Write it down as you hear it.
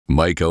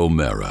Mike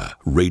O'Mara,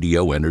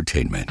 Radio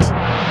Entertainment.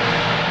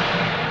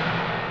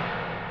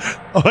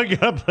 Oh, I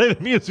gotta play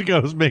the music. I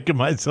was making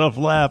myself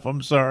laugh.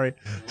 I'm sorry.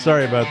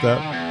 Sorry about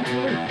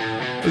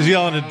that. I was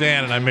yelling at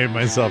Dan, and I made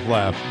myself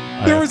laugh.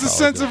 There was a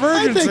sense of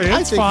urgency.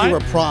 I think you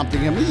were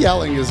prompting him. The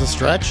yelling is a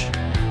stretch.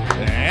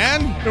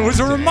 Dan? It was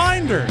a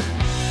reminder.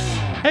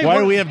 Hey, Why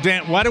do we have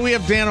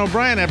Dan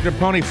O'Brien after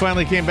Pony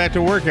finally came back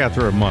to work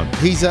after a month?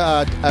 He's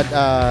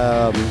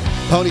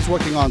Pony's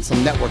working on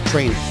some network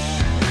training.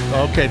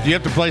 Okay, do you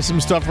have to play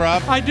some stuff,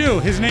 Rob? I do.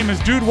 His name is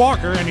Dude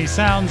Walker, and he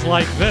sounds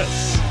like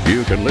this.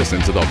 You can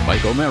listen to the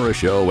Mike O'Mara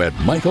Show at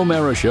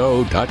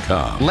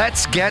MikeO'MaraShow.com.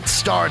 Let's get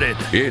started.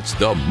 It's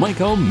the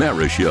Mike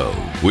O'Mara Show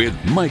with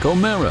Mike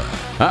O'Mara,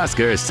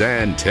 Oscar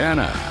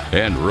Santana,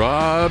 and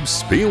Rob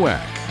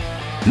Spiewak.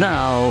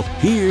 Now,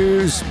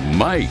 here's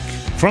Mike.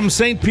 From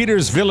St.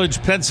 Peter's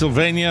Village,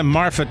 Pennsylvania,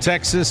 Marfa,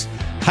 Texas,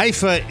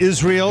 Haifa,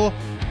 Israel,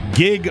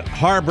 Gig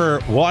Harbor,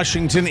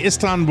 Washington,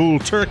 Istanbul,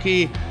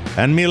 Turkey,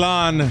 and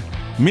Milan,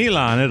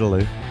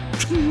 Italy.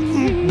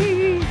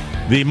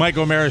 The Mike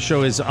O'Mara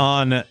Show is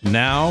on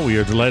now. We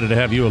are delighted to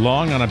have you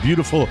along on a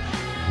beautiful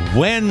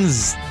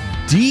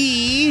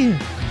Wednesday.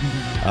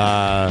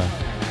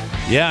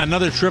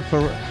 Another trip.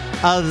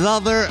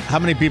 How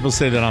many people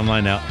say that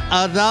online now?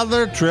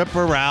 Another trip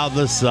around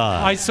the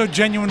sun. I so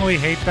genuinely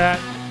hate that.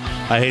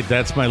 I hate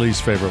that's my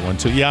least favorite one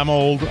too. Yeah, I'm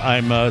old.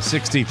 I'm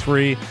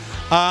 63.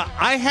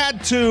 I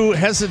had to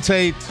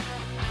hesitate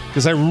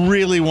because I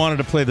really wanted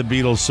to play the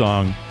Beatles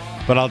song,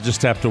 but I'll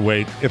just have to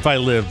wait if I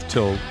live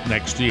till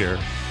next year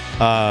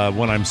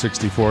when I'm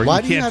 64.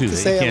 Why do you have to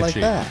say it like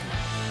that?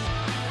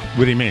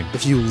 What do you mean?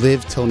 If you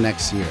live till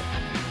next year.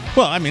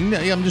 Well, I mean,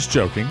 I'm just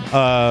joking,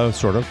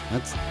 sort of.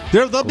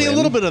 There'll be a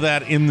little bit of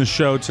that in the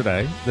show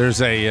today.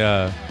 There's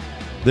a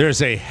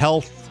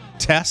health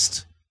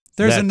test.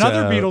 There's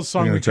another Beatles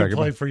song we could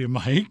play for you,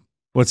 Mike.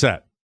 What's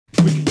that?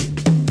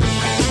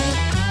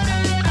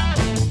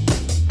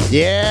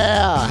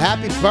 Yeah,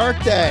 happy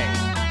birthday.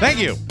 Thank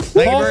you.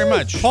 Thank you very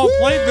much. Paul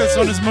played this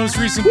on his most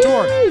recent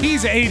tour.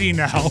 He's 80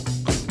 now.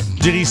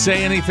 Did he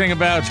say anything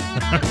about...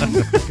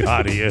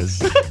 God, he is.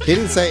 He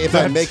didn't say if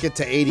I make it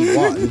to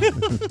 81.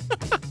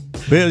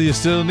 Will you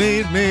still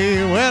need me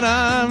when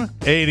I'm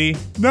 80?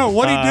 No,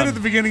 what he did at the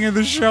beginning of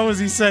the show is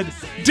he said,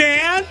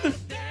 Dan,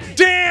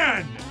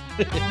 Dan,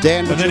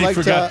 would you like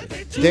to,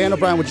 Dan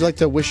O'Brien, would you like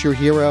to wish your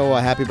hero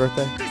a happy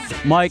birthday?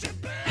 Mike,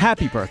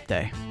 happy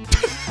birthday.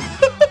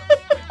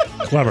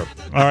 Clever.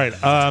 All right.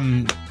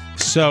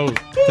 So,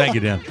 thank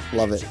you, Dan.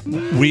 Love it.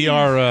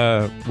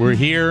 We're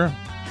here.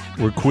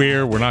 We're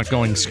queer. We're not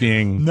going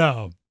skiing.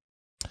 No.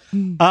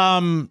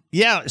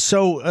 Yeah.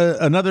 So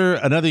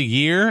another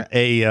year.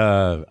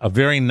 A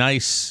very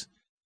nice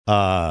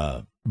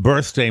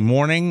birthday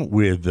morning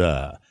with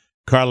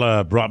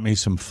Carla brought me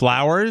some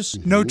flowers.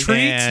 No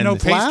treats. No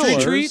pastry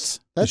treats.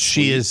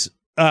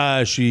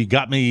 She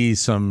got me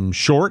some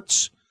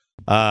shorts.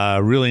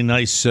 Really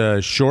nice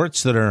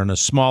shorts that are in a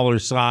smaller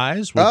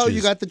size. Which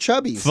you got the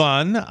chubbies.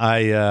 Fun.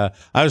 I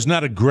was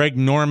not a Greg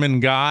Norman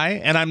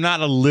guy, and I'm not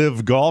a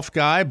live golf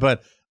guy,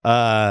 but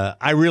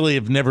I really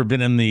have never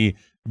been in the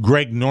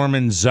Greg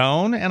Norman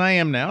zone, and I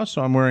am now.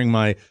 So I'm wearing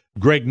my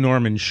Greg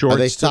Norman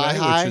shorts today,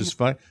 which is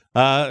fun.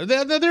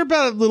 They're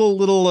about a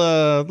little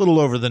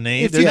over the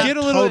knee. If you get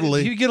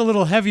a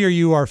little heavier,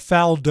 you are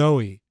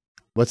Faldo-y.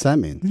 What's that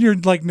mean? You're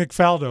like Nick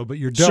Faldo, but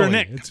you're doughy. Sir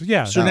Nick.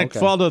 Sir Nick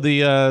Faldo,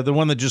 the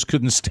one that just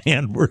couldn't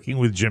stand working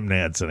with Jim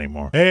Nantz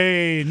anymore.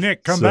 Hey,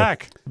 Nick, come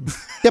back.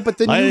 Yeah, but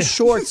the new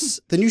shorts,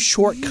 the new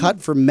short cut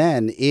for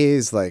men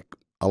is like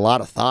a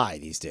lot of thigh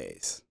these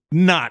days.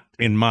 Not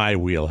in my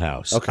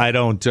wheelhouse. Okay. I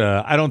don't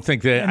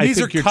think that. And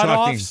these are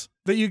cutoffs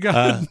that you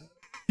got.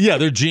 Yeah,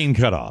 they're jean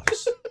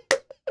cutoffs.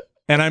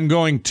 And I'm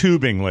going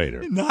tubing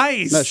later.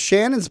 Nice. Now,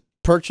 Shannon's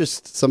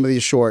purchased some of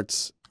these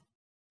shorts.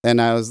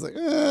 And I was like,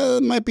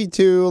 it might be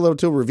a little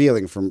too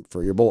revealing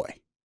for your boy.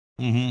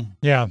 Mm-hmm.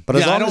 Yeah, but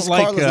as long as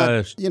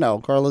Carla's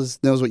not, Carla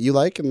knows what you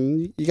like,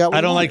 and you got. What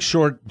I don't like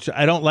short.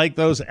 I don't like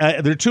those.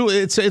 They're too.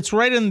 It's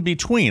right in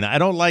between. I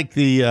don't like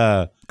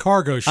the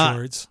cargo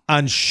shorts.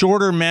 On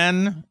shorter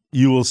men,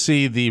 you will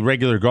see the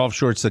regular golf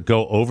shorts that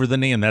go over the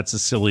knee, and that's a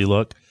silly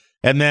look.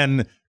 And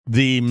then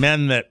the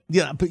men that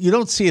but you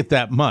don't see it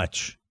that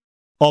much.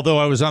 Although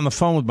I was on the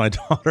phone with my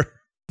daughter.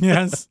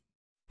 Yes.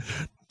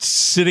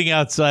 Sitting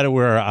outside of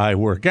where I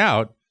work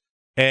out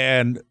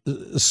and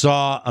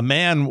saw a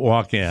man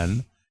walk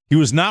in. He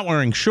was not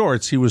wearing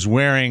shorts. He was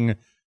wearing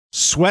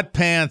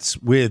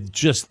sweatpants with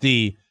just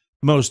the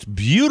most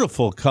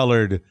beautiful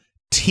colored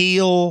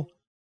teal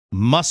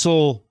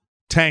muscle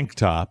tank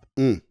top.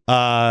 Nice.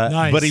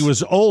 But he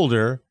was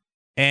older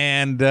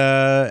and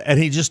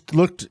he just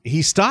looked,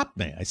 he stopped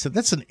me. I said,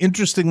 that's an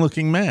interesting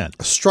looking man.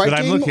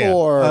 Striking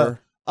or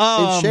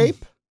in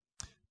shape?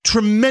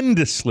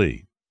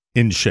 Tremendously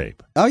in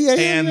shape. Oh, yeah.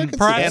 And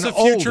perhaps a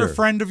future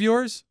friend of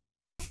yours?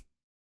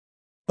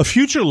 A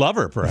future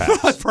lover,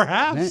 perhaps.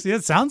 Perhaps. Yeah,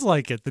 it sounds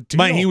like it.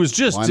 He was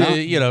just,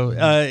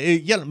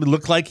 it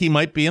looked like he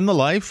might be in the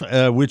life,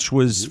 which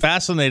was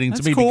fascinating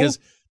to me because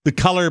The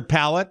color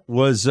palette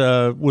was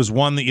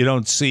one that you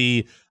don't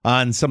see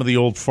on some of the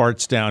old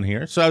farts down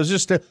here. So I was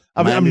just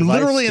I'm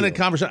literally in a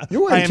conversation.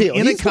 You're wearing teal.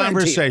 In a He's wearing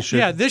conversation.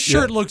 Yeah, this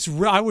shirt looks.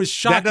 I was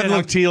shocked. That doesn't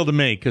look teal to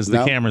me because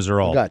the cameras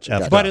are all.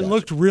 Gotcha. But it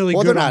looked really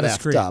good on the effed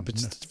screen. up.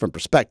 It's a different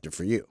perspective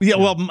for you. Yeah,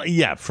 well,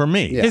 yeah, for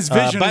me. Yeah. His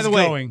vision by is the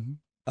way, going.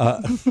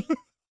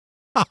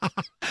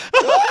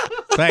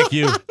 Thank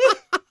you.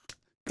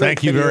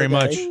 Thank you very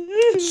much.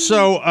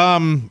 So,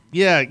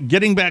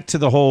 getting back to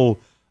the whole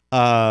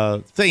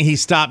thing, he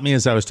stopped me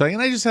as I was talking,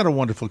 and I just had a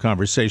wonderful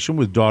conversation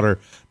with daughter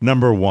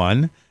number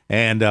 1,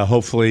 and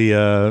hopefully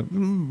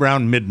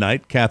around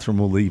midnight, Catherine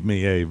will leave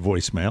me a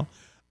voicemail,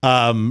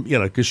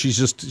 because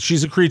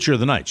she's a creature of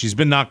the night. She's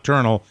been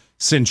nocturnal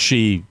since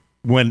she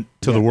went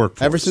to the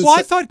workforce. Ever since Well,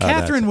 I thought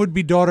Catherine would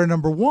be daughter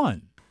number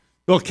 1.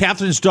 Well,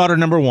 Catherine's daughter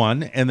number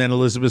 1, and then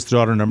Elizabeth's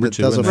daughter number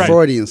 2. That's a and then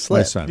Freudian my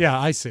slip. son. Yeah,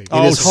 I see.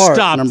 Oh, his heart,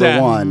 stop number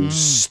that. 1.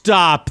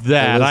 Stop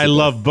that. I Elizabeth,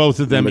 love both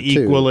of them number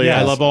 2. equally. I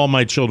Yes. love all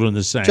my children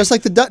the same. Just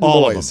like the Dutton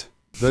All of boys.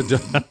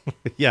 them.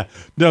 Yeah.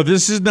 No,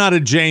 this is not a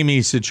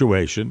Jamie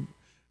situation.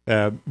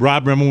 Rob,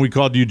 remember when we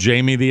called you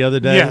Jamie the other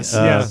day? Yes,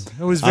 yes.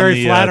 It was very on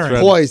the, flattering.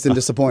 thread. Poised and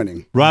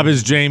disappointing. Rob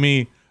is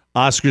Jamie.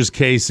 Oscar's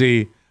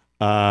Casey.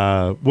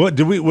 What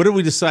did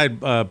we decide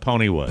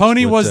Pony was?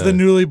 Pony was the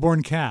newly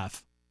born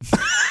calf.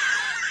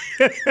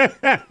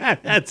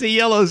 That's a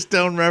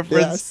Yellowstone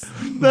reference. Yes.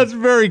 That's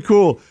very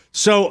cool.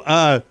 So,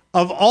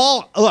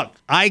 look,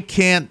 I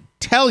can't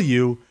tell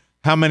you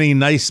how many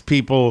nice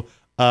people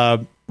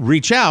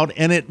reach out,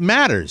 and it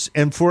matters.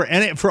 And for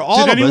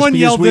all Did of us, anyone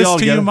yell because we this all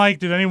to get you, it. Mike?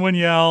 Did anyone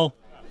yell?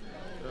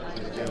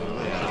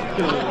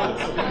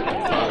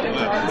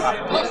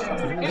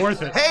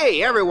 Worth it.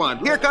 Hey, everyone,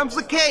 here comes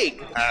the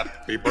cake.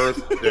 Happy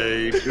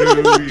birthday to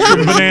From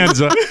you.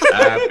 Bonanza.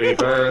 Happy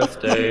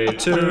birthday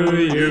to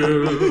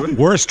you.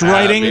 Worst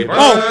writing,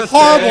 Oh,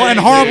 horrible and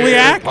horribly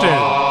acted.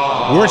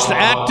 worst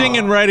acting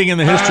and writing in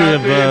the history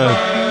of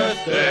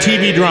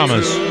TV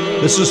dramas.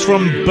 This is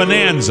from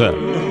Bonanza.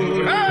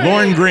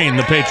 Lauren Green,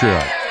 the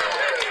patriarch.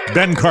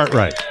 Ben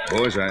Cartwright.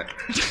 Boys, I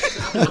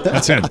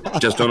That's him.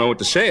 just don't know what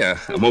to say.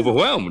 I'm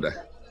overwhelmed.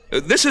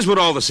 This is what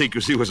all the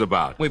secrecy was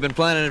about. We've been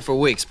planning it for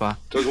weeks, Pa.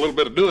 Took a little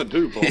bit of doing,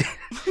 too, Paul.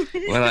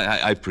 Well,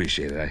 I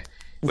appreciate it.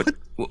 But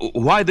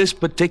why this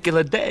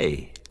particular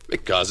day?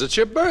 Because it's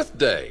your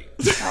birthday.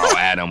 Oh,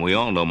 Adam, we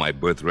all know my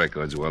birth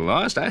records were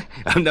lost.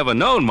 I've never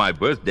known my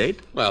birth date.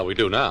 Well, we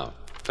do now.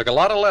 Took a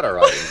lot of letter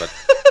writing, but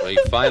we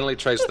finally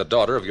traced the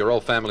daughter of your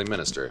old family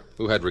minister,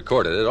 who had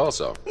recorded it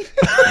also.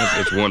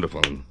 It's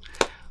wonderful and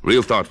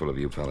real thoughtful of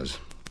you fellas.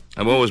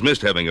 I've always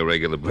missed having a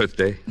regular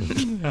birthday.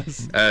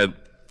 Yes.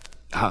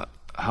 How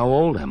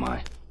old am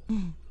I?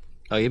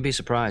 Oh, you'd be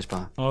surprised,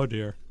 Pa. Oh,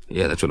 dear.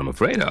 Yeah, that's what I'm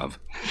afraid of.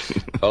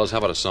 Fellas, how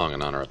about a song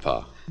in honor of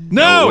Pa?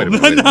 No, wait a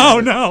minute, wait a No,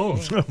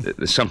 minute. no.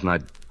 There's something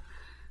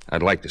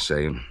I'd like to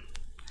say.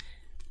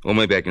 Or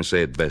maybe I can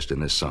say it best in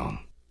this song.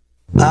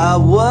 I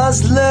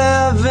was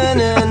living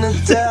in a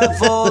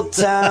devil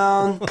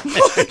town.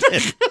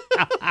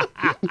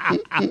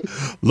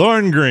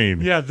 Lauren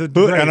Green. Yeah, and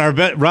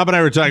Rob and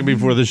I were talking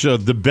before the show.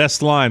 The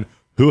best line: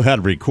 "Who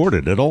had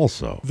recorded it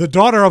also?" The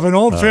daughter of an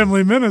old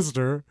family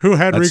minister who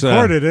had that's,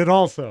 recorded it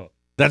also.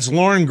 That's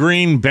Lauren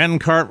Green, Ben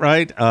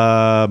Cartwright,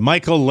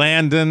 Michael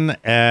Landon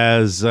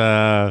as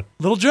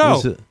Little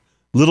Joe.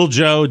 Little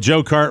Joe,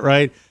 Joe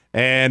Cartwright,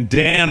 and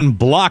Dan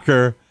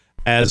Blocker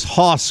as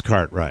Hoss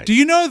Cartwright. Do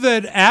you know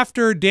that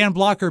after Dan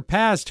Blocker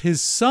passed,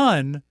 his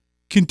son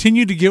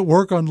continued to get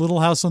work on Little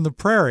House on the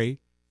Prairie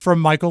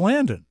from Michael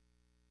Landon?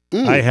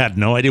 I had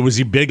no idea. Was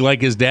he big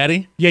like his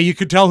daddy? Yeah, you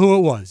could tell who it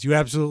was. You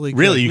absolutely could.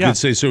 Really? You Yeah. could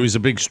say so. He's a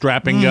big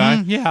strapping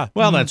guy. Yeah.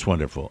 Well, that's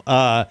wonderful.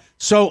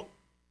 So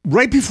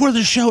right before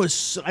the show,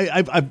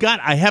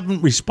 I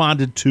haven't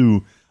responded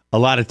to a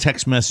lot of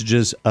text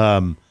messages,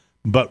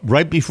 but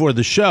right before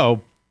the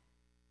show,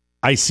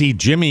 I see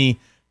Jimmy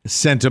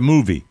sent a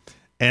movie,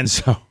 and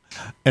so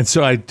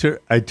I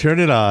turn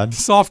it on,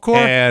 Softcore,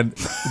 and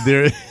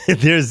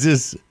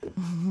there's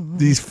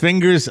these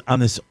fingers on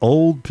this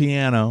old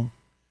piano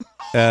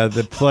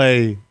that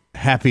play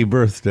 "Happy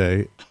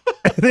Birthday,"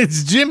 and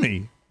it's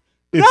Jimmy.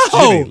 It's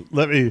No! Jimmy.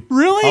 Let me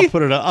Really? I'll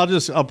put it.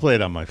 I'll play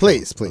it on my phone.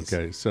 Please.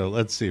 Okay, so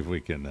let's see if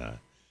we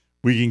can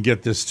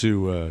get this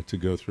to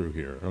go through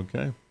here.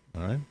 Okay,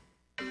 all right.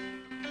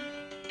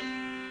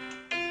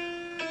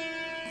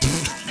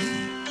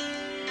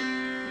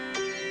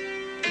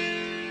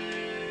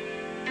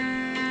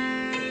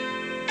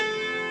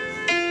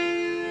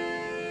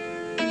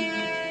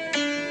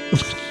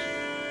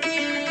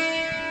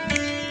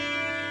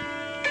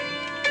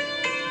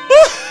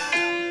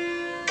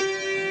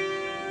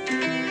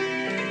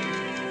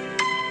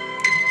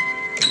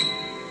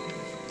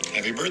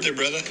 Happy birthday,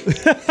 brother.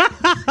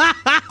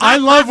 I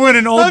love when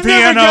an old I've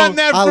never piano. gotten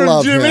that I from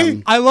love Jimmy.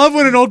 him. I love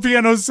when an old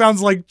piano sounds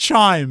like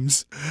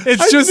chimes.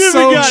 It's I've just never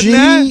so. gotten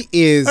Jimmy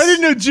is. I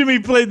didn't know Jimmy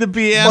played the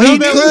piano. Well, he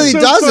That was clearly so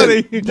doesn't.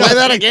 funny. Play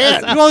that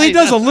again. Well, he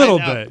does a little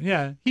bit.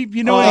 Yeah, he.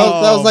 You know,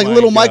 That was like Oh,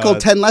 Little my Michael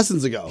God. 10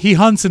 lessons ago. he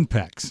hunts and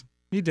pecks.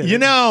 He did. You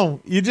know,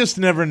 you just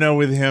never know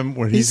with him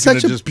where He's going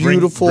such to a just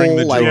beautiful, bring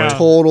the like joy.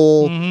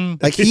 total, Mm-hmm.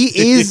 like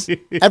he is.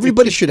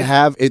 Everybody should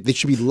have. They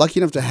should be lucky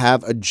enough to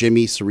have a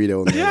Jimmy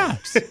Cerrito in their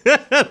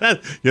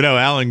lives. You know,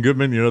 Alan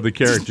Goodman, you know, the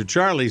character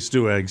Charlie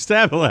Stewag,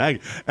 Stabelag.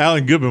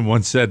 Alan Goodman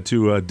once said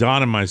to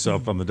Don and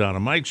myself on the Don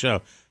and Mike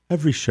show,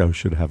 every show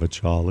should have a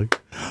Charlie.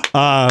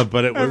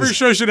 But it was, Every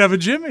show should have a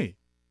Jimmy.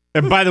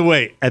 and by the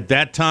way, at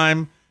that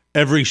time,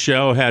 every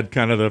show had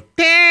kind of the,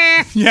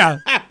 Yeah.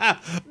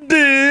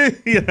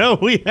 you know,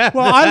 we had.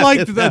 Well, I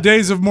liked the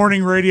days of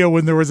morning radio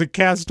when there was a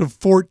cast of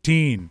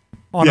 14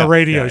 on a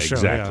radio show.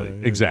 Exactly,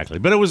 Yeah. exactly.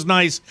 But it was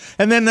nice.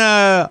 And then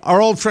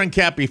our old friend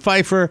Cappy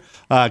Pfeiffer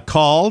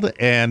called,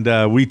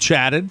 and we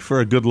chatted for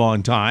a good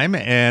long time.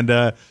 And,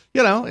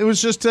 you know, it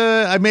was just,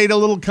 I made a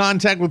little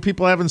contact with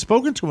people I haven't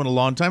spoken to in a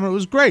long time. And it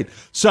was great.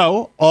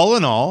 So, all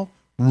in all,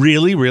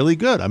 really, really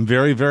good. I'm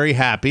very, very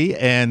happy.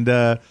 And,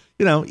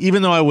 you know,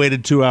 even though I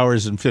waited 2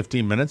 hours and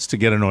 15 minutes to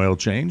get an oil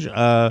change,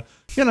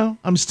 you know,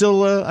 I'm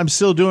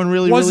still doing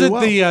really, Was really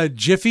well. it the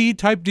Jiffy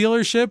type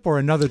dealership or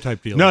another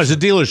type dealership? No, it's a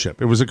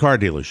dealership. It was a car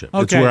dealership.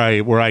 That's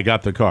Okay. where I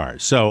got the car.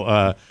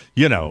 So,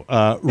 you know,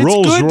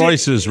 Rolls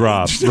Royces,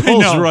 Rob.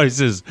 Rolls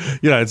Royces.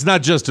 You know, it's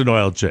not just an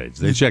oil change.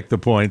 They check the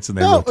points and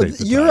they rotate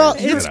the tires.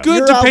 It's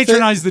good to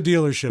patronize the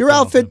dealership. Your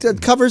outfit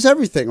covers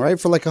everything, right?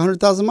 For like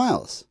 100,000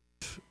 miles.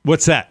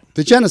 What's that?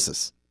 The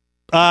Genesis.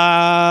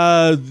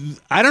 I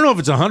don't know if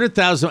it's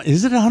 100,000.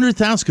 Is it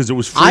 100,000? Because it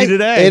was free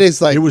today. It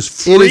is like it was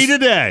free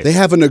today. They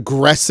have an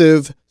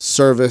aggressive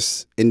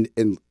service in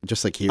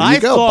just like, here you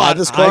go, buy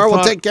this car,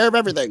 we'll take care of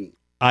everything.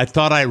 I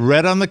thought I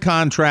read on the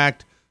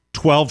contract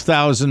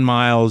 12,000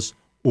 miles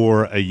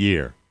or a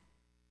year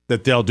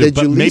that they'll do. Did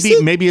but you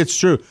lease maybe it's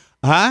true.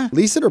 Huh?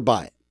 Lease it or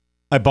buy it?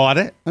 I bought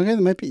it. Okay,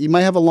 you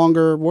might have a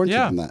longer warranty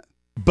than that.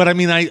 But I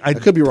mean, I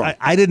could be wrong.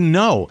 I didn't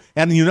know,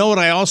 and you know what?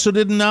 I also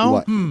didn't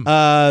know What?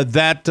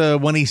 that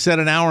when he said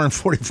an hour and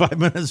 45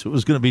 minutes, it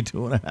was going to be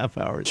 2.5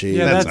 hours. Jeez.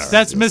 Yeah,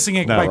 that's missing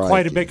it by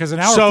quite a bit because an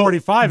hour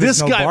 45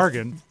 is no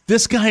bargain.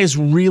 This guy is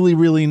really,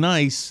 really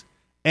nice,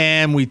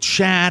 and we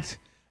chat.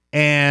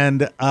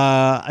 And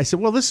I said,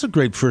 "Well, this is a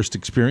great first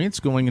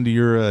experience going into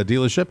your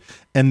dealership."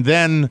 And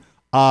then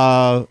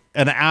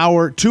an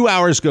hour, 2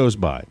 hours goes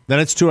by. Then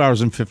it's 2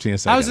 hours and 15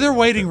 seconds. How's their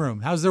waiting room?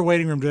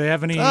 Do they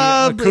have any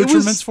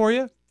accoutrements for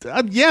you?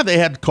 Yeah, they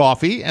had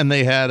coffee and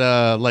they had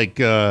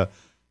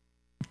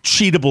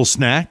cheatable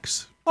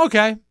snacks.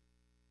 Okay.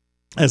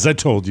 As I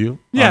told you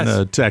Yes. on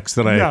the text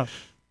that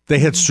they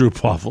had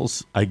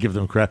stroopwafels. I give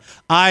them credit.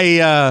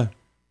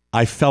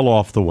 I fell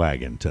off the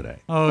wagon today.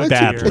 Oh,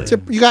 badly.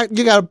 You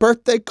got a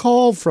birthday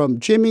call from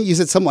Jimmy. You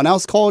said someone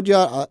else called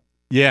you.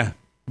 Yeah.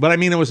 But I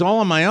mean, it was all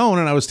on my own,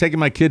 and I was taking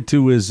my kid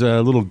to his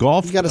little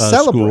golf You got to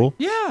celebrate. school.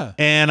 Yeah.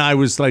 And I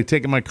was like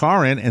taking my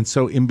car in, and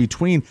so in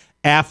between,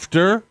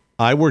 after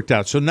I worked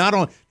out. So not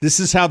only this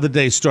is how the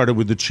day started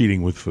with the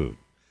cheating with food.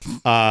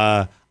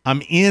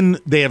 I'm in.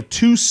 They have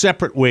two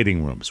separate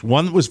waiting rooms.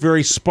 One was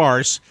very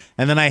sparse,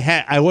 and then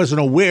I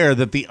wasn't aware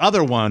that the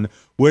other one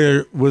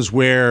was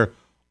where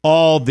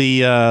all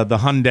the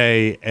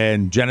Hyundai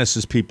and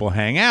Genesis people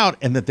hang out,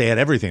 and that they had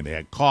everything. They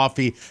had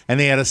coffee, and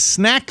they had a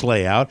snack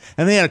layout,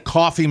 and they had a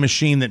coffee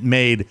machine that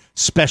made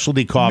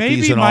specialty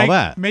coffees all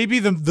that. Maybe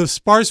the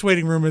sparse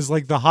waiting room is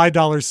like the high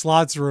dollar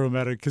slots room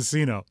at a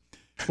casino.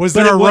 Was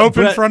there a rope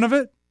in front of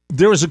it?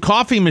 There was a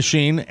coffee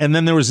machine, and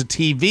then there was a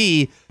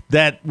TV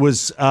that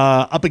was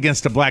up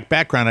against a black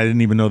background. I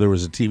didn't even know there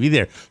was a TV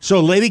there. So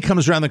a lady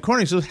comes around the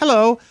corner and says,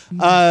 "Hello,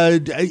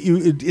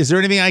 is there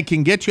anything I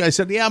can get you?" I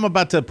said, "Yeah, I'm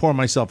about to pour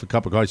myself a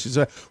cup of coffee." She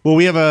said, "Well,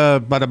 we have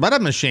a butter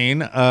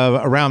machine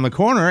around the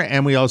corner,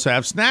 and we also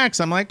have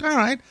snacks." I'm like, "All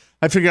right."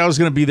 I figured I was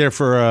going to be there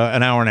for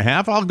an hour and a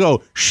half. I'll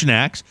go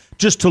snacks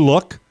just to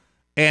look.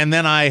 And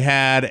then I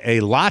had a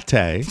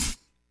latte.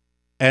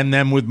 And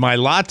then with my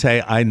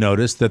latte, I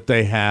noticed that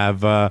they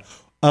have a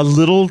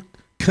little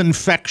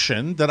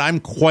confection that I'm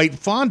quite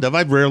fond of.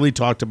 I've rarely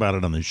talked about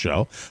it on the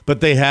show,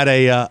 but they had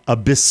a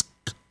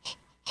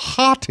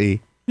biscotti,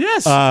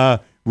 yes,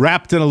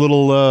 wrapped in a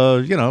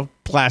little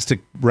plastic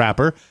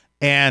wrapper,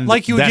 and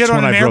like you would that's get on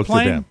when an I broke the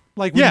airplane. dam.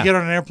 Like when you get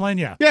on an airplane,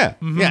 yeah, yeah,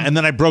 and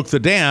then I broke the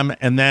dam,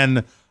 and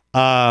then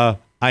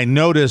I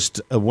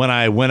noticed when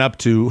I went up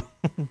to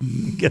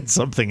get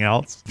something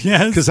else.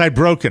 Yes. Because I'd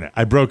broken it.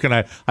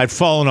 I'd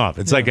fallen off.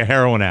 It's like a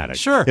heroin addict.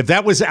 Sure. If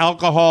that was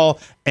alcohol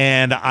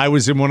and I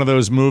was in one of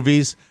those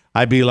movies,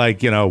 I'd be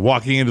like,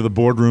 walking into the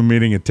boardroom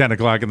meeting at 10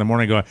 o'clock in the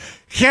morning going,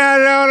 I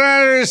don't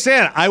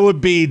understand. I would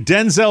be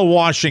Denzel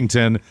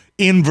Washington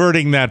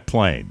inverting that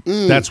plane.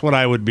 That's what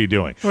I would be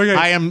doing. Okay.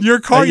 I am. Your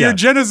car, your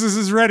Genesis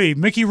is ready.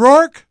 Mickey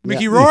Rourke?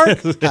 Rourke?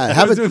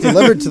 Have it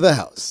delivered to the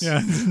house.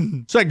 Yeah.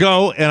 So I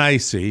go and I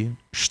see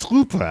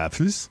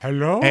stroopwafels.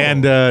 Hello.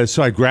 And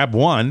so I grab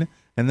one,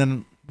 and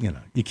then,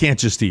 you can't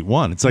just eat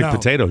one. It's like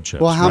potato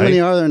chips. Well, how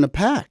many are there in a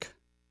pack?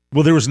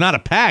 Well, there was not a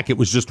pack. It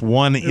was just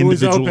one It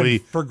individually.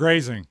 was open for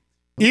grazing.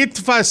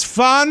 It was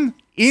fun,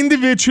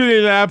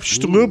 individually wrapped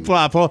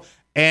stroopwafel.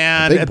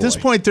 And at this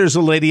point, there's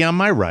a lady on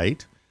my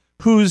right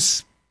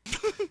who's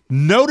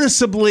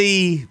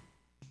noticeably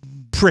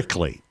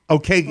prickly.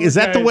 Okay, is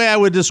that the way I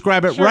would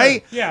describe it? Sure,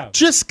 Right? yeah.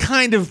 Just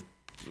kind of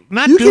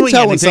not You doing can tell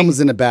anything. when someone's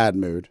in a bad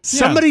mood.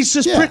 Somebody's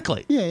just Yeah.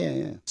 prickly.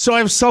 Yeah. So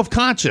I was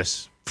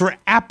self-conscious for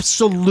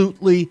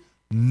absolutely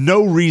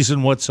no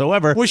reason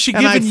whatsoever. Was she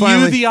And I giving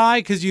finally- you the eye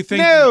because you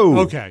think? No.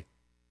 Okay.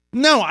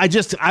 No, I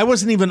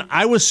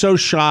was so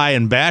shy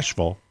and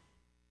bashful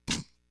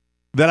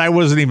that I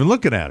wasn't even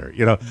looking at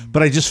her,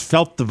 but I just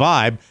felt the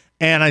vibe.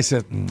 And I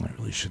said, I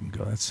really shouldn't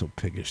go. That's so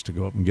piggish to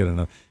go up and get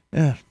another.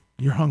 Yeah,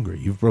 you're hungry.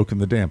 You've broken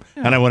the dam.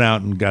 Yeah. And I went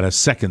out and got a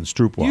second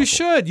stroopwafel. You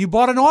should. You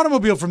bought an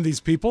automobile from these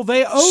people.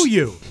 They owe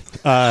you.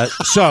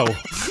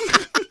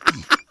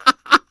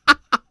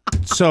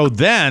 So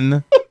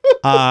then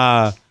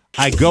I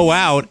go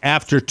out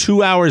after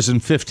 2 hours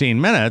and 15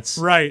 minutes.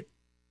 Right.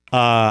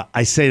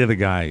 I say to the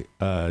guy,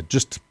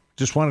 just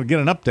wanted to get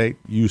an update.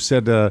 You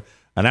said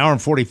an hour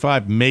and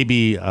 45,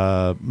 maybe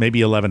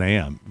 11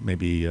 a.m.,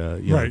 maybe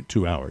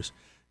 2 hours.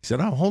 He said,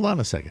 oh, hold on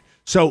a second.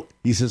 So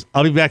he says,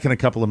 I'll be back in a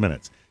couple of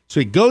minutes. So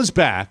he goes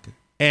back,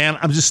 and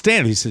I'm just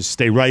standing. He says,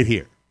 stay right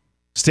here.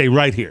 Stay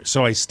right here.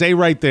 So I stay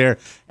right there,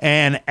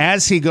 and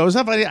as he goes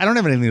up, I don't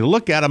have anything to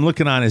look at. I'm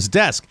looking on his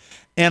desk,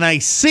 and I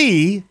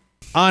see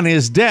on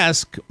his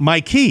desk my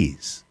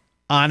keys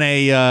on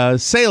a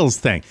sales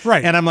thing.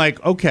 Right. And I'm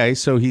like, okay,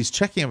 so he's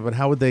checking it, but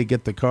how would they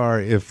get the car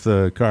if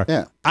the car...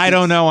 Yeah. I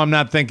don't know. I'm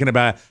not thinking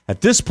about it.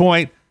 At this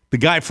point, the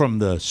guy from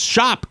the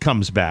shop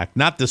comes back,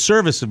 not the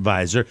service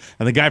advisor,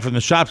 and the guy from the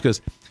shop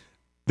goes,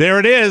 there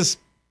it is.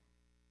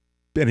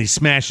 And he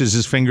smashes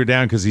his finger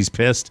down because he's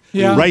pissed.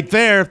 Yeah. Right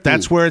there,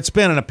 that's where it's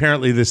been. And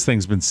apparently this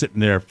thing's been sitting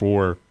there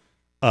for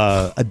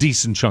a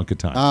decent chunk of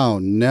time. Oh,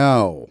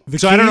 no.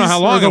 So I don't know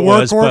how long the it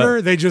work was, order,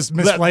 but they just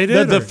mislaid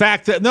it? The or-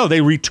 fact that, no, they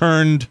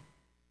returned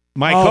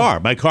my car.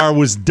 My car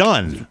was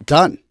done.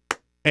 Done.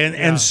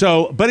 And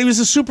so, but he was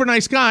a super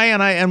nice guy,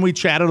 and we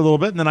chatted a little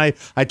bit, and then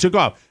I took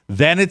off.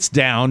 Then it's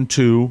down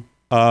to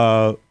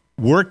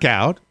work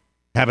out,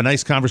 have a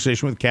nice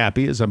conversation with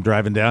Cappy as I'm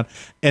driving down,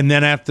 and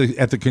then at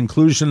the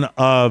conclusion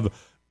of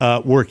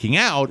working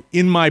out,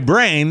 in my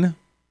brain,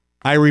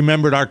 I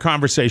remembered our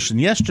conversation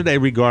yesterday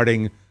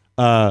regarding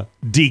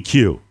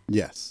DQ.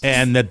 Yes.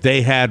 And that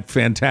they had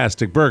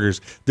fantastic burgers.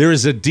 There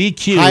is a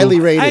DQ. Highly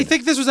rated. I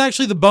think this was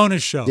actually the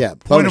bonus show. Yeah,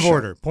 Point bonus of show.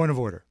 order. Point of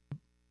order.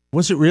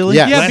 Was it really?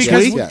 Yeah, Yeah, last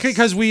because week? Yes.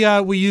 because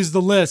we used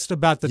the list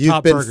about the You've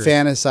top been burgers.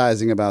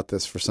 fantasizing about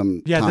this for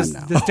some Yeah, time this,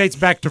 now. this dates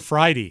back to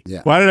Friday.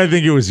 Yeah. Why did I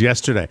think it was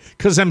yesterday?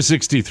 Because I'm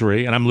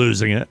 63 and I'm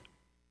losing it.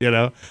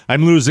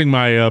 I'm losing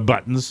my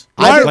buttons.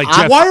 Why, Like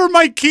Jeff- why are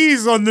my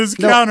keys on this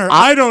counter?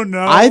 I don't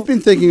know. I've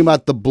been thinking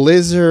about the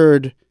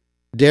Blizzard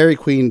Dairy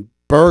Queen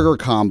burger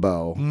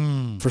combo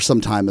for some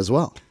time as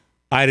well.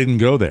 I didn't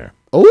go there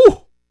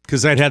Oh,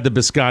 because I'd had the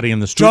biscotti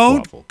and the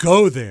Don't stroopwafel.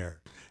 go there.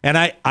 And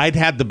I'd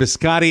had the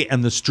biscotti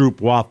and the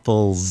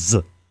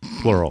stroopwafels,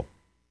 plural.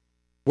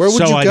 where would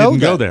so you I go?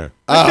 didn't go then? there.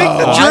 I think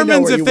the I know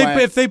Germans, where if you they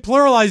went. if they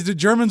pluralized it,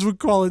 Germans would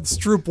call it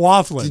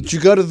Stroopwaffeln. Did you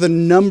go to the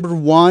number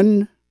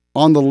one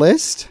on the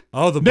list?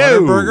 Oh, the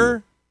No.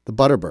 Butterburger? The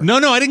Butterburger. No,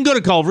 I didn't go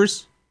to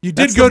Culver's. You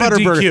That's did go the to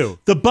Butterburger. DQ.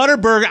 The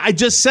Butterburger, I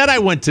just said I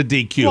went to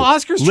DQ. Well,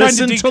 Oscar's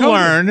Listen trying to to decode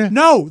learn. it.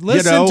 No,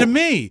 listen to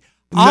me.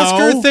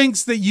 Oscar No.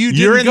 thinks that you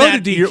You're didn't in go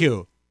that- to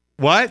DQ.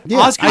 What? Yeah,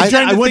 Oscar's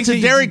trying to I went think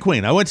to that Dairy you-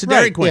 Queen. I went to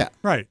Dairy Right, Queen. yeah.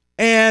 Right.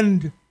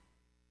 And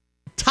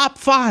top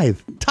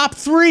 5, top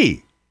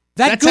 3.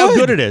 That's how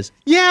good it is.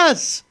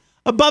 Yes.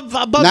 Above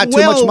Not too well, much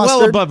well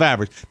mustard? above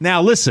average.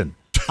 Now listen,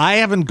 I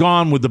haven't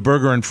gone with the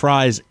burger and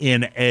fries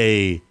in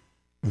a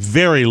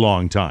very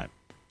long time.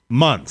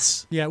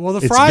 Months. Yeah, well, the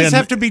It's fries been-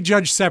 have to be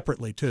judged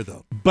separately, too,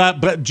 though.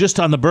 But just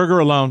on the burger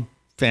alone,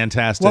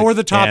 fantastic. What were the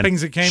And,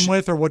 toppings it came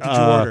with, or what did you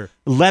order?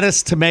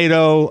 lettuce,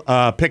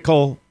 tomato,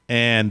 pickle,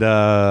 and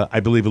I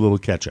believe a little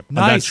ketchup. I'm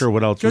not Nice. sure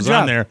what else Good was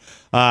job. on there.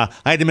 I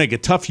had to make a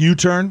tough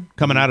U-turn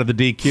coming out of the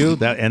DQ,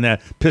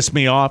 that pissed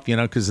me off,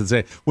 because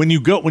it's when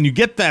you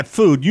get that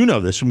food, you know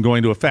this from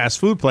going to a fast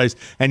food place,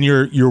 and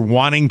you're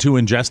wanting to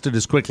ingest it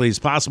as quickly as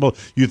possible.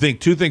 You think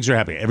two things are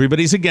happening: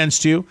 everybody's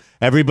against you,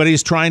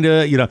 everybody's trying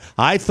to,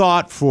 I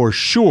thought for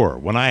sure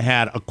when I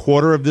had a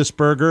quarter of this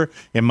burger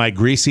in my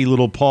greasy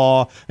little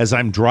paw as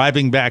I'm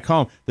driving back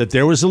home that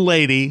there was a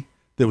lady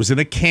that was in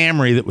a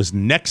Camry that was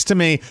next to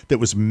me that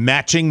was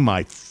matching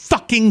my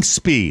fucking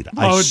speed.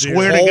 I Oh, dear.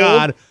 swear to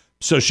God,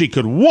 so she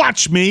could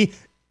watch me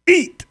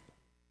eat.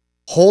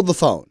 Hold the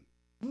phone.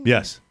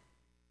 Yes.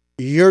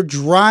 You're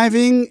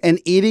driving and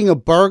eating a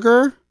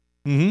burger?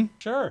 Mm-hmm.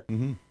 Sure.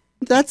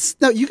 That's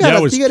no. You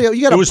gotta. you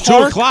gotta. It was 2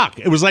 o'clock.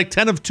 It was like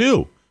 10 of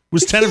 2. It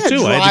was 10 of 2.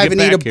 I had Drive to and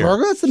get eat a back here.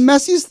 burger. That's the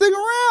messiest thing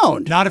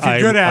around. Not if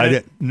you're good at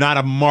it. Not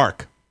a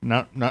mark.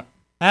 Not.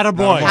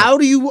 Attaboy. How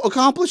do you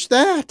accomplish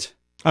that?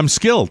 I'm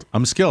skilled.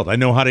 I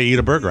know how to eat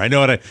a burger. I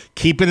know how to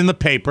keep it in the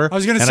paper. I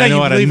was gonna and say, I know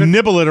you how to leave it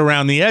nibble it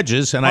around the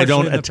edges, and I partially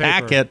don't in the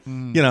attack paper.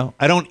 it.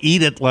 I don't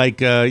eat it like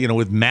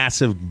with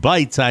massive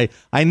bites. I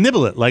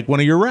nibble it like one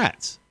of your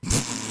rats.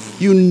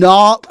 You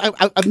gnaw.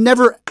 I've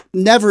never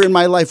in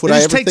my life would I I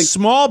just ever take think.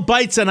 small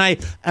bites and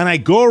I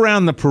go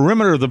around the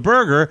perimeter of the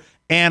burger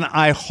and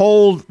I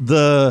hold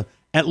the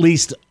at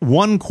least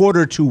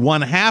 1/4 to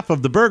 1/2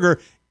 of the burger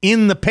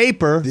in the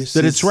paper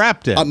it's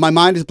wrapped in. My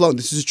mind is blown.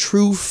 This is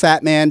true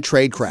fat man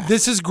tradecraft.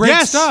 This is great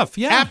stuff.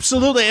 Yeah,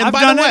 absolutely. And I've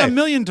by done the way, it a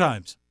million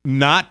times.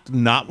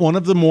 Not one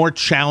of the more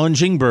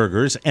challenging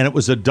burgers, and it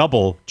was a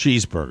double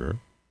cheeseburger.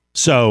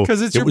 So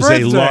because it's it your was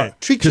birthday.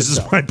 Because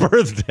it's my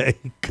birthday.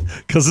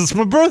 Because it's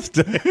my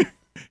birthday.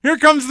 Here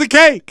comes the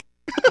cake.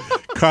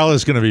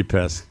 Carla's going to be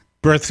pissed.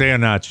 Birthday or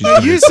not.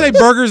 You say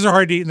burgers are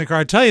hard to eat in the car.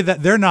 I'll tell you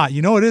that they're not.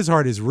 You know what is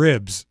hard is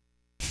ribs.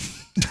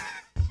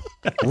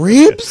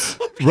 Ribs?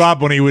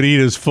 Rob, when he would eat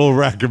his full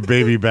rack of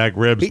baby back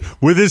ribs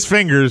with his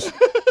fingers.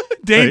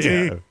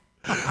 Dainty.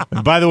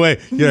 And by the way,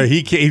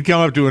 he'd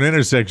come up to an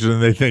intersection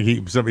and they think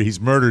he's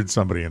murdered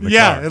somebody in the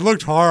car. Yeah, it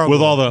looked horrible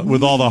with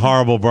all the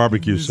horrible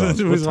barbecue sauce.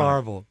 It was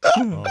horrible.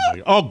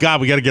 Oh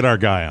God, we got to get our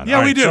guy on.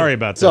 Yeah, we do. Sorry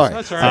about this. Sorry.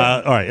 That's all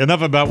right. All right,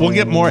 enough about. We'll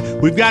get more.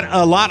 We've got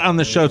a lot on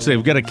the show today.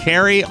 We've got a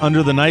Carrie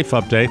under the knife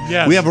update.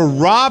 Yes. We have a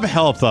Rob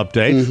health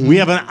update. We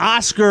have an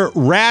Oscar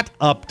rat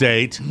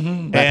update,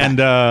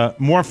 and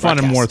more fun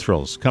and more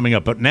thrills coming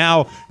up. But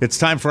now it's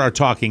time for our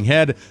talking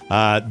head.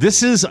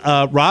 This is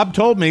Rob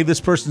told me this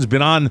person's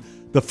been on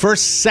the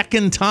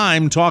second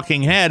time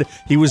talking head.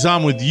 He was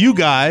on with you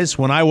guys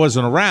when I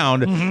wasn't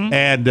around,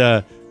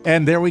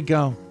 and there we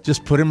go.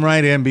 Just put him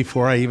right in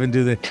before I even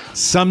do the.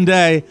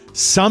 Someday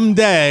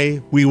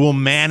we will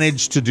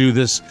manage to do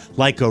this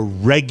like a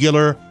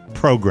regular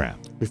program.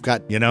 We've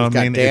got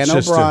Dan It's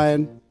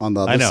O'Brien on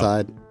the other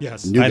side.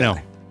 Yes, New I guy. know.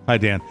 Hi,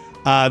 Dan.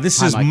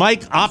 This is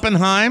Mike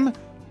Oppenheim.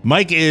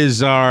 Mike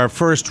is our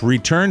first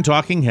return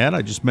talking head.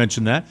 I just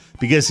mentioned that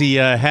because he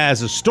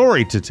has a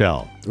story to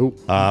tell.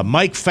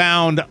 Mike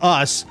found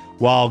us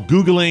while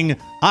Googling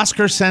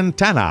Oscar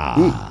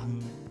Santana.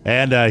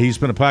 And he's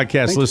been a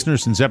podcast listener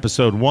since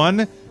episode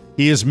 1.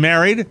 He is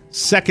married,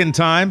 second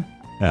time,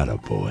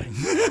 attaboy,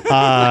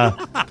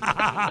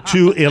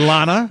 to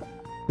Ilana.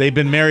 They've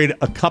been married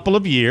a couple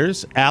of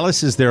years.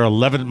 Alice is their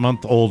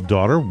 11-month-old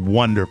daughter.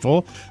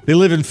 Wonderful. They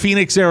live in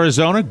Phoenix,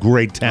 Arizona,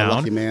 great town,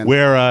 lucky man.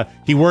 where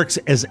he works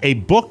as a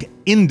book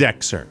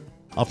indexer.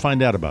 I'll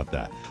find out about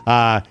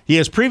that. He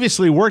has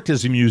previously worked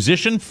as a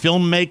musician,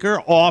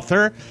 filmmaker,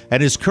 author,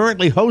 and is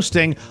currently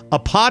hosting a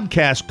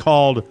podcast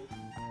called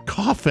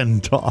Coffin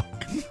Talk.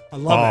 I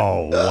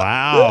love it. Oh,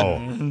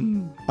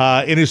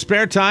 wow. In his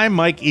spare time,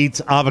 Mike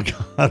eats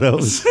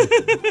avocados.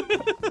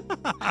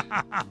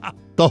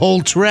 The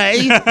whole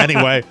tray.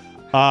 Anyway,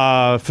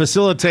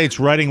 facilitates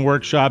writing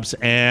workshops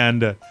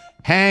and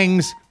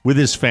hangs with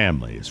his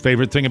family. His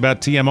favorite thing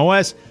about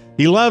TMOS,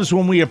 he loves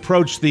when we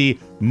approach the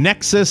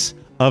nexus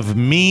of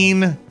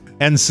mean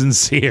and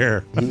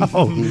sincere.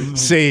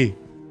 See,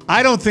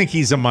 I don't think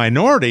he's a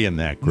minority in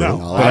that group,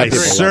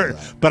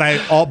 but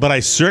I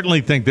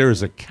certainly think there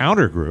is a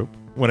counter group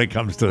when it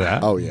comes to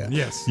that. Oh yeah,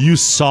 yes. You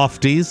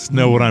softies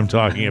know what I'm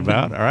talking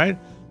about. All right.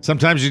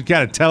 Sometimes you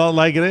got to tell it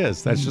like it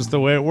is. That's just the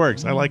way it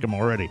works. I like him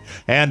already.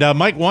 And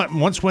Mike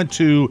once went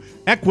to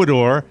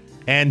Ecuador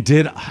and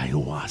did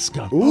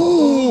ayahuasca.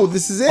 Ooh,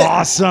 this is it.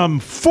 Awesome.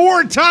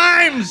 4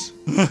 times.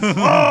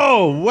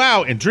 Oh,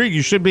 wow. Intrigued.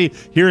 You should be.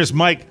 Here is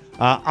Mike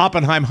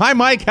Oppenheim. Hi,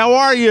 Mike. How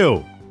are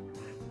you?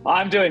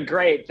 I'm doing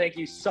great. Thank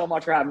you so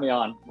much for having me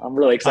on. I'm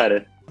really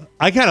excited.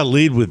 I got to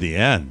lead with the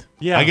end.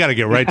 Yeah. I got to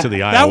get right to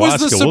the ayahuasca. That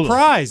was the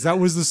surprise. That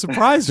was the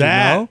surprise,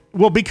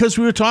 Well, because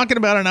we were talking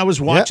about it and I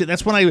was watching. Yep.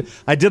 That's when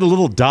I did a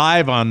little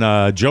dive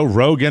on Joe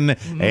Rogan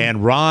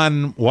and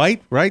Ron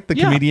White, right? The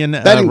comedian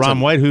Ron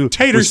White, who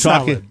was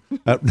talking.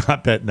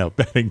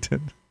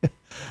 Bennington.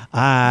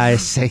 I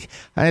say,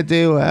 I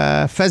do,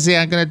 Fezzi,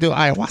 I'm going to do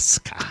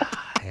ayahuasca.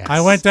 Yes.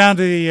 I went down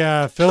to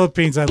the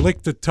Philippines. I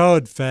licked a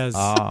toad, Fez.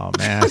 Oh,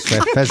 man.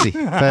 Fezzi.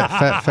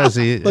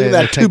 Fezzi. Look at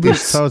that take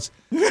these toads.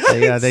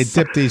 They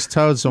dip these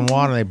toads in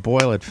water and they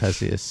boil it,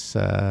 Fezzi.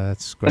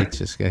 It's great.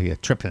 Just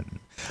get tripping.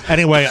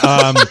 Anyway,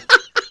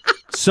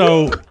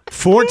 so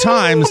 4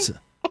 times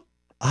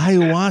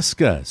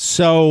ayahuasca.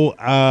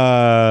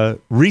 So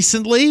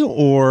recently,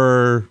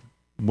 or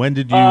when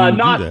did you do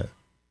that?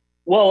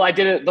 Well, I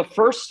did it. The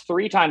first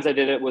 3 times I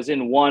did it was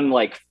in one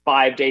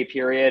 5-day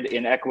period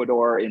in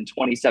Ecuador in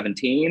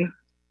 2017.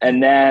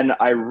 And then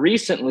I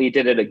recently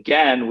did it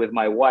again with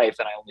my wife,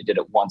 and I only did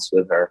it once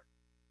with her.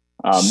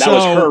 That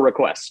was her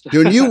request.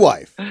 Your new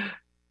wife.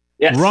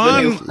 Yes.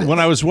 Ron, when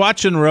I was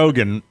watching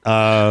Rogan,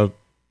 Ron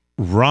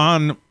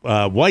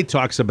White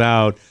talks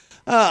about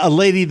a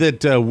lady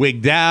that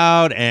wigged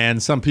out,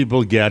 and some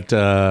people get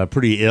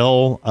pretty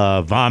ill,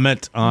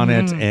 vomit on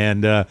it.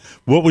 And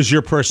what was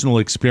your personal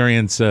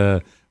experience?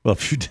 Well,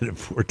 if you did it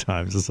 4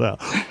 times as well,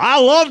 I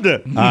loved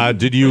it.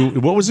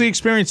 What was the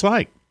experience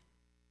like?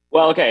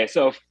 Well, okay.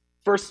 So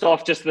first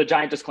off, just the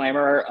giant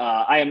disclaimer: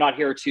 I am not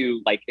here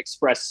to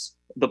express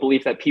the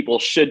belief that people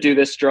should do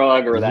this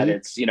drug or that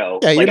it's you're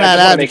not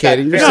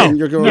advocating. You're saying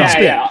you're going to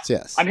experience.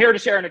 Yes, I'm here to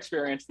share an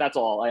experience. That's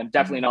all. I am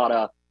definitely not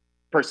a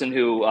person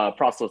who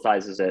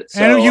proselytizes it.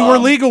 So, and you were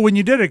legal when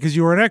you did it because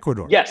you were in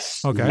Ecuador.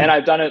 Yes. Okay. And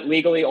I've done it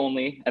legally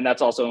only, and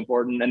that's also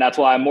important. And that's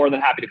why I'm more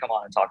than happy to come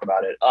on and talk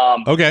about it.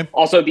 Okay.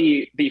 Also,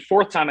 the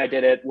fourth time I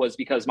did it was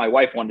because my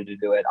wife wanted to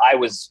do it. I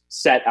was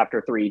set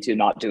after 3 to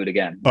not do it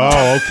again.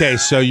 Oh, okay.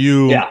 So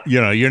you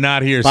know, you're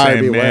not here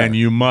saying, man,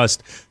 you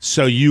must.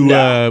 So you,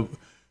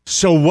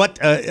 so what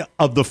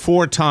of the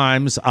 4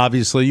 times?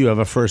 Obviously, you have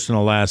a first and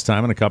a last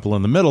time, and a couple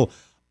in the middle.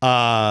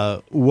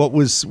 What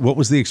was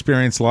the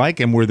experience like,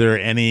 and were there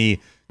any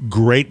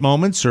great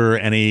moments or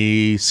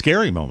any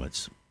scary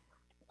moments?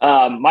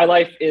 My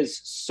life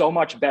is so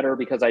much better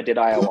because I did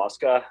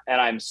ayahuasca,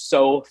 and I'm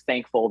so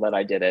thankful that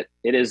I did it.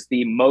 It is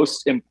the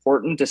most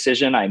important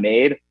decision I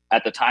made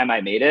at the time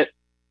I made it.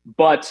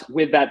 But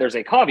with that, there's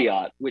a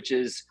caveat, which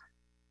is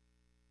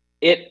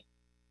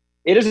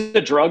it is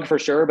a drug for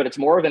sure, but it's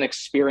more of an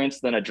experience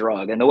than a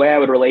drug. And the way I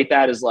would relate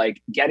that is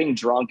like getting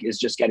drunk is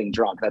just getting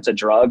drunk. That's a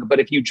drug. But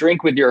if you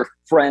drink with your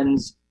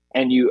friends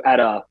and you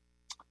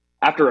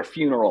after a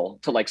funeral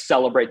to like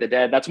celebrate the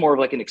dead, that's more of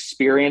like an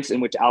experience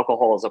in which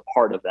alcohol is a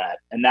part of that.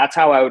 And that's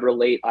how I would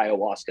relate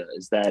ayahuasca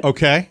is that.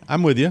 Okay.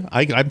 I'm with you.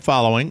 I'm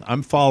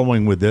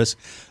following with this.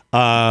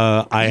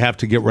 I have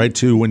to get right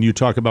to when you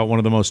talk about one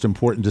of the most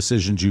important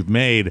decisions you've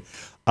made.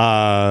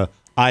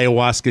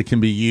 Ayahuasca can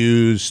be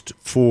used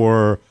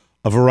for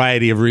a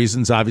variety of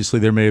reasons. Obviously,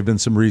 there may have been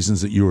some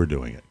reasons that you were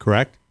doing it,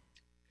 correct?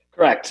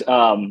 Correct.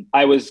 I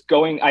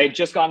had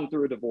just gotten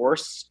through a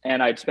divorce,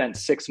 and I'd spent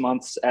 6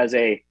 months as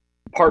a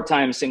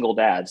part-time single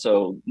dad.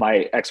 So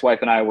my ex-wife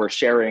and I were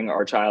sharing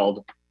our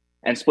child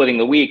and splitting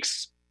the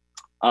weeks.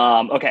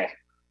 Okay.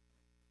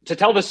 To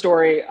tell the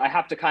story, I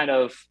have to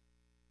tell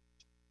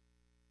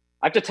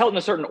it in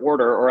a certain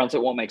order or else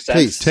it won't make sense.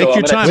 Please, take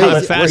your time.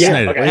 I'm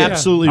fascinated. Okay.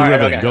 Absolutely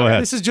riveting. Go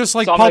ahead. This is just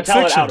like so Pulp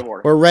Fiction.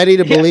 We're ready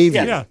to believe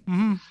you. Yeah.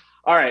 Mm-hmm.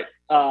 All right.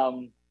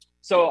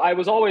 So I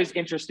was always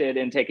interested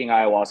in taking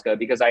ayahuasca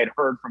because I had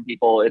heard from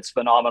people it's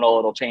phenomenal.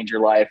 It'll change your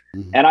life.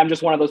 Mm-hmm. And I'm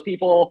just one of those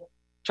people,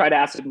 tried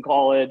acid in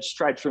college,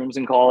 tried shrooms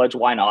in college.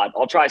 Why not?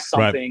 I'll try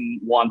something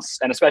once.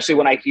 And especially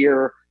when I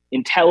hear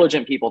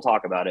intelligent people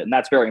talk about it. And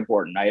that's very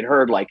important. I had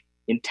heard like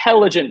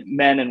intelligent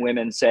men and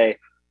women say,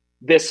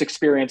 this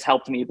experience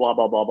helped me, blah,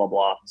 blah, blah, blah,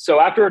 blah. So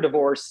after a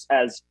divorce,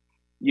 as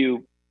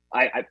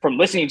I from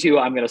listening to you,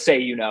 I'm going to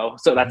say,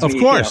 so that's of me,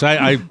 course.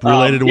 I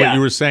related to what you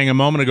were saying a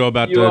moment ago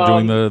about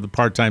doing the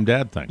part-time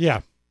dad thing.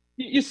 Yeah.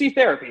 You see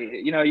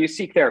therapy, you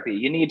seek therapy.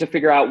 You need to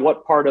figure out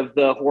what part of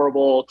the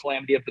horrible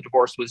calamity of the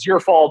divorce was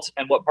your fault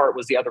and what part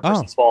was the other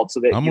person's fault.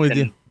 So that I'm with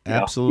you.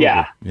 Absolutely.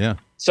 Yeah.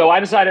 So I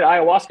decided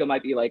ayahuasca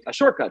might be like a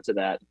shortcut to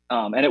that.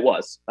 And it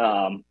was.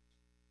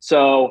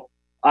 So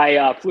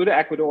I flew to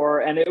Ecuador,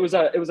 and it was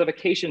a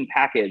vacation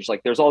package.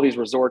 Like there's all these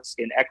resorts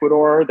in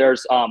Ecuador.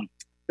 There's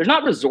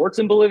not resorts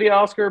in Bolivia,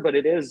 Oscar, but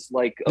it is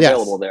like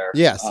available there.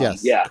 Yes.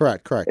 Yeah.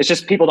 Correct. It's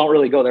just people don't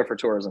really go there for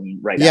tourism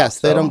right now. Yes,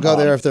 they don't go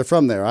there if they're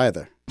from there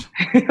either.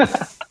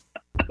 That's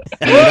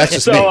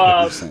just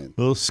a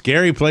little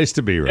scary place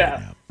to be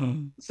right now.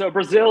 So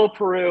Brazil,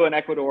 Peru, and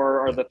Ecuador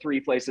are the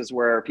 3 places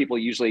where people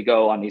usually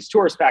go on these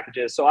tourist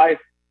packages. So I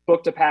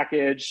booked a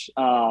package,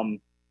 and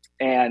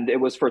it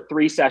was for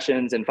 3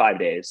 sessions in 5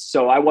 days.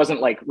 So I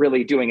wasn't like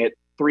really doing it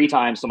 3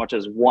 times so much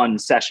as 1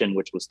 session,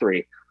 which was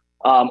 3.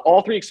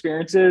 All 3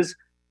 experiences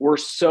were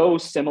so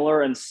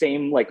similar and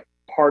same, like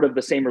part of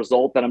the same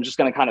result that I'm just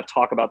going to kind of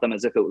talk about them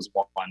as if it was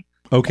one.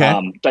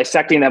 Okay.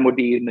 Dissecting them would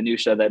be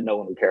minutia that no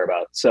one would care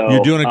about. So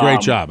you're doing a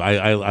great job.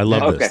 I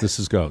love this. This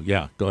is go.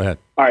 Yeah, go ahead.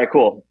 All right,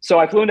 cool. So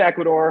I flew into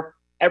Ecuador.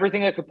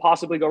 Everything that could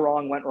possibly go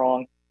wrong went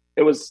wrong.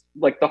 It was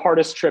like the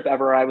hardest trip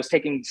ever. I was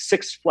taking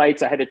 6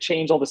 flights. I had to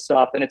change all this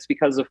stuff. And it's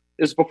because it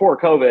was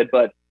before COVID,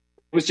 but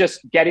it was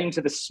just getting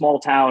to this small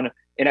town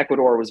in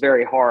Ecuador was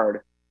very hard.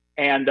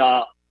 And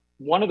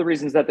one of the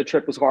reasons that the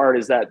trip was hard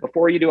is that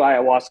before you do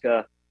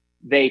ayahuasca,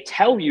 they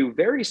tell you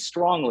very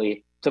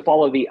strongly to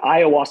follow the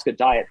ayahuasca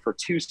diet for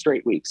 2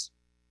 straight weeks.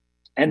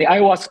 And the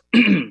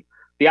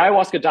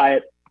ayahuasca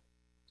diet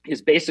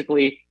is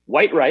basically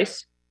white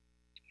rice,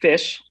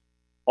 fish,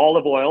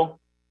 olive oil,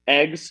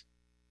 eggs,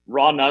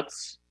 raw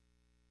nuts,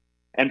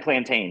 and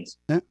plantains.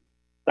 Yeah.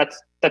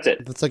 That's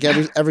it. That's like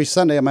every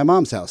Sunday at my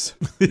mom's house.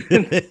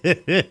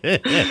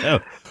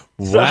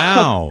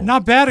 Wow.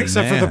 Not bad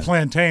except for the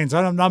plantains.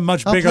 I'm not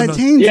much big on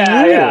plantains.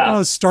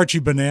 Yeah. Starchy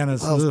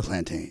bananas.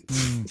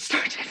 Plantains.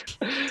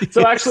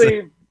 So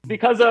actually,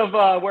 because of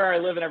where I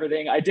live and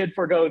everything, I did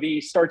forgo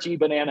the starchy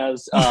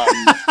bananas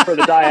for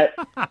the diet.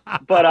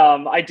 But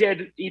I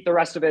did eat the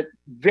rest of it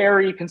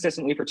very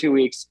consistently for 2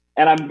 weeks.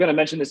 And I'm going to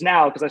mention this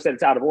now because I said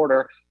it's out of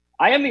order.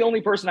 I am the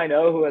only person I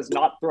know who has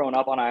not thrown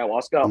up on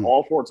ayahuasca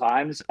all 4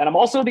 times. And I'm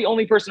also the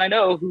only person I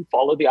know who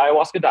followed the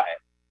ayahuasca diet.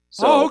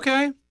 So,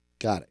 okay.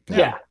 Got it.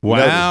 Yeah.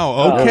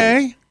 Wow.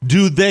 Okay.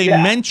 Do they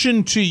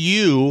mention to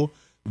you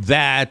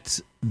that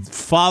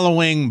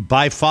following the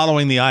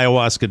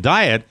ayahuasca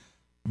diet,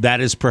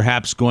 that is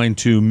perhaps going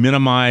to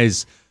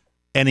minimize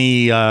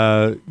any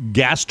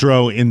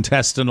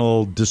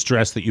gastrointestinal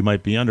distress that you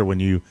might be under when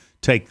you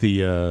take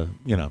the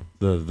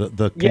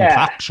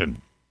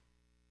concoction?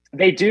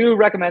 They do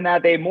recommend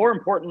that. They more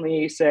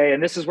importantly say,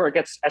 and this is where it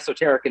gets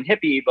esoteric and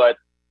hippie, but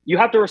you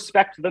have to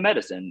respect the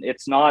medicine.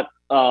 It's not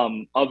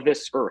of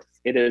this earth.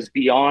 It is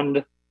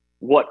beyond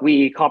what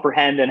we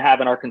comprehend and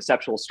have in our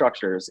conceptual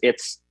structures.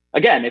 It's,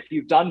 again, if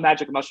you've done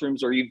magic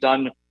mushrooms or you've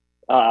done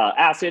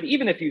acid,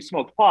 even if you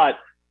smoked pot,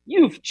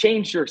 you've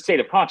changed your state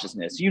of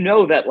consciousness. You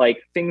know that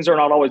like things are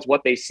not always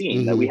what they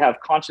seem, that we have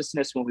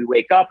consciousness when we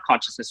wake up,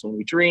 consciousness when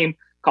we dream,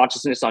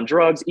 consciousness on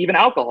drugs, even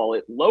alcohol,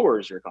 it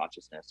lowers your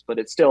consciousness, but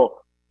it still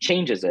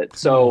changes it.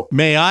 So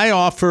may I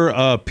offer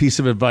a piece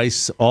of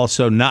advice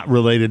also not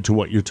related to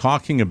what you're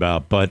talking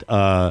about, but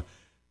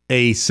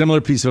a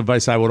similar piece of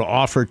advice I would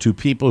offer to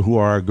people who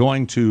are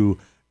going to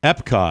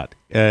Epcot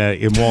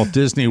in Walt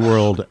Disney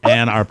World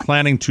and are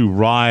planning to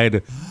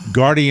ride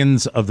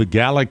Guardians of the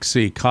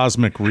Galaxy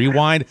Cosmic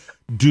Rewind.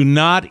 Do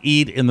not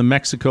eat in the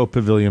Mexico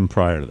Pavilion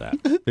prior to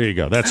that. There you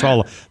go. That's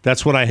all.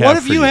 That's what I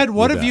have.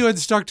 What if you had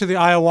stuck to the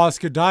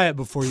ayahuasca diet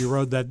before you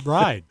rode that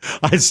ride?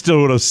 I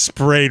still would have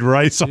sprayed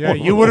rice. Yeah,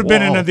 you would have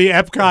been in the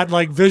Epcot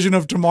like Vision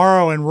of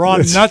Tomorrow, and raw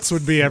nuts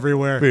would be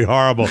everywhere. It'd be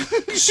horrible.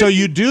 So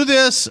you do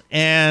this,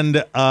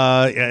 and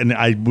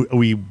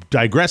we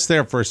digress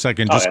there for a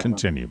second. Just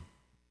continue.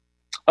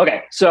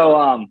 Okay,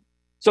 so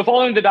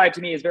following the diet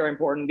to me is very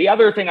important. The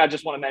other thing I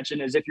just want to mention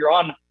is if you're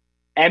on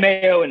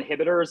MAO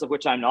inhibitors, of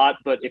which I'm not,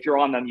 but if you're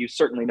on them, you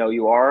certainly know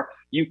you are.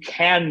 You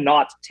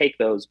cannot take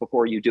those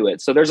before you do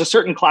it. So there's a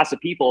certain class of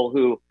people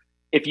who,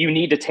 if you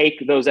need to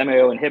take those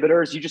MAO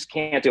inhibitors, you just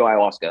can't do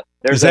ayahuasca.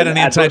 Is that an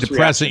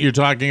antidepressant you're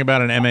talking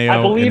about, an MAO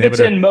I believe inhibitor? it's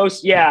in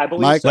most, I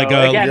believe so. Like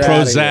a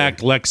Prozac,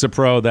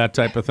 Lexapro, that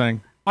type of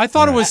thing? I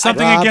thought it was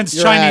something against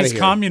Chinese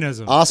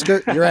communism.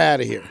 Oscar, you're out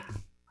of here.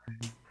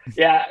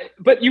 Yeah,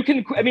 but you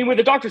can. I mean, with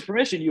the doctor's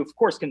permission, you of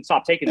course can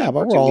stop taking that. Yeah,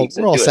 but we're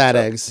all sad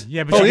eggs.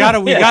 Yeah, but you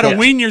gotta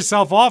wean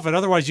yourself off it.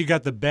 Otherwise, you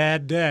got the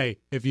bad day.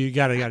 If you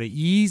gotta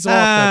ease off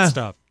that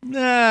stuff.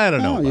 I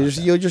don't know.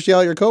 You'll just yell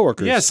at your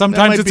coworkers. Yeah,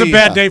 sometimes it's a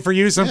bad day for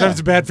you. Sometimes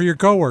it's bad for your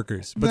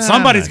coworkers. But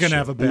somebody's gonna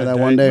have a bad day. That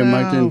one day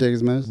Mike didn't take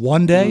his medicine.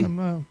 One day.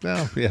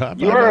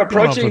 You are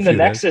approaching the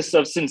nexus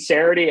of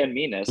sincerity and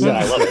meanness, and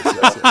I love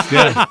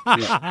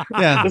it.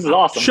 Yeah, this is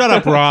awesome. Shut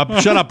up,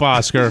 Rob. Shut up,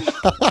 Oscar.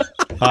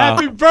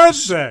 Happy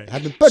birthday!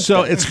 Happy birthday!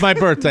 So it's my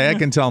birthday. I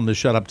can tell him to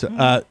shut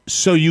up.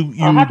 So you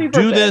happy do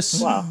birthday. this.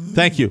 Wow.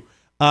 Thank you.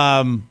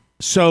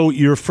 So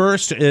you're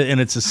first, and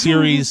it's a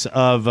series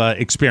of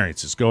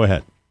experiences. Go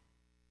ahead.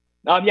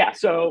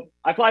 So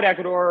I fly to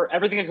Ecuador.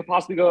 Everything that could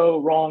possibly go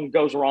wrong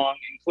goes wrong,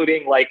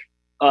 including like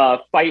a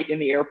fight in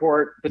the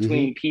airport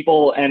between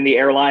people and the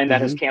airline that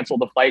has canceled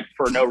the flight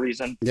for no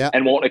reason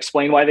and won't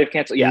explain why they've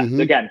canceled.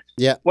 Again,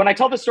 when I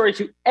tell the story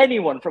to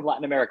anyone from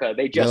Latin America,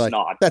 they just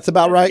nod. That's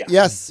about right.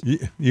 Yes.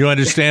 You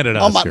understand it,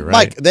 Oscar, right?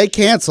 Mike, they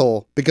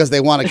cancel because they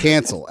want to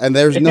cancel. And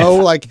there's no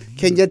like,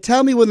 can you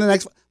tell me when the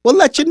next... We'll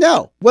let you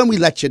know when we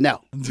let you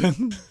know.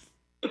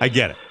 I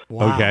get it.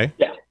 Wow. Okay.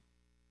 Yeah.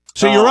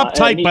 So you're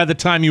uptight by the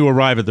time you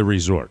arrive at the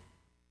resort.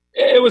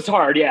 It was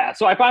hard, yeah.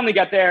 So I finally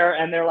get there,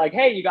 and they're like,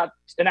 hey, you got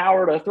an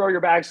hour to throw your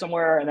bag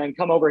somewhere and then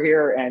come over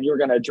here, and you're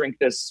going to drink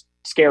this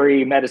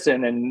scary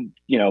medicine, and,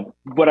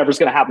 whatever's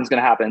going to happen is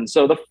going to happen.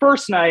 So the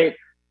first night,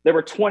 there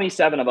were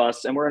 27 of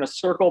us, and we're in a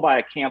circle by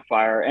a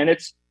campfire, and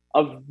it's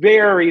a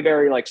very,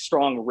 very,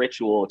 strong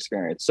ritual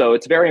experience. So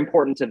it's very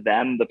important to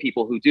them, the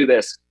people who do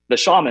this, the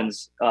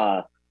shamans,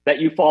 that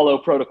you follow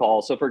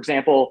protocol. So, for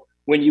example,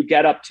 when you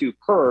get up to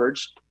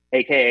purge,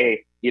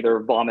 aka either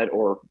vomit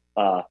or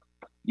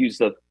use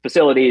the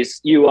facilities,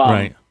 you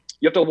have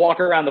to walk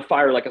around the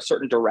fire like a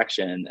certain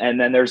direction, and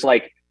then there's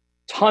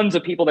tons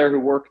of people there who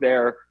work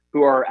there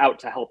who are out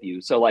to help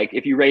you. So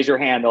if you raise your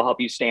hand, they'll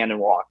help you stand and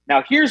walk.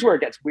 Now here's where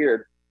it gets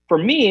weird. For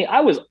me, I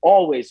was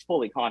always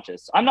fully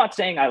conscious. I'm not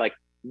saying I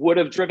would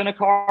have driven a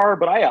car,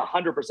 but I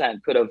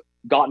 100% could have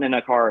gotten in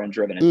a car and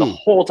driven it the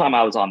whole time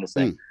I was on this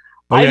thing.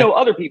 I know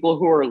other people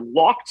who are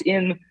locked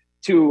in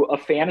to a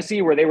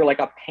fantasy where they were like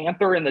a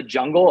panther in the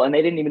jungle and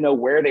they didn't even know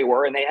where they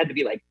were, and they had to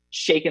be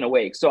shaken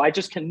awake. So I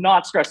just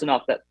cannot stress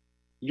enough that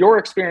your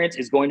experience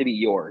is going to be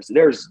yours.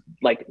 There's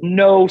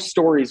no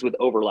stories with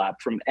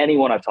overlap from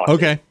anyone I've talked to.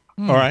 Okay.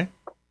 All right.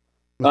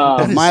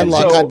 My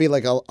luck, I'd be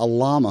like a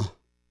llama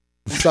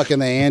stuck in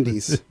the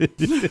Andes.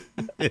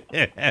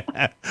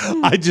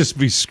 I'd just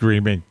be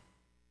screaming.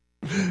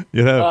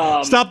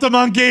 Stop the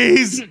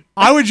monkeys!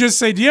 I would just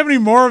say, do you have any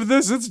more of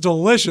this? It's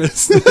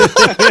delicious.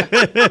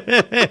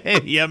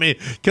 Yummy.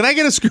 Can I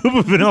get a scoop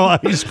of vanilla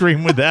ice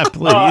cream with that,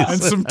 please?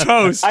 And some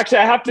toast. Actually,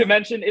 I have to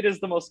mention, it is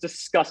the most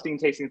disgusting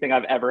tasting thing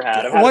I've ever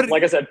had. I've had it,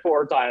 like I said,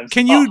 4 times.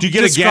 Can you do you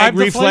get a gag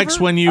reflex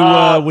when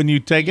you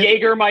take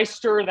it?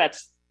 Jägermeister,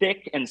 that's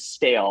thick and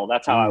stale.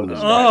 That's how I would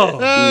describe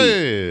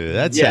it.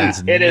 That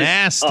sounds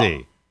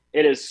nasty.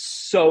 It is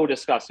so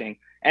disgusting.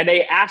 And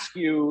they ask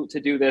you to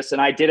do this, and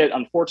I did it,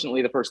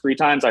 unfortunately, the first 3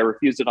 times. I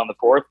refused it on the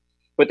 4th.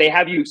 But they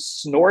have you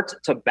snort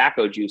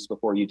tobacco juice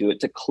before you do it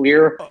to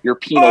clear your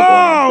penile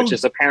gland, which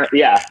is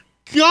apparently,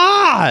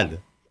 God!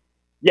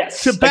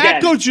 Yes.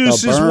 Tobacco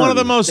juice is one of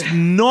the most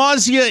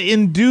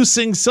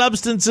nausea-inducing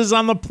substances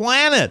on the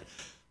planet.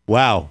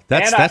 Wow,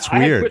 that's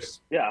weird.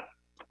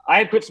 I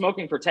had quit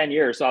smoking for 10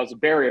 years, so I was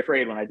very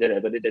afraid when I did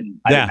it, but it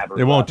didn't. I didn't have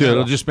it won't do it.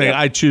 It'll just make. Yeah.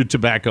 I chewed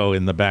tobacco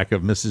in the back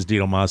of Mrs.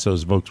 Dino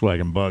Masso's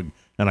Volkswagen Bug,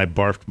 and I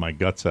barfed my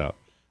guts out.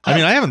 I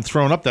mean, I haven't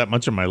thrown up that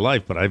much in my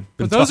life, but I've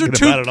been talking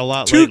about it a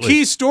lot two lately.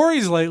 key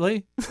stories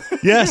lately.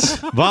 Yes,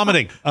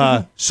 vomiting.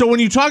 So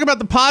when you talk about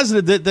the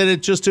positive, that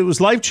it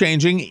was life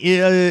changing.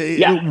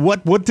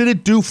 What did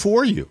it do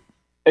for you?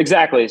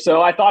 Exactly.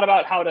 So I thought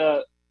about how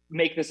to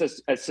make this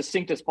as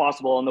succinct as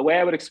possible, and the way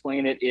I would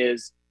explain it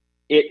is,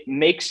 it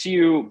makes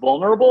you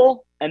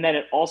vulnerable, and then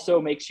it also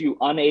makes you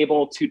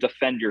unable to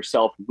defend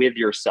yourself with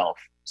yourself.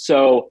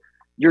 So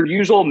your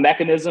usual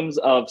mechanisms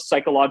of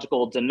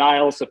psychological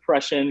denial,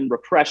 suppression,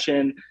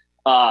 repression,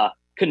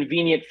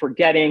 convenient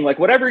forgetting, like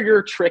whatever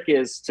your trick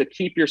is to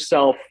keep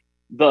yourself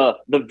the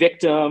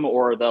victim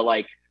or the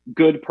like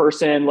good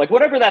person, like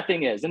whatever that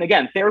thing is. And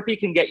again, therapy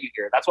can get you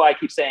here. That's why I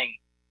keep saying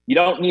you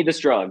don't need this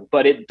drug,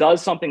 but it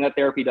does something that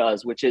therapy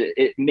does, which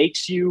it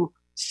makes you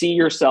see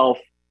yourself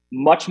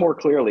much more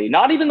clearly,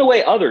 not even the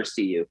way others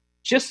see you,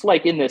 just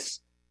like in this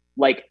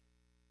like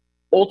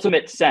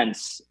ultimate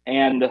sense.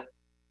 And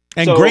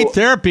so, great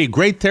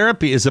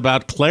therapy is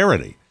about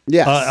clarity.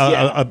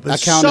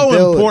 Yes.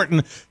 So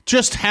important.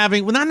 Just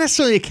having, well, not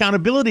necessarily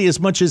accountability as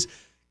much as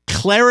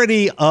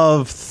clarity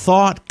of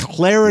thought,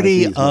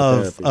 clarity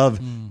of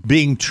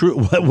being true.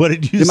 What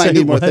did you say? You might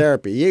need more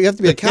therapy. You have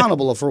to be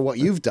accountable for what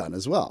you've done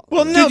as well.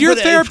 Well, no, did your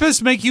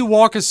therapist make you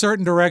walk a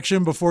certain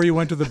direction before you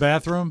went to the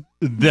bathroom?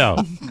 No.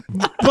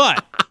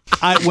 But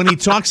when he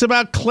talks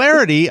about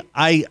clarity,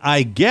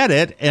 I get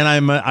it,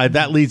 and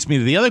that leads me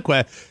to the other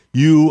question.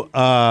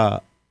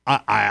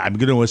 I'm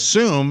going to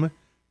assume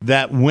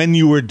that when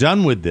you were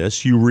done with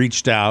this, you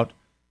reached out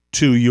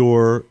to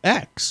your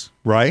ex,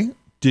 right?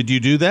 Did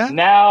you do that?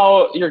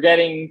 Now you're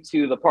getting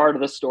to the part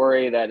of the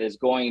story that is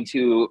going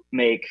to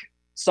make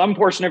some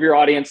portion of your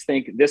audience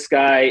think this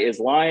guy is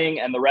lying,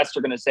 and the rest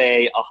are going to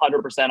say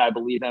 100% I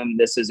believe him.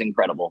 This is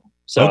incredible.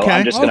 So okay.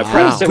 I'm just going to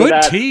preface it with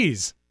that. Good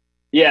tease.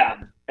 Yeah.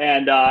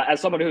 And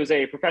as someone who's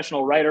a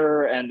professional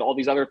writer and all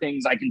these other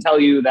things, I can tell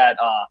you that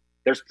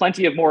there's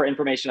plenty of more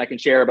information I can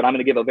share, but I'm going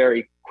to give a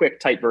very quick,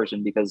 tight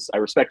version because I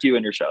respect you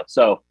and your show.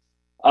 So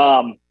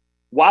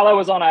while I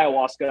was on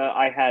ayahuasca,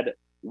 I had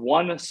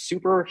one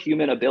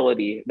superhuman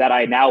ability that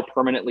I now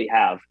permanently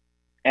have.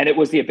 And it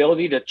was the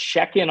ability to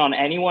check in on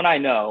anyone I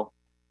know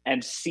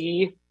and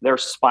see their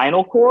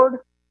spinal cord.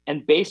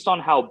 And based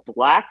on how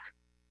black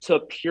to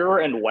pure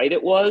and white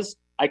it was,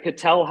 I could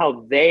tell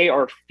how they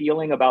are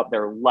feeling about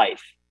their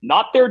life,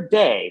 not their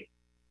day,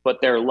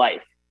 but their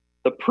life.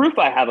 The proof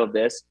I have of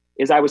this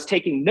is I was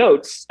taking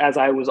notes as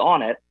I was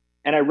on it,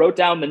 and I wrote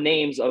down the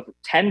names of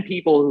 10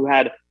 people who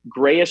had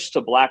grayish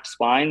to black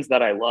spines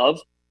that I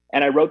love.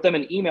 And I wrote them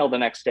an email the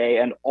next day,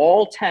 and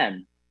all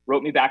 10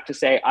 wrote me back to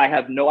say, I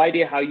have no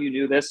idea how you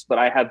knew this, but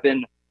I have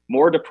been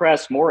more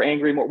depressed, more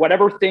angry, more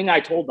whatever thing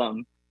I told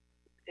them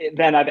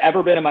than I've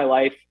ever been in my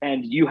life.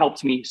 And you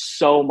helped me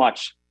so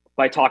much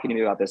by talking to me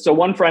about this. So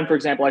one friend, for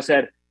example, I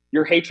said,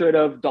 your hatred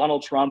of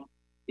Donald Trump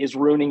is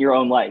ruining your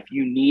own life.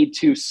 You need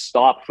to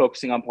stop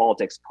focusing on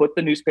politics. Put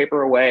the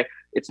newspaper away.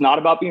 It's not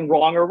about being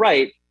wrong or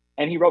right.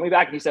 And he wrote me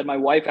back and he said, my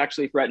wife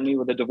actually threatened me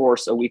with a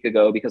divorce a week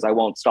ago because I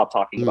won't stop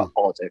talking about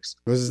politics.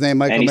 Was his name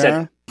Michael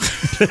Mara?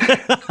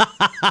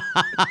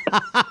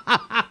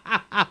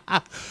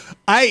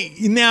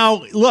 I'm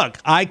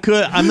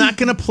not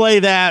going to play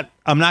that.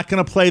 I'm not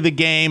going to play the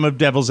game of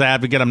devil's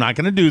advocate. I'm not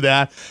going to do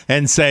that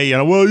and say,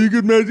 well, you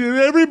could imagine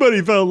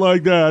everybody felt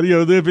like that,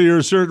 if you're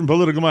a certain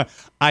political mind.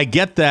 I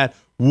get that.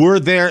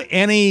 Were there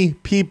any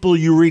people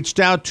you reached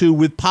out to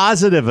with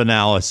positive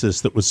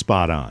analysis that was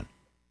spot on?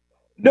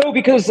 No,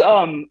 because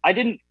I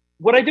didn't.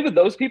 What I did with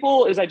those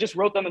people is I just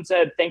wrote them and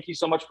said, thank you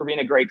so much for being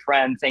a great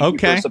friend. Thank you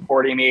for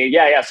supporting me.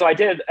 Yeah. So I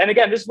did. And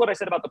again, this is what I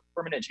said about the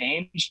permanent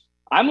change.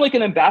 I'm like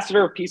an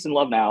ambassador of peace and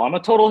love now. I'm a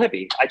total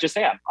hippie. I just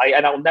am.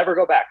 And I'll never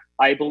go back.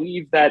 I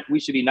believe that we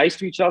should be nice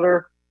to each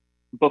other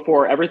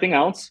before everything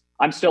else.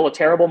 I'm still a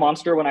terrible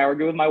monster when I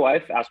argue with my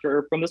wife. Ask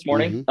her from this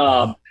morning.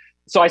 Mm-hmm.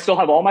 So I still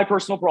have all my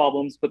personal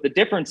problems. But the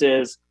difference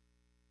is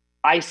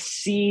I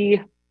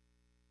see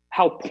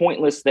how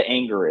pointless the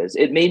anger is.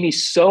 It made me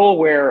so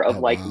aware of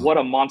what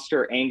a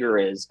monster anger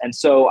is. And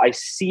so I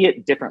see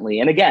it differently.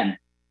 And again,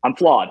 I'm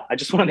flawed. I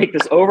just want to make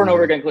this over and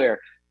over again clear.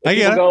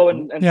 People go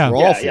and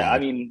I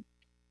mean,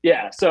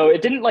 yeah. So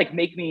it didn't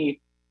make me,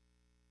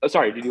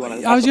 sorry, did you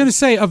want to? I was going to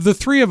say, of the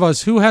three of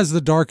us, who has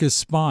the darkest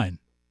spine?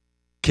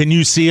 Can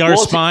you see our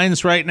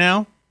spines right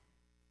now?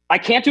 I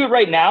can't do it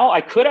right now.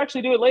 I could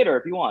actually do it later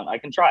if you want. I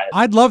can try it.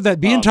 I'd love that.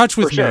 Be in touch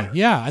with me. Sure.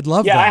 Yeah, I'd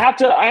love that. Yeah, I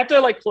have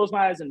to close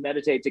my eyes and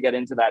meditate to get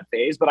into that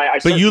phase. But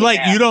But you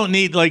don't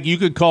need you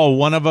could call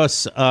one of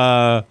us.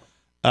 You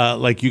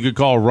could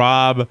call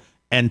Rob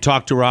and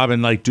talk to Rob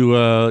and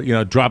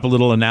do drop a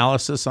little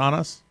analysis on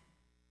us.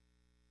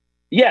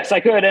 Yes, I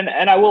could,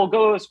 and I will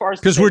go as far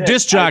as because we're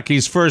disc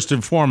jockeys first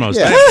and foremost.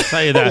 I have to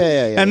tell you that.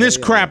 And this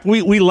crap,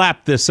 we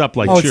lap this up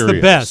like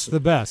Cheerios. It's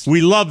the best.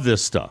 We love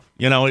this stuff.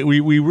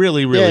 We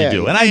really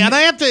do. And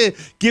I have to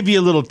give you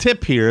a little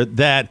tip here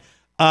that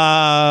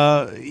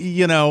my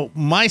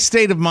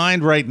state of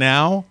mind right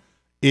now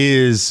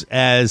is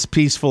as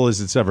peaceful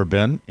as it's ever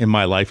been in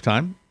my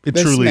lifetime. It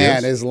This truly man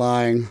is. is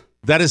lying.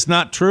 That is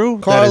not true.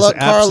 Carla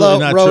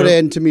not wrote true.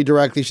 in to me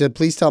directly. She said,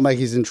 "Please tell Mike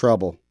he's in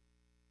trouble."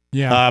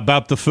 Yeah.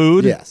 About the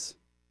food? Yes.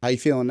 How you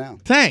feeling now?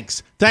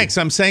 Thanks.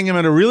 I'm saying I'm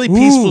in a really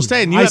peaceful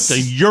state, and you have to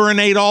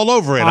urinate all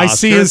over it, I Oscar.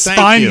 see his Thank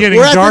spine you. getting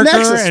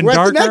darker and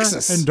darker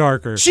and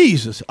darker.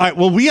 Jesus. All right,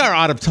 well, we are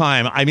out of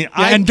time. I mean,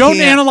 and don't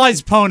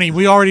analyze Pony.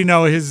 We already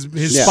know his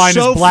spine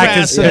so is black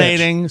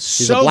fascinating, as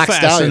pitch. so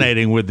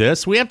fascinating with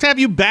this. We have to have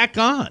you back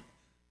on.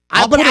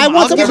 I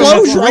want some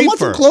closure. I want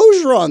some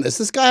closure on this.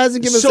 This guy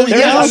hasn't given us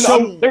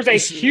anything. There's a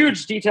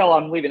huge detail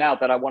I'm leaving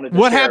out that I wanted to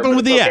What share, happened but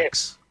with it's the okay.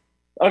 ex?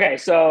 Okay,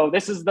 so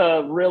this is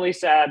the really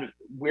sad,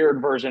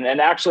 weird version. And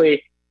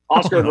actually,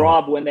 Oscar and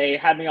Rob, when they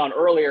had me on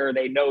earlier,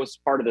 they know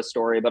part of the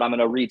story, but I'm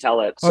going to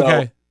retell it. So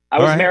Okay. I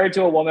was married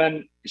to a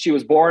woman. She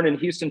was born in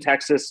Houston,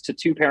 Texas, to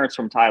two parents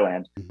from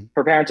Thailand.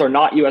 Her parents are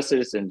not U.S.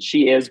 citizens.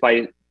 She is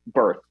by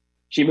birth.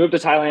 She moved to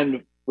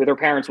Thailand with her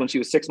parents when she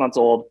was 6 months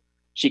old.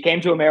 She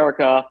came to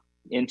America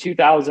in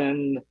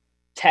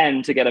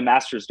 2010 to get a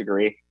master's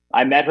degree.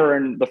 I met her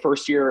in the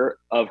first year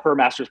of her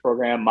master's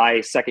program,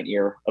 my second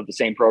year of the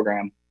same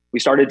program. We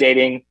started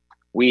dating.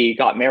 We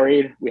got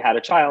married. We had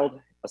a child,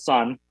 a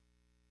son,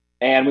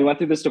 and we went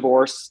through this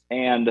divorce.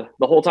 And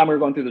the whole time we were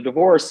going through the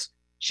divorce,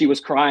 she was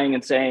crying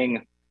and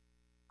saying,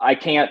 I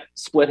can't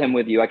split him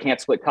with you. I can't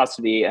split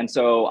custody. And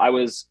so I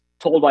was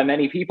told by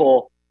many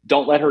people,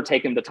 don't let her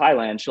take him to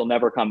Thailand. She'll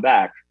never come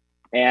back.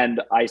 And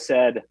I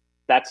said,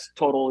 that's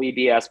totally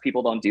BS.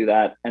 People don't do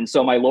that. And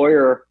so my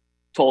lawyer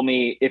told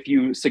me, if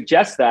you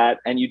suggest that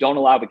and you don't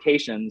allow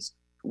vacations,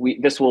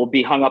 this will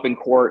be hung up in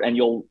court and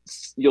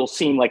you'll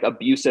seem like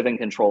abusive and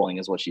controlling,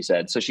 is what she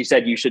said. So she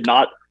said, you should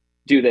not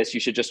do this. You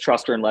should just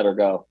trust her and let her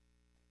go.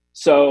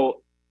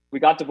 So we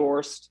got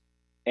divorced,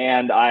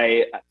 and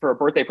for a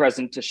birthday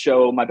present to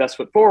show my best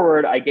foot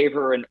forward, I gave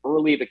her an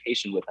early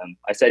vacation with him.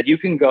 I said, you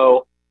can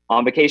go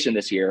on vacation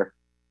this year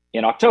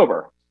in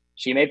October.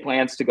 She made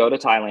plans to go to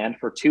Thailand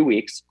for 2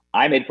 weeks.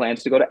 I made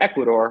plans to go to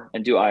Ecuador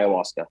and do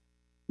ayahuasca.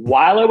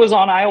 While I was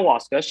on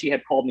ayahuasca, she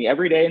had called me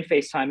every day and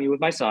FaceTime me with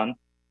my son,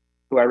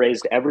 who I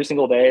raised every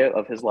single day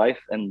of his life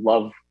and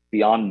love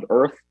beyond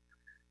earth.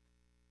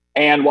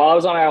 And while I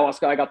was on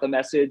ayahuasca, I got the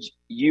message,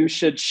 you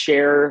should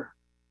share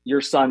your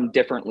son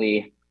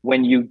differently.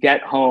 When you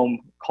get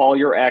home, call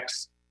your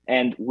ex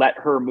and let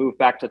her move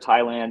back to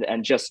Thailand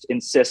and just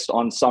insist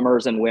on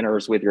summers and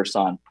winters with your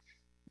son.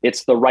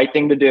 It's the right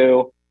thing to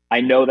do.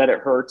 I know that it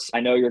hurts. I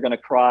know you're going to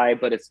cry,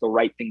 but it's the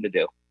right thing to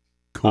do.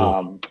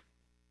 Cool.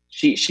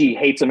 She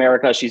hates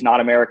America. She's not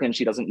American.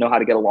 She doesn't know how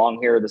to get along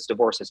here. This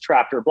divorce has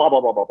trapped her, blah,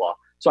 blah, blah, blah, blah.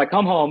 So I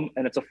come home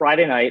and it's a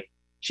Friday night.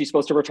 She's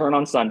supposed to return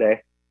on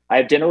Sunday. I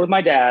have dinner with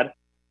my dad.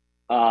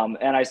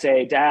 And I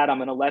say, Dad, I'm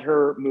going to let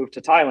her move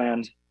to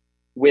Thailand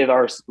with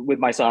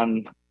my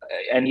son.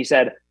 And he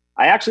said,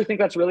 I actually think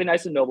that's really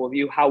nice and noble of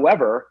you.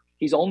 However,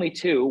 he's only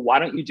 2. Why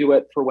don't you do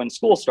it for when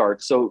school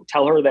starts? So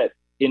tell her that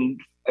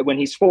when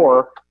he's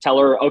 4, tell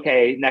her,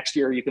 okay, next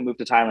year you can move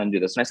to Thailand and do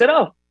this. And I said,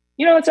 oh,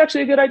 it's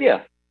actually a good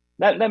idea.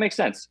 That makes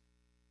sense.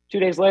 2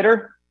 days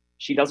later,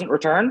 she doesn't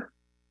return.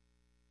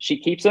 She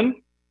keeps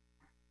him.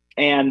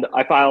 And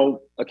I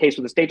file a case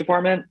with the State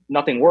Department.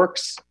 Nothing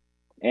works.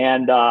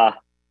 And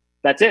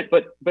that's it.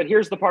 But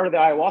here's the part of the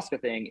ayahuasca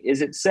thing,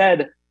 is it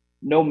said,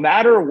 no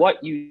matter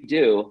what you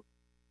do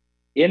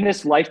in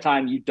this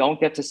lifetime, you don't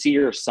get to see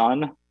your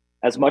son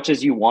as much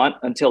as you want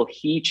until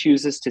he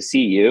chooses to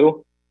see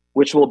you,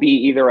 which will be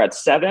either at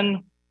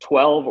 7,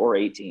 12, or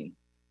 18.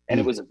 And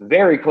it was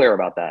very clear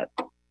about that.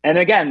 And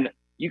again,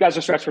 you guys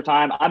are stretched for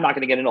time. I'm not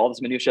going to get into all this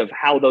minutia of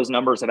how those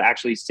numbers have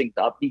actually synced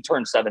up. He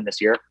turned 7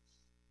 this year.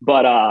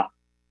 But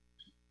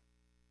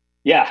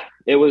yeah,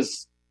 it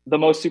was the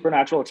most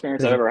supernatural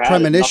experience I've ever had.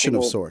 Premonition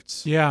of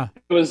sorts. Yeah.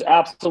 It was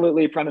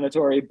absolutely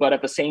premonitory, but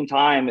at the same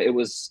time, it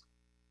was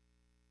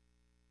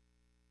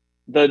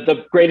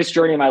the greatest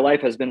journey of my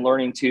life has been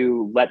learning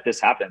to let this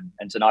happen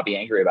and to not be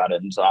angry about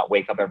it and to not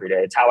wake up every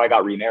day. It's how I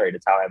got remarried.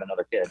 It's how I have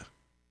another kid.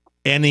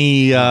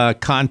 Any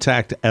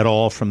contact at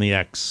all from the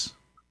ex?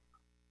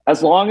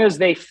 As long as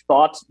they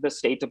thought the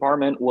State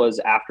Department was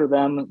after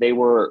them, they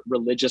were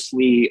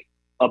religiously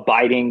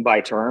abiding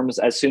by terms.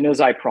 As soon as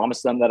I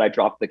promised them that I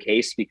dropped the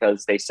case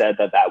because they said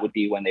that would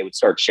be when they would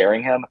start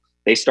sharing him,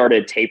 they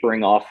started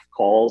tapering off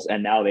calls,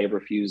 and now they've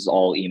refused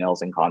all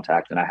emails and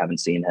contact, and I haven't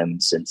seen him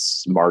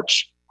since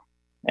March.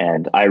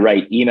 And I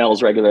write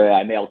emails regularly.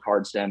 I mail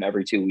cards to him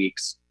every 2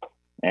 weeks.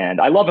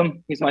 And I love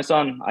him. He's my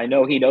son. I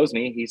know he knows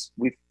me.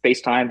 We've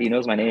FaceTimed. He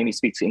knows my name. He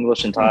speaks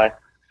English and Thai.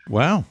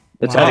 Wow.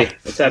 It's heavy.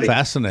 It's heavy.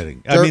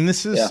 Fascinating. I mean,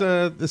 this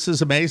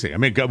is amazing. I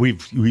mean,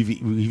 we've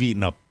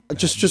eaten up.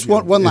 Just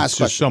one last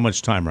question. So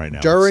much time right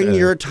now. During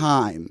your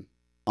time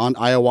on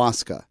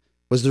ayahuasca,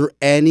 was there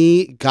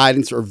any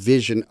guidance or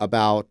vision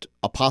about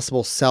a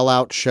possible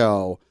sellout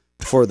show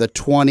for the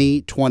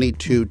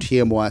 2022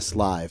 TMOS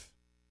Live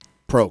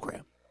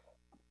program?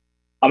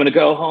 I'm going to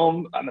go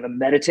home. I'm going to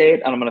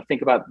meditate, and I'm going to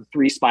think about the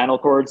 3 spinal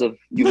cords of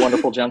you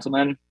wonderful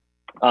gentlemen.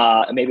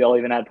 Maybe I'll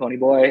even add Pony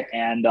Boy,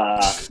 and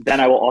then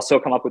I will also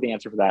come up with the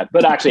answer for that.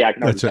 But actually, I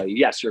can already tell you,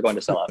 yes, you're going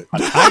to sell out.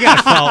 I got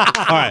to follow.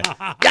 All right,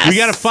 yes! We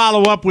got to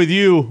follow up with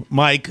you,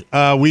 Mike.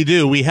 We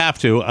do. We have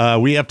to.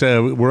 We have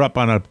to. We're up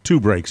on 2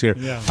 breaks here.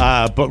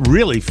 Yeah. But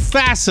really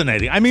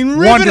fascinating. I mean,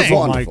 riveting.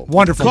 Wonderful, Mike.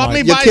 Wonderful. Caught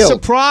me by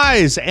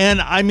surprise,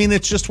 and I mean,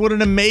 it's just what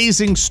an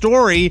amazing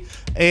story.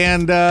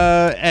 And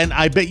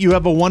I bet you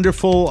have a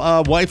wonderful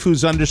wife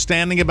who's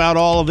understanding about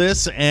all of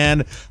this,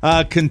 and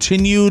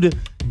continued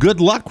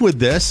good luck with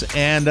this.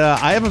 And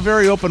I have a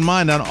very open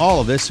mind on all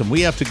of this, and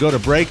we have to go to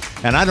break,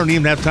 and I don't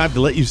even have time to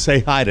let you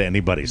say hi to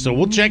anybody. So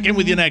we'll check in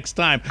with you next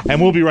time,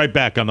 and we'll be right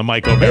back on the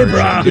Mike O'Mara Show.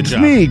 Rob, it's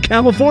me,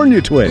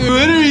 California Twin.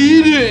 What are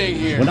you doing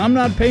here? When I'm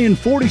not paying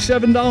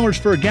 $47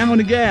 for a gallon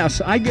of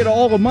gas, I get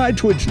all of my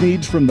Twitch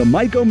needs from the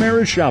Mike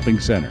O'Mara Shopping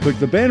Center. Click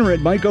the banner at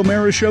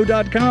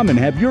MikeO'MaraShow.com and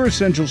have your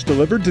essentials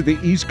delivered to the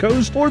East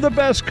Coast or the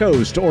Best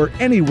Coast or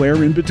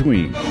anywhere in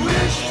between.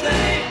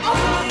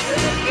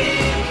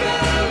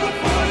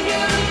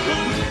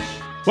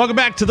 Welcome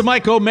back to the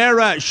Mike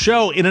O'Mara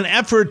Show. In an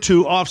effort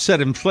to offset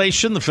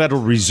inflation, the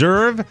Federal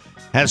Reserve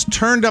has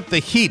turned up the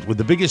heat with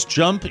the biggest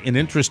jump in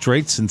interest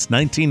rates since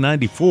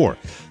 1994.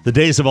 The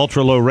days of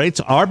ultra-low rates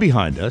are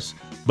behind us,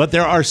 but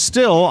there are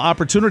still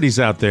opportunities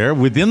out there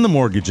within the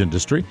mortgage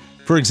industry.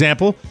 For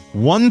example,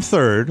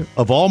 1/3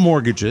 of all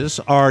mortgages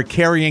are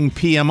carrying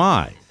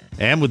PMI.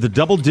 And with the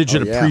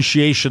double-digit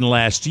appreciation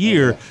last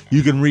year,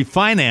 you can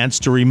refinance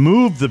to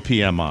remove the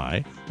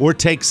PMI or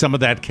take some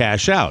of that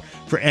cash out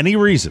for any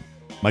reason.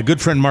 My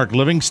good friend Mark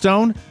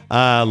Livingstone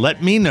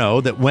let me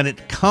know that when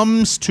it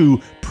comes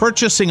to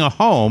purchasing a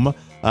home,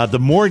 the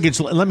mortgage.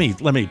 Let me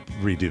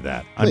redo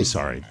that. Please. I'm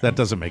sorry, that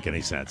doesn't make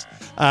any sense.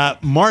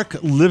 Mark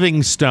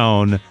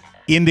Livingstone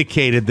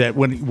indicated that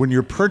when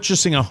you're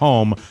purchasing a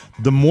home,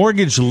 the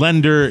mortgage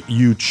lender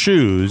you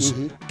choose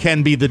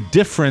can be the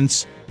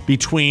difference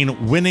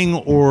between winning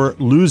or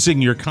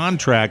losing your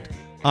contract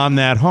on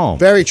that home.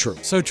 Very true.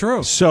 So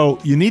true. So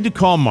you need to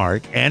call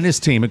Mark and his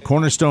team at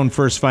Cornerstone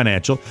First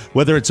Financial.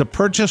 Whether it's a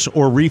purchase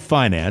or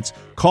refinance,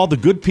 call the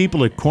good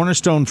people at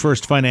Cornerstone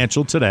First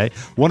Financial today.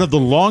 One of the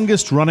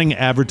longest running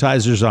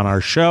advertisers on our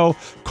show.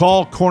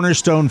 Call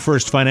Cornerstone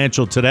First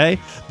Financial today.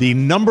 The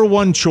number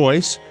one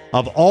choice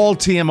of all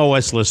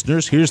TMOS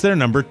listeners. Here's their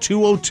number,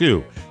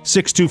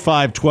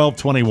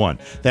 202-625-1221.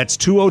 That's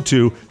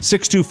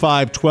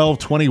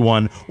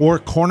 202-625-1221 or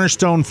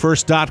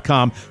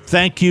cornerstonefirst.com.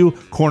 Thank you,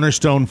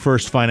 Cornerstone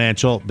First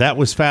Financial. That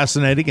was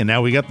fascinating, and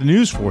now we got the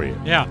news for you.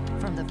 Yeah.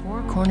 From the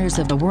 4 corners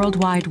of the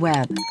World Wide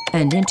Web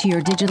and into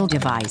your digital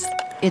device,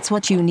 it's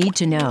what you need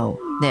to know.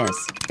 This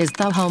is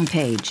the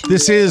homepage.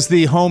 This is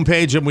the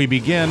homepage, and we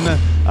begin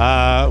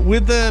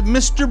with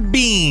Mr.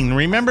 Bean.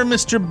 Remember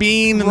Mr.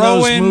 Bean in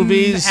those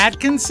movies?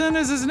 Atkinson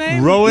is his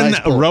name?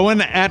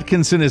 Rowan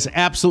Atkinson is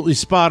absolutely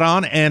spot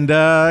on, and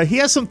he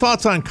has some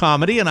thoughts on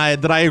comedy and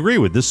that I agree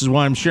with. This is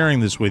why I'm sharing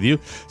this with you.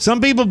 Some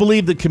people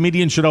believe that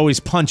comedians should always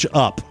punch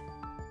up,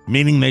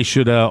 meaning they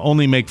should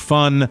only make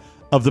fun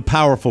of the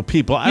powerful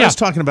people. I was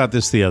talking about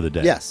this the other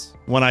day. Yes.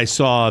 When I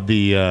saw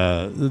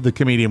the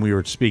comedian we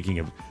were speaking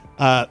of.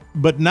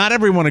 But not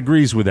everyone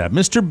agrees with that.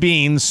 Mr.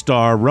 Bean's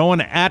star,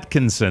 Rowan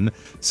Atkinson,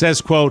 says,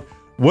 quote,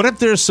 "What if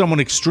there's someone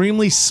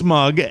extremely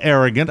smug,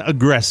 arrogant,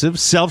 aggressive,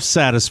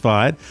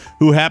 self-satisfied,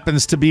 who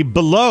happens to be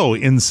below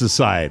in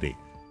society?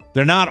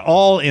 They're not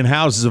all in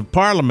houses of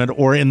parliament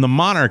or in the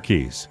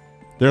monarchies.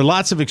 There are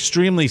lots of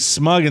extremely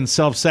smug and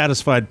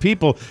self-satisfied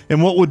people in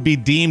what would be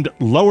deemed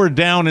lower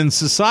down in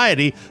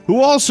society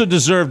who also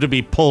deserve to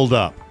be pulled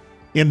up.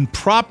 In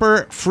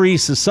proper free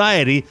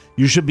society,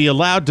 you should be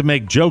allowed to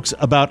make jokes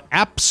about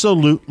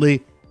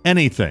absolutely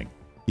anything."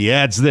 He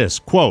adds this,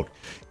 quote,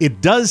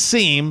 "It does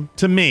seem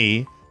to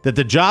me that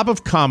the job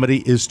of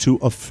comedy is to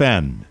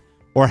offend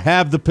or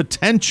have the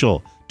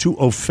potential to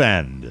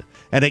offend,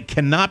 and it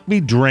cannot be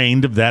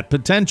drained of that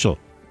potential."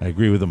 I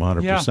agree with him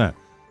 100%.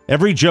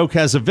 Every joke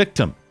has a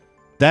victim.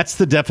 That's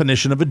the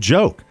definition of a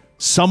joke.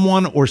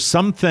 Someone or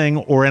something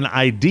or an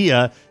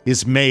idea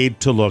is made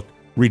to look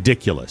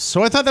ridiculous.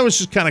 So I thought that was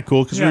just kind of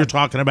cool because we were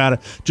talking about it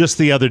just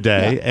the other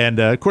day. And,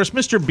 of course,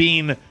 Mr.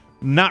 Bean,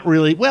 not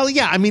really. Well,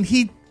 yeah, I mean,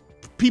 he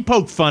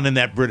poked fun in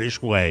that British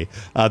way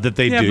that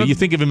they do. You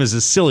think of him as a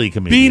silly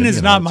comedian. Bean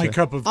is not my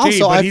cup of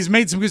tea, also, but he's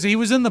made some good. He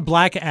was in The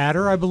Black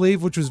Adder, I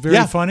believe, which was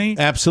very funny.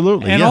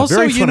 Absolutely. And also,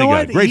 very funny guy.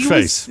 What? Great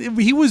face.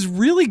 He was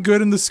really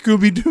good in the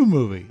Scooby-Doo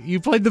movie. He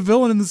played the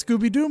villain in the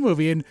Scooby-Doo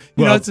movie. And,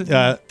 you know, it's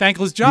a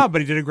thankless job,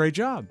 but he did a great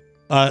job.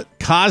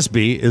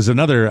 Cosby is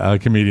another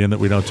comedian that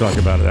we don't talk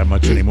about that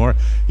much anymore.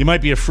 He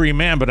might be a free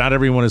man, but not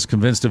everyone is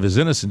convinced of his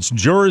innocence.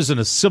 Jurors in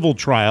a civil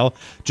trial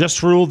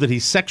just ruled that he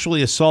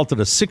sexually assaulted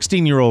a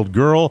 16-year-old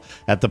girl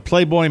at the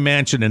Playboy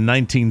Mansion in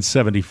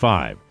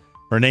 1975.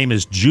 Her name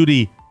is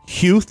Judy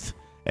Huth,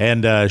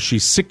 and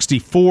she's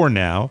 64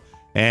 now,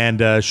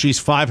 and she's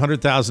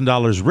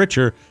 $500,000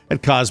 richer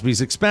at Cosby's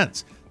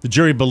expense. The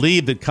jury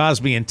believed that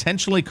Cosby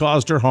intentionally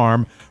caused her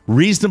harm,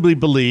 reasonably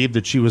believed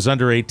that she was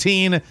under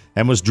 18,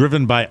 and was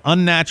driven by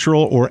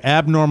unnatural or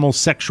abnormal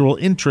sexual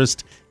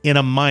interest in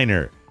a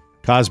minor.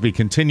 Cosby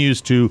continues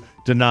to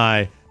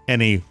deny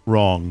any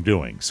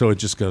wrongdoing. So it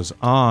just goes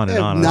on and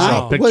on.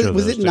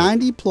 Was it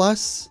 90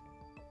 plus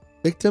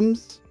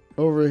victims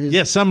over his?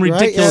 Yeah, some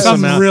ridiculous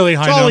some amount. really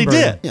high That's all number. he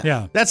did.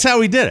 Yeah. That's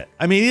how he did it.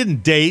 I mean, he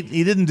didn't date.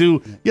 He didn't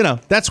do.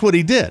 That's what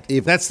he did.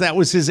 That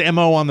was his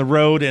MO on the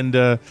road, and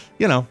and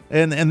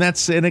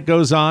it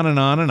goes on and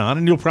on and on.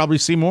 And you'll probably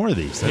see more of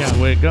these. That's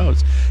the way it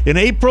goes. In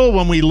April,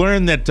 when we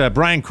learned that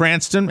Bryan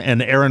Cranston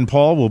and Aaron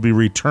Paul will be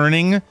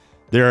returning.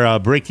 They're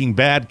Breaking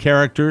Bad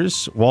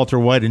characters, Walter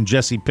White and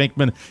Jesse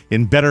Pinkman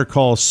in Better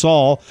Call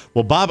Saul.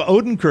 Well, Bob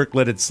Odenkirk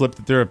let it slip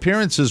that their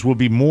appearances will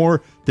be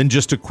more than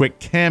just a quick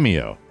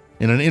cameo.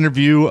 In an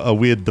interview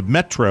with the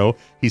Metro,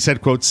 he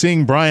said, quote,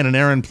 "Seeing Brian and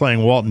Aaron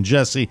playing Walt and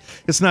Jesse,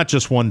 it's not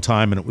just one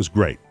time, and it was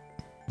great."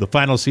 The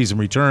final season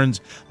returns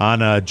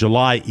on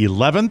July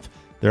 11th.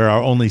 There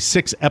are only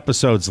 6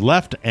 episodes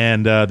left,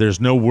 and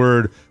there's no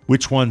word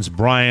which ones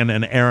Brian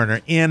and Aaron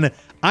are in.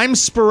 I'm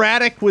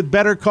sporadic with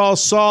Better Call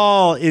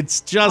Saul.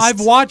 It's just I've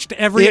watched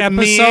every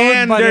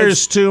episode, but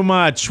there's too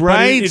much,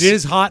 right? But it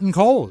is hot and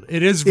cold.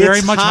 It is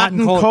very much hot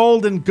and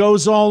cold and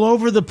goes all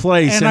over the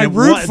place. And I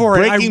root for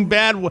it. Breaking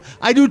Bad.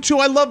 I do too.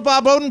 I love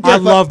Bob Odenkirk. I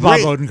love Bob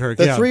Odenkirk.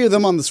 The three of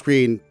them on the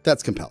screen.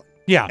 That's compelling.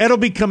 Yeah, it'll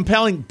be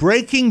compelling.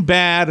 Breaking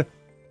Bad.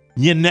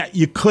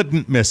 You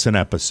couldn't miss an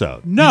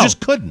episode. No, you just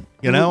couldn't.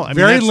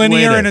 Very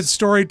linear in its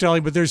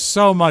storytelling, but there's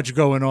so much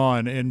going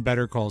on in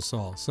Better Call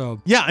Saul.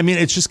 So yeah, I mean,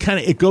 it's just kind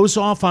of it goes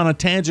off on a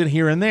tangent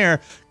here and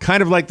there,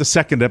 kind of like the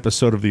second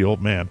episode of The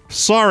Old Man.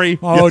 Sorry,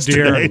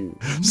 yesterday. Dear,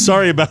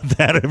 sorry about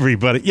that,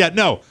 everybody. Yeah,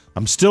 no,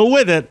 I'm still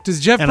with it. Does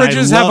Jeff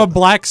Bridges have a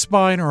black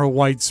spine or a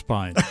white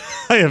spine?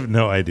 I have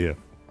no idea.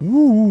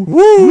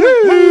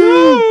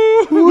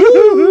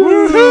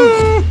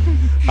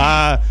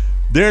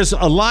 There's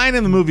a line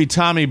in the movie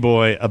Tommy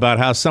Boy about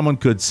how someone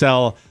could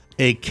sell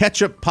a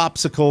ketchup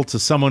popsicle to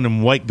someone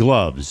in white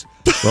gloves.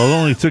 Well, it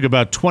only took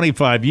about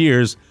 25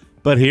 years,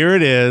 but here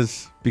it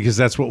is, because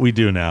that's what we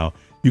do now.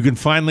 You can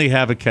finally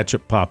have a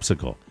ketchup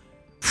popsicle.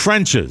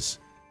 French's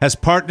has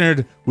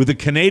partnered with a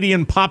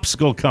Canadian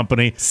popsicle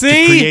company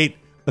to create...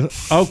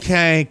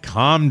 Okay,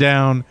 calm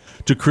down.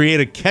 To create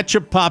a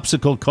ketchup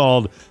popsicle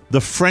called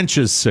the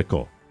French's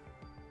Sickle.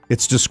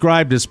 It's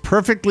described as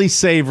perfectly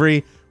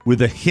savory with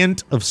a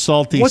hint of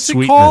salty What's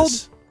sweetness. It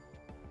called?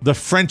 The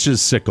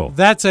French's Sickle.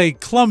 That's a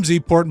clumsy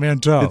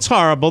portmanteau. It's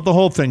horrible. The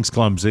whole thing's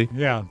clumsy.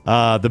 Yeah.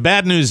 The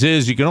bad news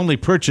is you can only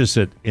purchase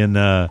it in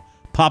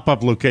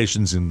pop-up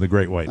locations in the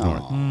Great White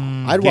North.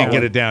 I'd Can't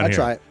get it down I'd here.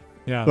 try it.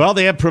 Yeah. Well,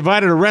 they have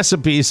provided a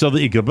recipe so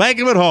that you can make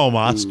them at home,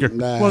 Oscar.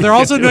 Well, they're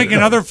also doing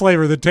another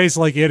flavor that tastes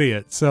like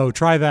idiot, so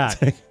try that.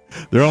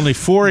 There are only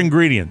 4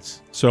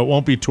 ingredients, so it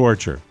won't be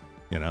torture.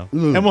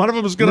 And one of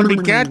them is going to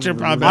be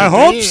ketchup. I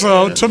hope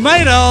so.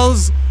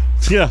 Tomatoes.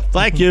 Yeah,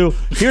 thank you.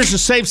 Here's a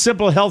safe,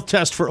 simple health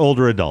test for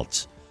older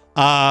adults.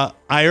 I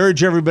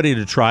urge everybody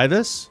to try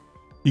this.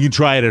 You can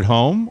try it at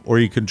home, or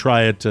you can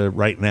try it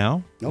right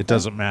now. Okay. It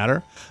doesn't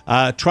matter.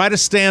 Try to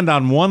stand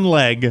on one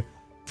leg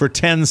for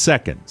 10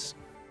 seconds.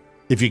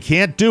 If you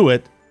can't do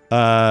it,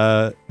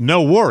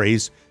 no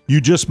worries. You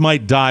just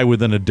might die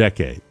within a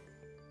decade.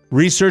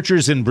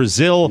 Researchers in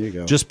Brazil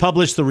just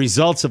published the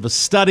results of a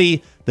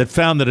study that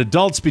found that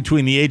adults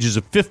between the ages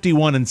of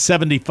 51 and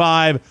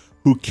 75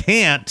 who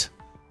can't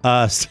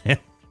stand.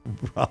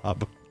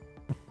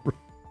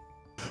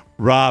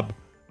 Rob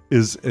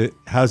is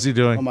how's he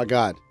doing? Oh my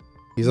God,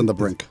 he's on the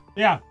brink.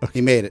 Yeah,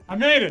 he made it. I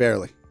made it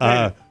barely.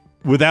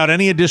 Without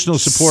any additional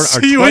support, See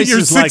are you twice at your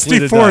as likely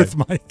to die.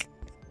 64th, Mike.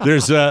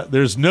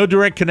 There's no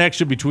direct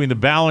connection between the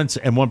balance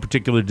and one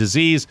particular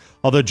disease.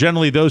 Although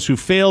generally those who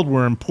failed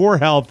were in poor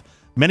health.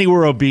 Many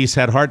were obese,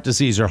 had heart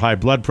disease or high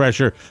blood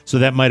pressure, so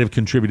that might have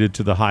contributed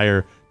to the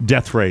higher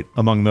death rate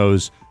among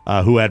those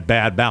who had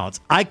bad balance.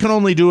 I can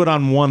only do it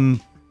on one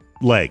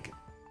leg,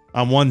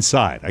 on one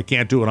side. I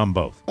can't do it on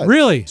both.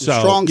 Really? So,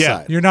 strong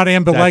yeah. side. You're not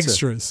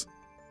ambidextrous.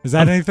 Is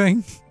that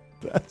anything?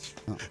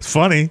 It's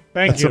funny.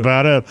 Thank That's you.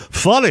 about it.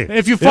 Funny.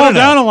 If you fall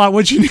down a lot,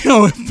 what you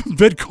know?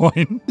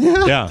 Bitcoin.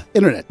 Yeah.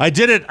 Internet. I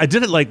did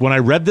it like when I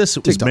read this,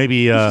 it was TikTok.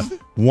 maybe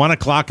 1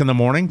 o'clock in the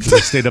morning because I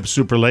stayed up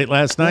super late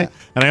last night,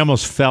 and I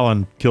almost fell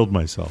and killed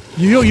myself.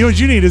 You know what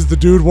you need is the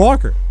dude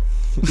walker.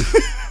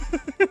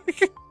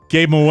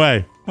 Gave him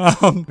away. All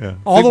Think the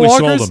we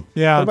sold walkers? them.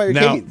 Yeah. What about your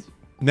Now, canes?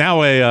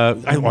 now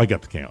I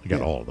got the can. I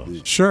got all of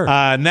those. Sure.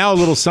 Now a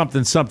little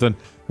something.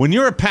 When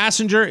you're a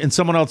passenger in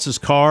someone else's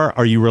car,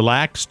 are you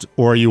relaxed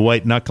or are you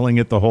white knuckling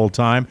it the whole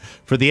time?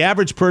 For the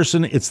average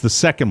person, it's the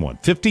second one.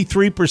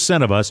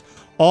 53% of us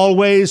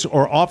always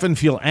or often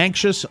feel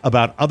anxious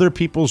about other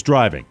people's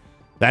driving.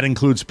 That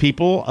includes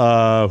people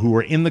who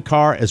are in the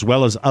car as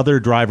well as other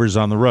drivers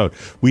on the road.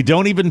 We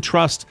don't even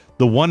trust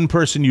the one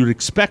person you'd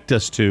expect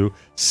us to.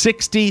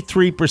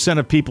 63%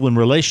 of people in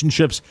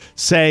relationships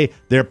say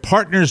their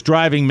partner's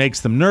driving makes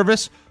them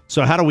nervous.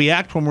 So how do we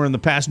act when we're in the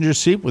passenger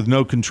seat with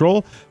no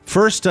control?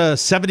 First,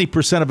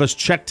 70% of us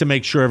check to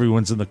make sure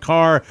everyone's in the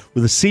car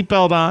with a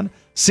seatbelt on.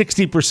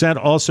 60%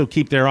 also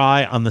keep their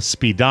eye on the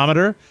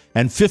speedometer.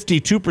 And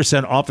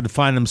 52% often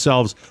find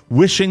themselves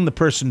wishing the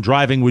person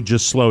driving would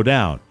just slow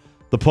down.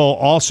 The poll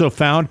also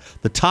found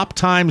the top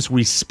times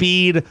we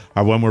speed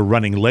are when we're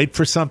running late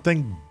for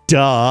something.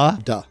 Duh.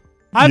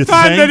 I You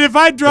find think? that if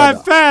I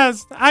drive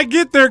fast, I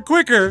get there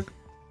quicker.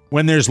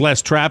 When there's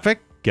less traffic,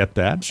 get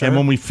that. Sure. And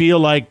when we feel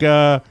like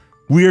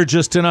we're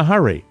just in a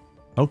hurry.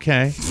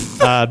 Okay.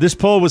 This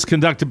poll was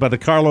conducted by the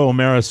Carlo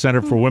O'Mara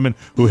Center for Women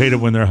Who Hate It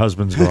When Their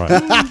Husbands Drive.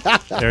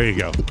 There you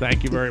go.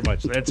 Thank you very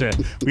much. That's it.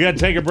 We got to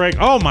take a break.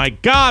 Oh, my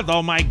God.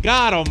 Oh, my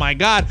God. Oh, my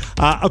God.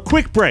 A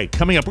quick break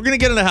coming up. We're going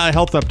to get a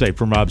health update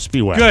from Robb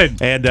Spiewak.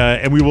 Good.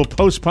 And we will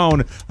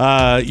postpone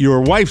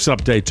your wife's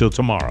update till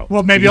tomorrow.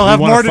 Well, maybe Because I'll have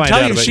we wanna more to find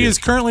tell out you. about She is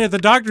currently at the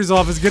doctor's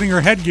office getting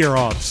her headgear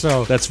off.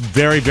 So That's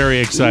very, very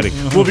exciting.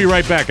 We'll be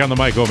right back on the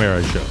Mike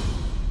O'Mara Show.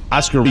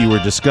 Oscar, we were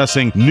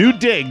discussing new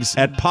digs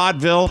at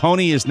Podville.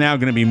 Pony is now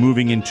going to be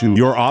moving into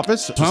your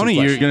office. Pony,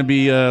 you're going to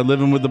be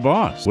living with the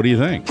boss. What do you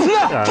think?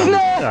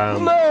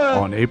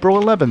 On April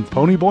 11th,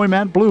 Ponyboy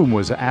Matt Bloom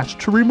was asked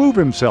to remove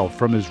himself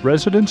from his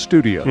resident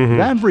studio.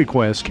 That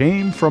request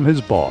came from his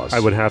boss. I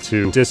would have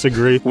to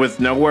disagree. With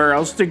nowhere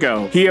else to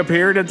go, he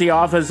appeared at the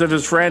office of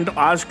his friend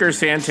Oscar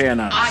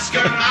Santana.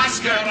 Oscar.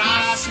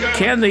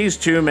 Can these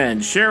two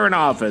men share an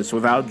office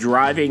without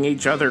driving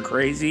each other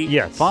crazy?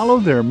 Yes. Follow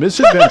their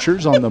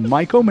misadventures on the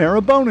Mike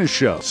O'Mara Bonus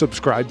Show.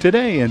 Subscribe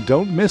today and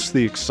don't miss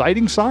the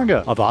exciting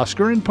saga of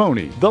Oscar and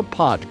Pony, the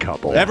pod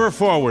couple. Ever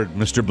forward,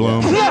 Mr.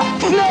 Bloom.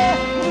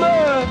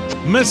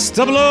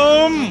 Mr.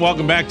 Bloom,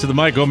 welcome back to the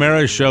Mike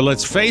O'Mara Show.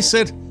 Let's face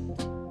it,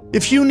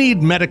 if you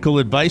need medical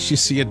advice, you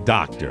see a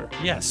doctor.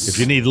 Yes. If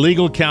you need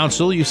legal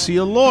counsel, you see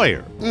a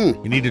lawyer. You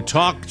need to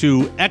talk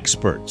to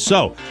experts.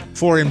 So,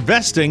 for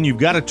investing, you've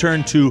got to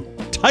turn to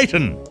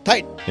Titan.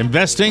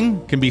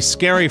 Investing can be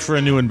scary for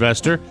a new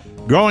investor.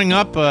 Growing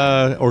up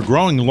or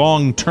growing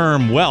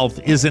long-term wealth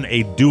isn't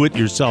a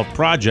do-it-yourself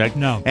project.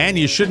 No. And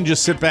you shouldn't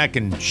just sit back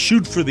and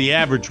shoot for the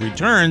average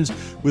returns.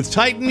 With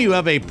Titan, you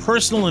have a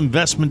personal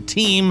investment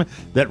team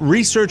that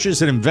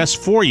researches and invests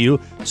for you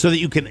so that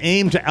you can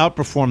aim to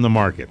outperform the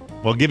market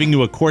while giving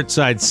you a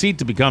courtside seat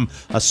to become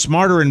a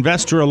smarter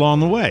investor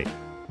along the way.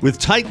 With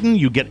Titan,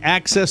 you get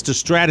access to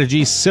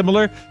strategies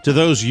similar to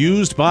those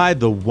used by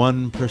the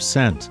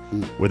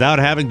 1% without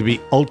having to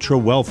be ultra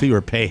wealthy or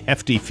pay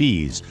hefty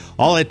fees.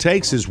 All it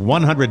takes is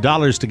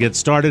 $100 to get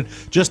started.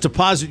 Just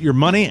deposit your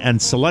money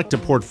and select a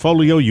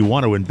portfolio you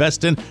want to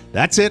invest in.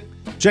 That's it.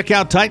 Check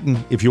out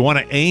Titan if you want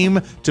to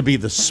aim to be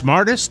the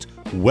smartest,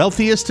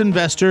 wealthiest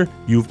investor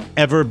you've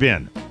ever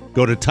been.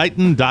 Go to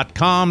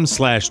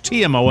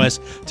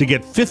titan.com/TMOS to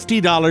get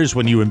 $50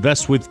 when you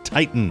invest with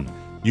Titan.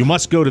 You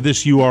must go to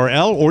this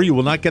URL or you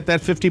will not get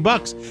that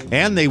 $50.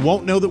 And they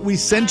won't know that we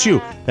sent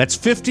you. That's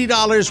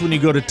 $50 when you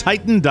go to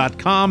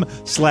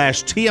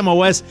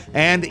titan.com/TMOS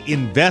and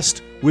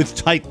invest with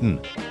Titan.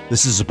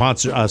 This is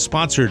a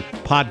sponsored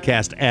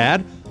podcast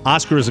ad.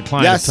 Oscar is a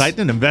client of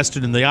Titan and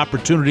invested in the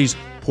opportunities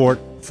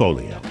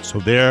portfolio. So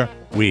there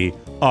we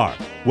are.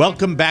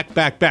 Welcome back.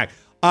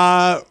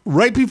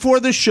 Right before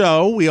the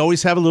show, we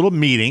always have a little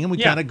meeting, and we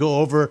kind of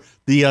go over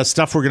the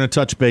stuff we're going to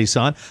touch base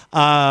on.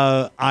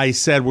 I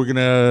said we're going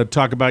to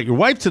talk about your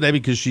wife today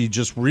because she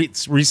just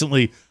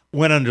recently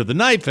went under the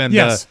knife, and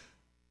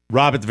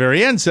Rob at the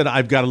very end said,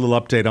 I've got a little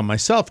update on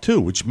myself, too,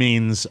 which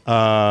means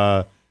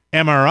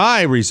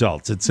MRI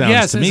results, it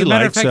sounds to me like. Yes, as a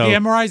matter of fact, the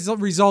MRI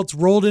results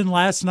rolled in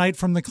last night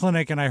from the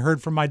clinic, and I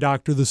heard from my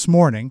doctor this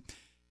morning.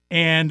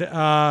 And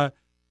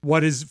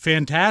what is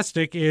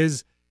fantastic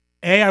is,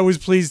 I was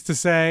pleased to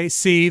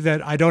see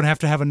that I don't have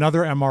to have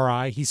another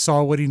MRI. He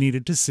saw what he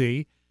needed to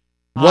see.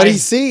 What did he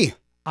see?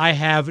 I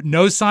have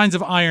no signs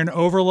of iron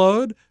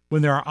overload.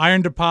 When there are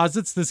iron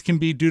deposits, this can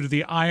be due to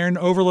the iron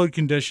overload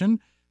condition,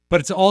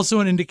 but it's also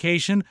an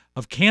indication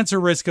of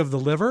cancer risk of the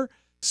liver.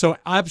 So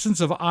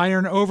absence of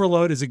iron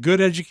overload is a good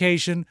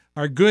indication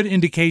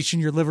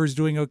your liver is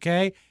doing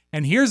okay.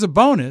 And here's a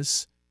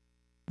bonus.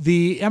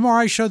 The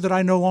MRI showed that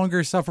I no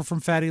longer suffer from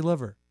fatty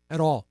liver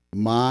at all.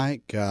 My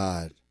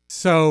God.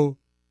 So,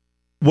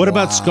 what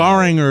about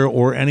scarring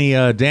or any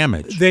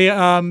damage?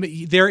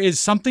 There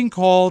is something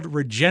called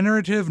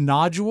regenerative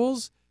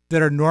nodules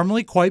that are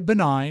normally quite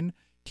benign.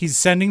 He's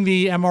sending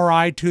the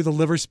MRI to the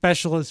liver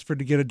specialist to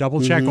get a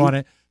double check on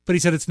it, but he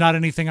said it's not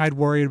anything I'd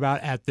worry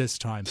about at this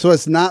time. So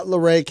it's not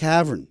Luray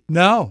Cavern.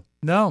 No.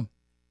 I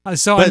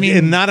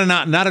mean,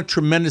 not a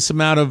tremendous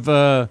amount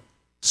of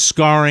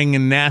scarring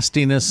and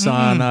nastiness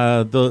on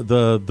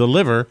the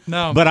liver.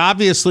 No, but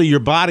obviously your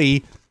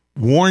body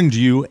warned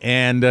you,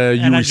 and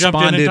you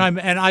responded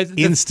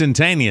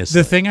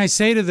instantaneously. The thing I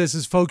say to this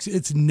is, folks,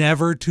 it's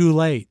never too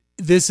late.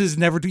 This is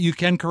never too. You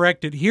can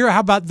correct it. Here,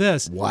 how about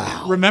this?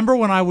 Wow. Remember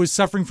when I was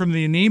suffering from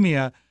the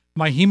anemia,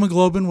 my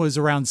hemoglobin was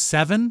around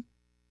 7.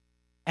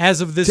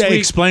 As of this week,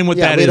 explain what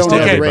that is to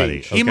everybody.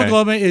 Okay.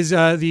 Hemoglobin is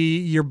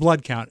your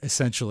blood count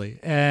essentially,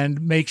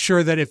 and make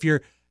sure that if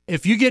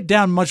you get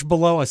down much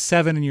below a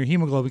 7 in your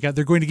hemoglobin count,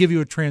 they're going to give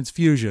you a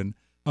transfusion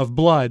of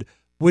blood,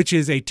 which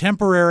is a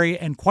temporary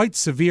and quite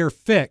severe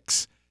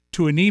fix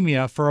to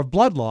anemia for a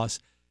blood loss.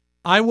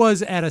 I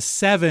was at a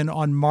 7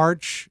 on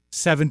March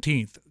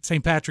 17th,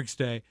 St. Patrick's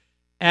Day.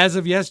 As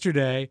of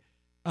yesterday,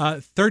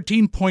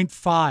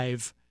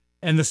 13.5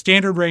 and the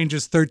standard range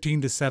is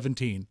 13 to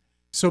 17.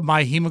 So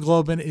my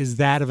hemoglobin is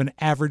that of an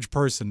average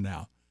person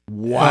now.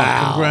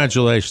 Wow!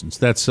 Congratulations.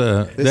 That's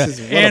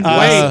and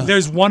wait,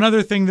 there's one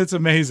other thing that's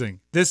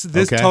amazing. This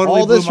totally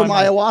all this blew from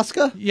my mind.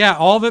 ayahuasca. Yeah,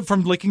 all of it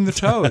from licking the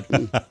toad.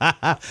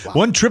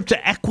 One trip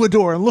to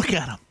Ecuador and look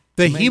at them.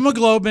 The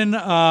hemoglobin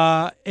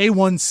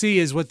A1C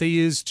is what they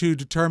use to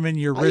determine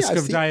your risk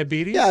of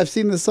diabetes. Yeah, I've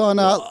seen this on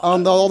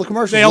all the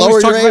commercials. They always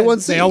Lower talk your about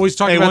A1C. They always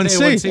talk about the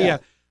A1C. Yeah.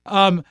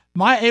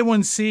 My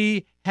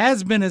A1C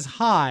has been as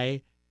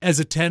high as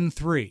a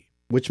 10.3.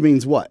 Which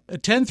means what? A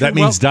 10.3. That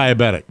means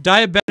diabetic.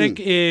 Diabetic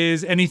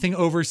is anything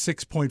over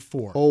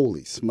 6.4.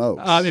 Holy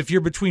smokes. If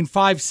you're between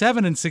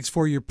 5'7" and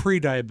 6'4", you're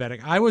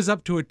pre-diabetic. I was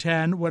up to a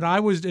 10 when I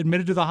was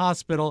admitted to the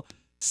hospital,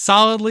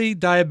 solidly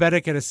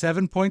diabetic at a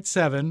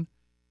 7.7.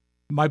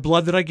 My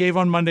blood that I gave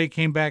on Monday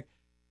came back.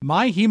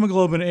 My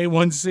hemoglobin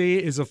A1C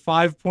is a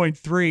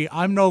 5.3.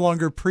 I'm no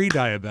longer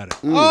pre-diabetic.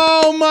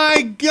 Oh,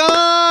 my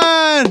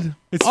God.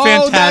 It's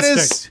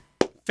fantastic.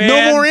 That is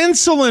no more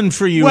insulin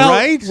for you,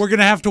 right? We're going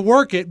to have to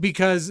work it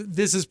because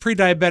this is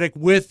pre-diabetic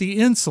with the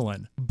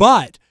insulin.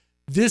 But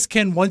this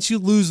can, once you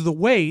lose the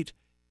weight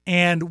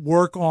and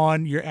work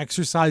on your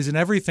exercise and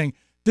everything,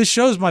 this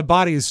shows my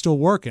body is still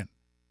working.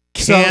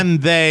 So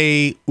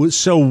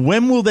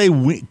when will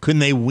can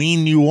they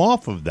wean you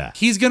off of that?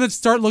 He's going to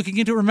start looking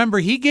into it. Remember,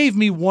 he gave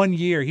me 1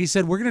 year. He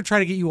said, we're going to try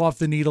to get you off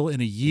the needle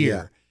in a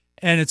year.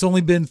 Yeah. And it's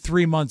only been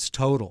 3 months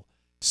total.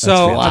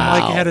 So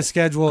I'm like ahead of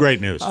schedule. Great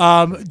news.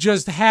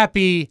 Just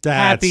happy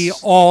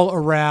all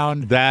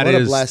around. That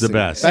is the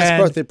best.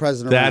 Best birthday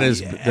present around.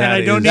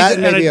 That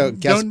may be a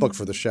guest book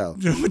for the show.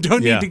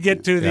 Don't need to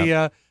get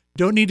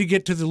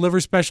to the liver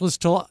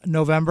specialist till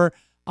November.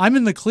 I'm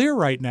in the clear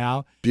right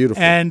now.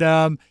 Beautiful.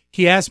 And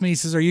he asked me, he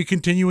says, "Are you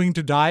continuing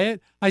to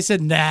diet?" I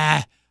said,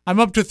 "Nah, I'm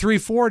up to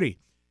 340."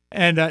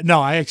 And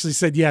no, I actually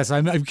said yes.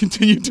 I've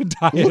continued to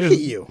diet. Look at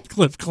you,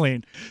 Cliff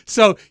Clean.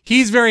 So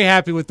he's very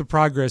happy with the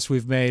progress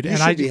we've made. You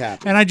should be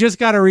happy. And I just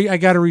got to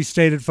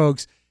restate it,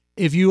 folks.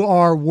 If you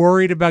are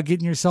worried about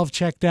getting yourself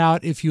checked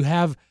out, if you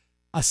have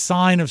a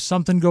sign of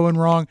something going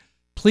wrong,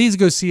 please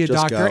go see a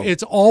doctor. Go.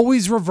 It's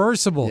always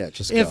reversible. Yeah,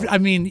 just go. I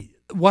mean,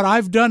 what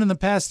I've done in the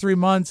past 3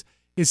 months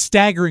is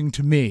staggering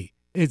to me.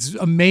 It's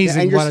amazing.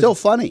 Yeah, and you're still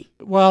funny.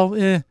 Well,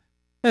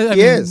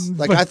 He is.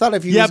 Like, I thought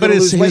if he was but going to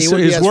lose weight, he would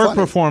be his as work funny.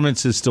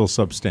 performance is still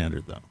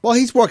substandard, though. Well,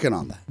 he's working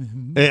on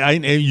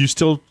that. You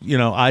still,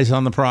 eyes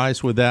on the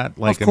prize with that?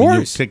 Like, of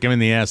course. You kick him in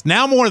the ass.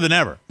 Now more than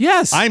ever.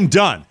 Yes. I'm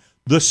done.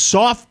 The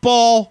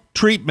softball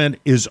treatment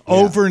is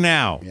over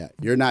now. Yeah,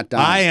 you're not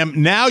done. I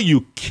am. Now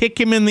you kick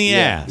him in the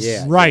ass.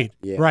 Yeah. Right.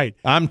 Yeah. Right.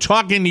 I'm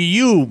talking to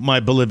you, my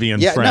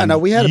Bolivian friend. No,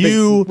 we had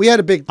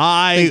a big big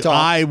talk.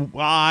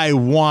 I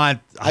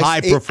want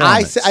high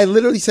performance. I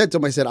literally said to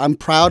him, I said, "I'm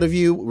proud of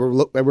you."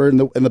 We're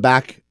in the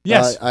back.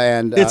 Yes.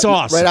 And it's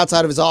awesome. Right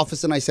outside of his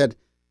office, and I said,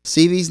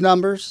 "See these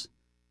numbers?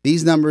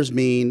 These numbers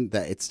mean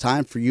that it's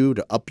time for you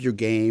to up your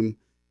game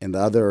in the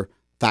other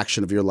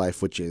faction of your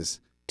life, which is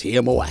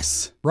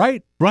TMOS."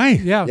 Right.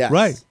 Yeah. Yes.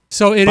 Right.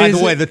 So By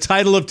the way, the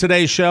title of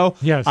today's show,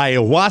 yes.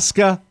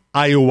 Ayahuasca.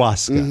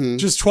 Mm-hmm.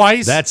 Just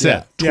twice? That's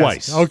it. Yes.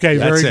 Twice. Okay,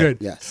 That's very it.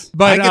 good. Yes.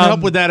 But I can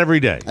help with that every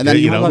day. And then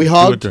we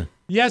hugged.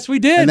 Yes, we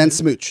did. And then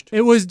smooched.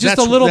 It was just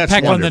a little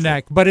peck on the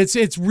neck, but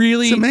it's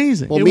really it's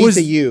amazing. Well, me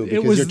to you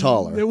because you're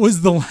taller. It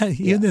was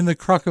in the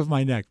crook of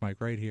my neck, Mike,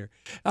 right here.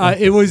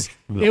 It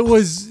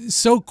was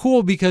so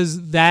cool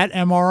because that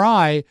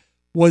MRI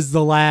was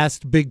the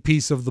last big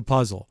piece of the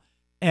puzzle.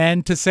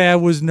 And to say I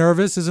was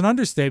nervous is an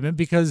understatement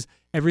because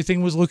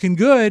everything was looking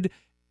good.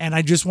 And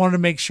I just wanted to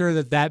make sure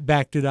that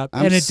backed it up.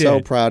 I'm and it so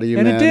did. proud of you,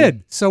 and man. it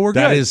did. So we're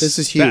good. This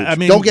is huge. I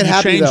mean, don't get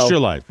happy, changed though. your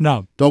life.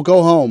 No. Don't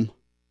go home.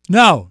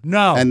 No.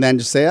 And then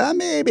just say,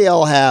 maybe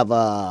I'll have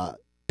a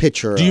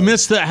picture.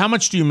 How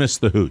much do you miss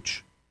the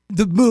hooch?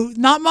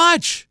 Not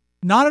much.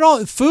 Not at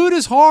all. Food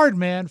is hard,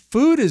 man.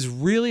 Food is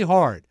really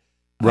hard.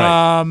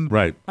 Right.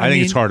 Right. I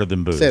think it's harder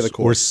than booze say the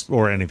course.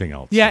 or anything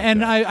else. Yeah,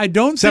 and I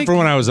don't Except think... for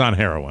when I was on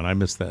heroin. I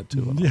missed that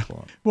too. Yeah.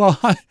 Well,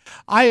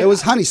 it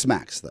was Honey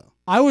Smacks, though.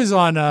 I was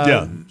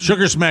on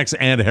Sugar Smacks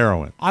and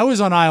heroin. I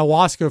was on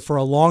ayahuasca for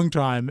a long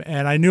time,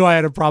 and I knew I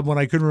had a problem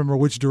when I couldn't remember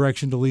which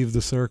direction to leave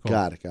the circle.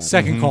 Got it.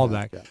 Second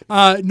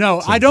callback.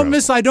 No, I don't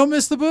miss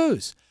the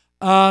booze.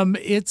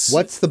 It's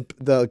what's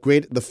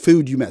the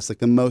food you miss, like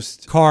the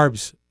most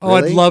carbs. Oh,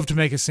 really? I'd love to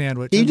make a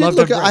sandwich.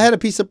 I had a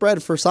piece of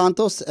bread for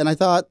Santos, and I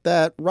thought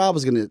that Rob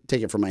was going to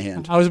take it from my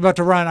hand. I was about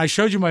to run. I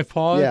showed you my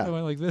paw. Yeah. I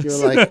went like this.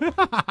 You're like,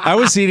 I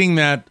was eating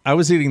that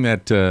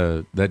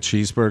that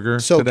cheeseburger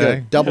so today.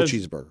 Good. Double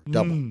cheeseburger.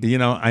 Double.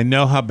 I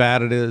know how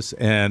bad it is,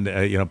 and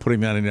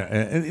putting that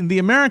in the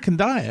American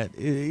diet.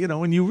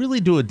 When you really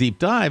do a deep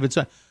dive,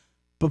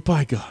 but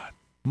by God.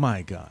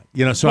 My God.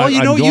 So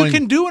you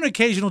can do an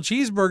occasional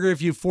cheeseburger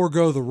if you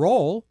forego the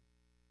roll.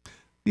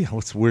 Yeah,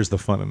 where's the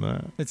fun in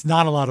that? It's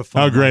not a lot of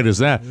fun. How great is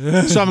that?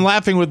 So I'm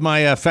laughing with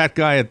my fat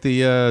guy at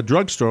the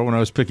drugstore when I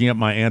was picking up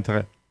my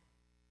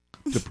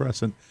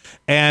depressant.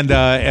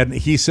 And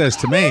he says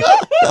to me,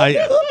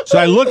 so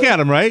I look at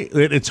him, right?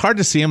 It's hard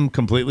to see him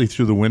completely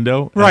through the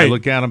window. Right. I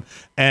look at him,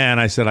 and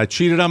I said, I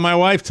cheated on my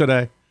wife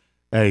today.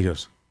 And he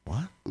goes,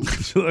 what?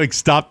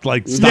 Stopped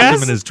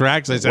him in his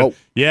tracks. I said,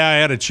 yeah, I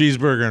had a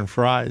cheeseburger and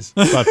fries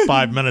about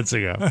 5 minutes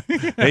ago.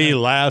 He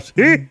laughs.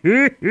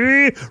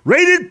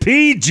 Rated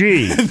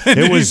PG.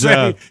 It was.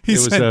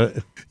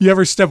 You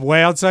ever step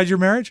way outside your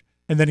marriage?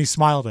 And then he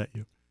smiled at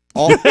you.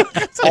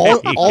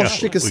 All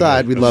shtick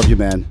aside, we love you,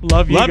 man.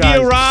 Love you,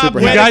 guys. Rob.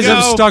 You guys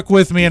have stuck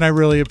with me, and I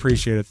really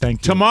appreciate it.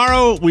 Thank you.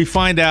 Tomorrow we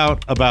find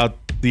out about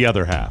the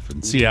other half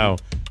and see how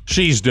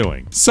she's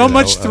doing. So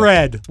much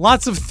thread.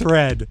 Lots of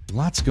thread.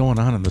 Lots going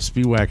on in the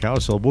Spiewak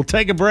household. We'll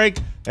take a break,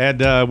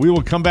 and we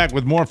will come back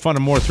with more fun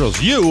and more thrills.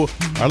 You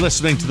are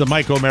listening to the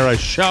Mike O'Mara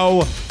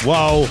Show.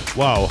 Whoa,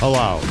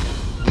 hello.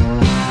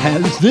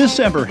 Has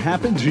this ever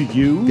happened to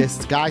you?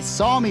 This guy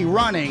saw me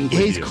running.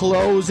 He's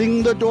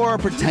closing the door,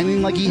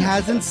 pretending like he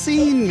hasn't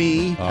seen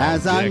me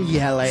as I'm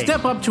yelling.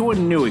 Step up to a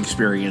new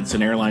experience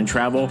in airline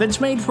travel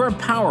that's made for a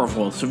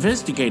powerful,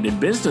 sophisticated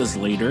business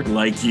leader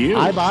like you.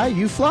 I buy,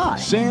 you fly.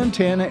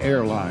 Santana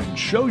Airlines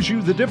shows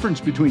you the difference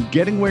between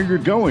getting where you're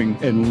going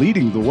and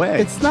leading the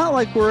way. It's not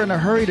like we're in a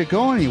hurry to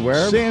go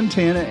anywhere.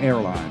 Santana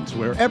Airlines,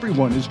 where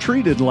everyone is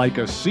treated like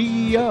a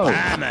CEO.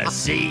 I'm a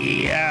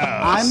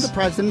CEO. I'm the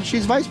president,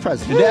 she's vice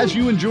president. And as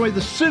you enjoy the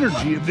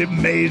synergy of the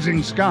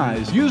amazing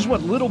skies, use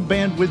what little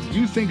bandwidth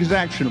you think is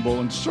actionable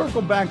and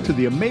circle back to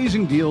the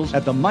amazing deals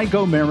at the Mike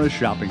O'Mara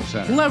Shopping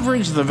Center.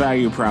 Leverage the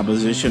value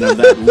proposition of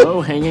that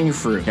low-hanging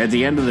fruit. At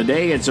the end of the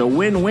day, it's a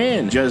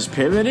win-win. Just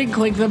pivot and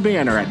click the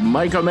banner at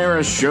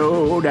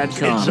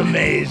MikeO'MaraShow.com. It's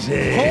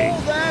amazing.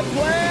 Hold that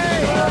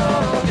play.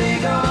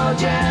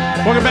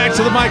 Welcome back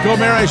to the Mike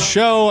O'Mara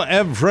Show,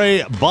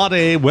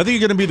 everybody. Whether you're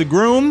going to be the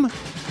groom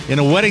in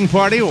a wedding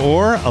party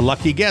or a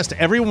lucky guest,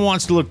 everyone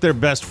wants to look their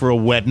best for a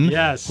wedding.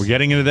 Yes. We're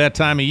getting into that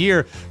time of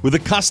year with a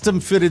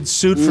custom-fitted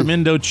suit from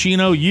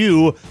Indochino.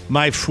 You,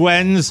 my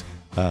friends.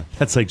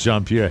 That's like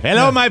Jean-Pierre.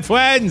 Hello, my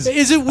friends.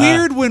 Is it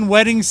weird when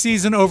wedding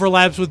season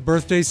overlaps with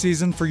birthday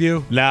season for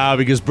you? No,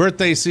 because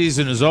birthday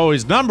season is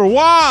always number one.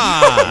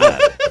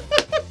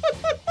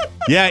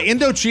 Yeah,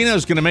 Indochino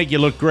is going to make you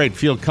look great,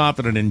 feel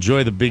confident,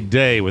 enjoy the big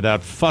day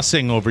without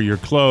fussing over your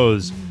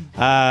clothes.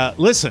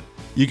 Listen,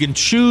 you can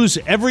choose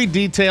every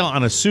detail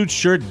on a suit,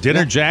 shirt,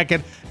 dinner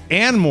jacket,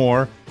 and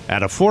more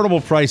at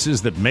affordable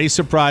prices that may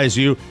surprise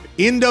you.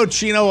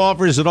 Indochino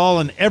offers it all,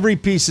 and every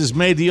piece is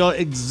made to your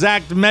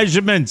exact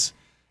measurements.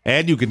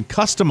 And you can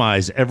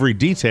customize every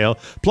detail.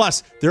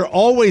 Plus, they're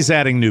always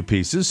adding new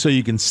pieces, so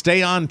you can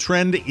stay on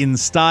trend in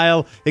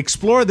style.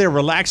 Explore their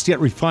relaxed yet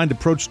refined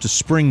approach to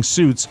spring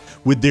suits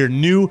with their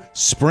new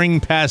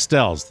spring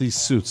pastels. These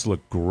suits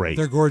look great.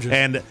 They're gorgeous.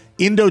 And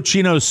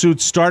Indochino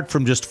suits start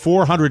from just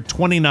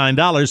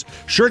 $429.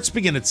 Shirts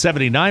begin at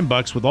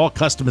 $79 with all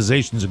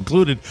customizations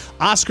included.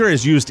 Oscar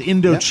has used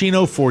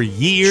Indochino for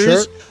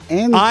years. Shirt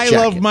and I jacket.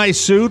 love my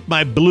suit.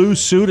 My blue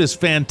suit is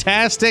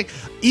fantastic.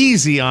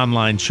 Easy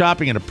online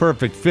shopping and a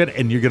perfect fit,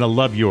 and you're going to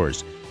love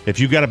yours. If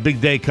you've got a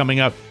big day coming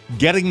up,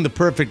 getting the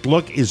perfect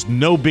look is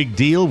no big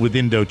deal with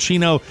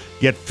Indochino.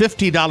 Get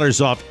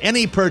 $50 off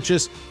any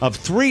purchase of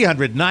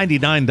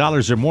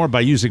 $399 or more by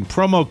using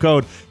promo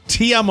code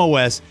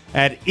TMOS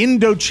at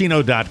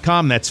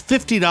Indochino.com. That's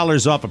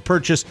 $50 off a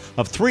purchase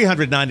of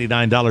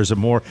 $399 or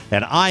more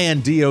at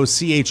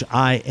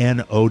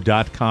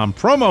INDOCHINO.com.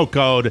 Promo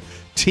code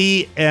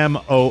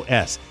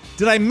TMOS.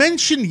 Did I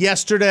mention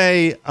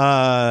yesterday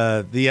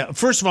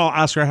first of all,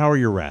 Oscar, how are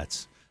your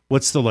rats?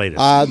 What's the latest?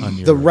 On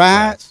your the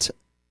rat rats?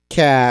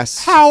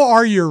 cast. How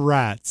are your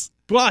rats?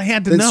 Well, I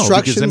had to The know.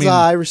 instructions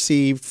I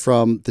received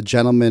from the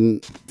gentleman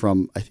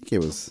from, I think it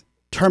was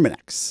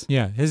Terminex.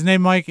 Yeah, his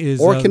name, Mike,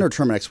 is Orkin or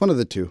Terminex, one of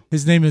the two.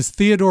 His name is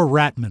Theodore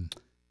Ratman.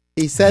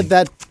 He said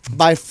that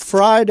by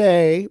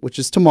Friday, which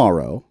is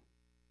tomorrow.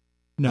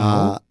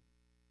 No.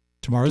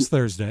 Tomorrow's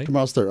Thursday.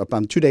 Tomorrow's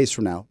Thursday. 2 days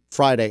from now,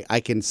 Friday, I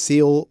can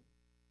seal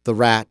the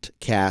rat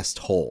cast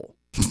hole.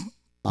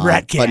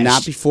 Rat cast. But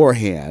not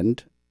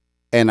beforehand.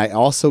 And I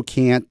also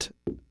can't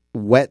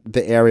wet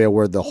the area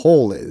where the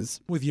hole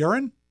is. With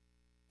urine?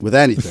 With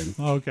anything.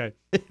 Oh, okay.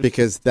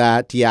 Because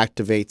that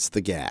deactivates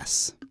the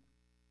gas.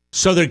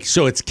 So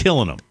it's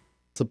killing them.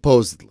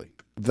 Supposedly.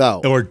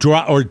 Though. Or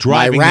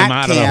driving them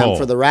out of the hole. My rat cam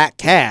for the rat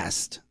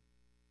cast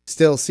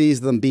still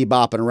sees them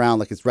bebopping around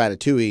like it's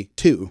Ratatouille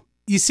 2.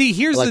 You see,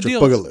 here's Electric the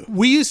deal. Boogaloo.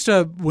 We used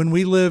to, when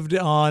we lived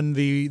on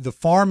the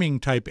farming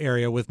type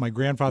area with my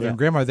grandfather and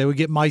grandmother, they would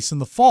get mice in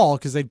the fall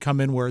because they'd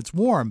come in where it's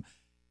warm.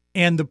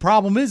 And the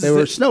problem is they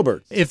were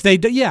snowbirds. If they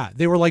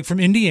were like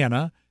from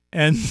Indiana.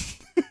 And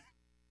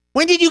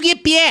when did you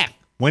get back?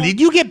 When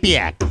did you get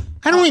back?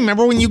 I don't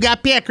remember when you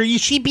got back. Are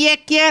she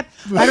back yet?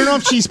 I don't know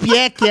if she's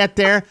back yet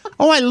there.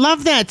 Oh, I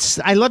love that.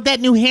 I love that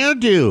new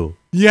hairdo.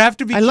 You have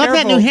to be careful. I love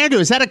that new hairdo.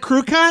 Is that a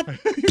crew cut?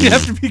 You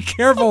have to be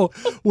careful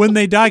when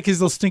they die because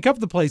they'll stink up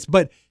the place.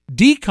 But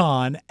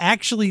decon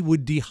actually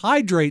would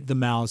dehydrate the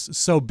mouse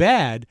so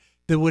bad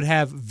that it would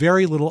have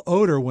very little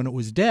odor when it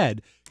was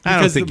dead. I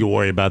don't think you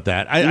worry about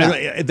that.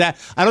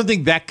 I don't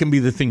think that can be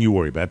the thing you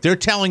worry about. If they're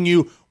telling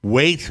you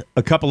wait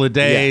a couple of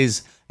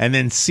days and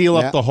then seal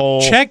up the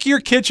hole. Check your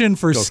kitchen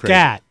for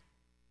scat.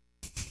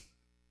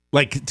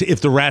 Like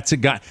if the rats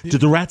had got,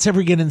 did the rats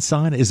ever get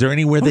inside? Is there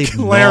anywhere they've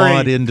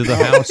gnawed into the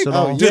house at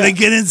all? Do they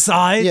get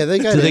inside? Yeah, they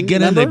got. Do they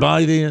get in? They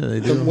buy the.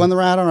 The one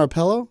rat on our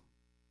pillow.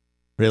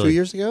 Really? 2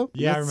 years ago.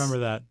 Yeah, I remember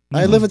that.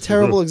 I live a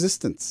terrible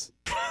existence.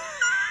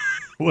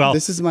 Well,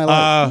 this is my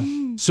life.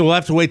 So we'll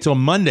have to wait till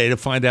Monday to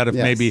find out if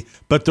maybe.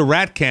 But the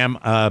rat cam,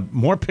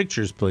 more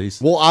pictures,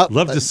 please. Well, I'd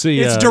love to see.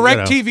 It's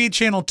DirecTV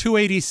channel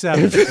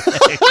 287.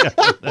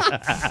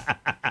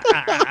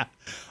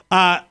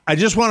 I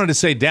just wanted to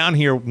say down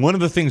here, one of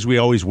the things we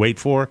always wait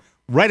for,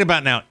 right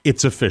about now,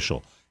 it's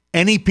official.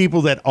 Any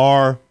people that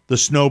are the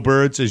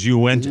Snowbirds, as you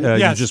went, you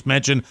just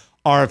mentioned,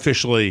 are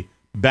officially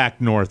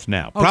back north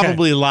now.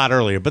 Probably a lot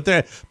earlier, but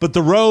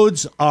the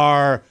roads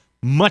are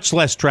much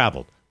less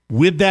traveled.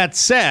 With that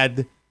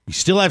said, we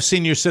still have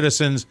senior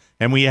citizens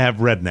and we have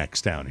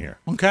rednecks down here.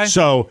 Okay.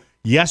 So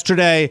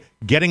yesterday,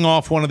 getting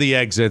off one of the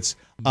exits,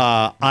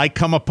 I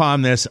come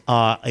upon this,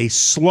 a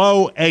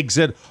slow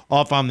exit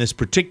off on this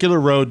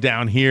particular road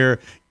down here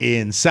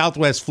in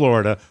Southwest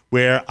Florida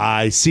where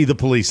I see the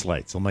police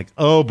lights. I'm like,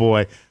 oh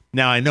boy.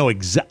 Now I know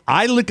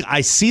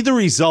I see the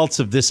results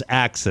of this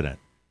accident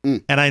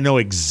and I know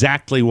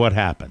exactly what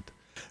happened.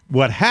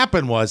 What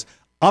happened was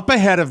up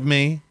ahead of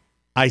me,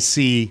 I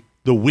see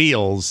the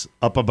wheels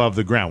up above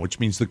the ground, which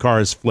means the car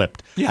is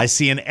flipped. Yeah. I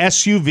see an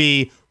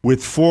SUV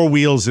with 4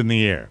 wheels in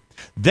the air.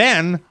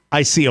 Then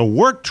I see a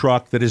work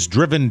truck that is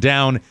driven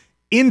down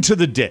into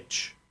the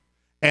ditch.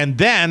 And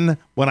then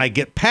when I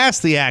get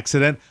past the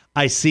accident,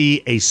 I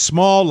see a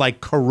small,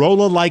 like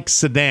Corolla-like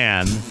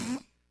sedan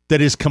that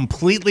is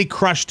completely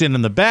crushed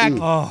in the back.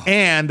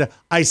 And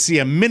I see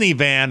a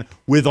minivan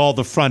with all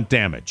the front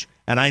damage.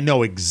 And I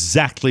know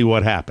exactly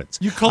what happens.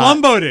 You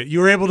Columboed it. You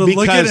were able to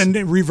look at it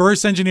and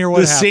reverse engineer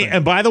what happened.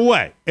 And by the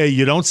way,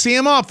 you don't see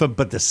him often,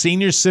 but the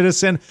senior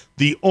citizen,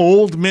 the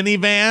old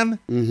minivan,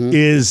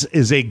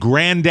 is a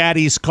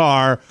granddaddy's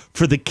car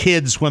for the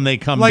kids when they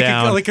come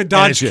down. Like a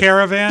Dodge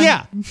Caravan?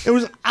 Yeah. It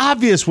was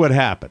obvious what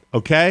happened,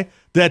 okay?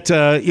 That,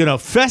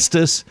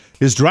 Festus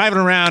is driving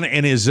around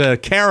in his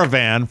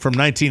Caravan from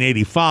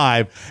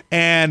 1985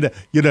 and,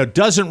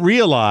 doesn't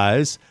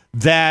realize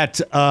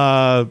that,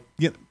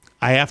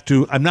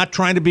 I'm not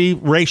trying to be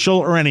racial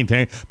or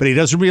anything, but he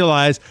doesn't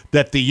realize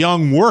that the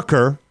young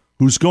worker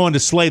who's going to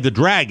slay the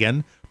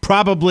dragon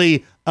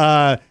probably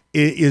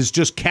is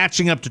just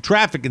catching up to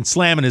traffic and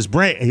slamming his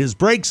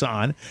brakes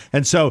on.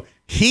 And so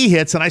he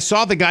hits, and I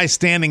saw the guy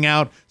standing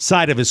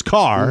outside of his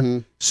car.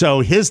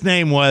 So his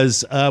name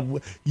was,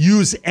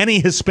 use any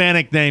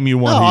Hispanic name you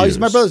want to use. I'll use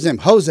my brother's name,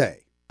 Jose.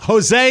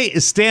 Jose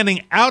is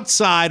standing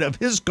outside of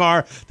his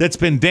car that's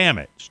been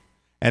damaged.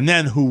 And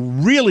then who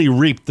really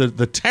reaped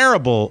the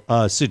terrible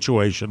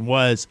situation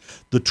was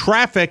the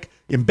traffic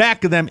in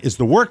back of them is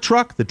the work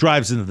truck that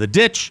drives into the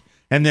ditch.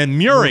 And then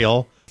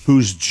Muriel,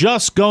 who's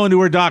just going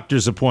to her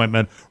doctor's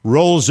appointment,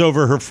 rolls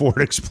over her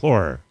Ford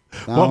Explorer.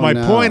 Well, my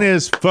point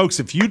is, folks,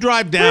 if you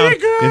drive down...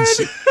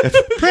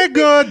 Pretty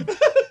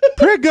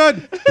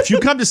good. If you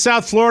come to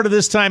South Florida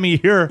this time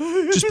of year,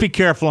 just be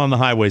careful on the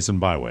highways and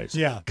byways.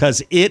 Yeah.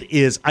 Because it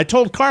is... I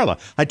told Carla,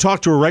 I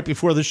talked to her right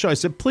before the show. I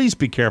said, please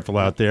be careful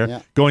out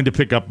there going to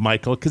pick up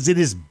Michael, because it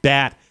is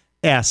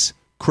bat-ass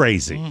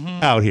crazy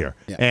out here.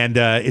 Yeah. And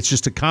it's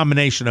just a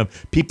combination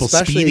of people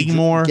speeding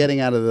more.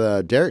 Getting out of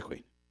the Dairy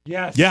Queen.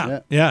 Yes.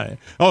 Yeah.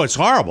 Oh, it's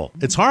horrible.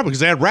 It's horrible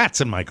because I had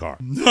rats in my car.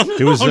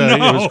 It was it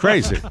was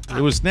crazy.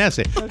 It was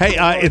nasty. Hey,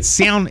 it's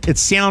sound town.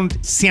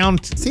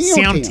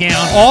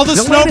 All the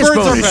Snowbirds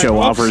are back. Show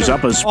offers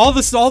up a all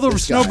the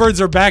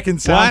Snowbirds are back in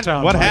Sound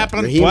Town. What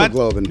happened?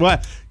 Hemoglobin.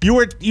 What?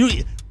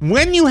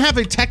 When you have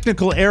a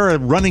technical error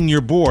running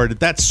your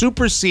board, that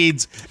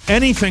supersedes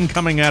anything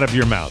coming out of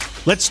your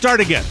mouth. Let's start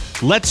again.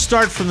 Let's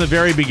start from the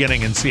very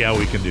beginning and see how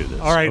we can do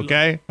this. All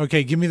right.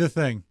 Okay, give me the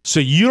thing. So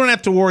you don't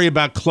have to worry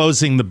about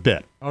closing the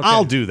bit. Okay.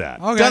 I'll do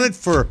that. Okay. Done it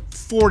for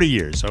 40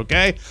 years,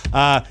 okay?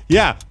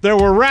 There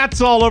were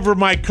rats all over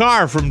my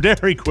car from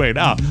Dairy Queen.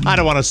 Oh, I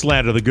don't want to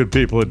slander the good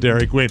people at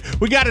Dairy Queen.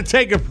 We got to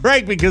take a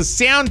break because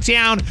Sound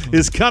Town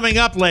is coming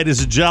up,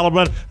 ladies and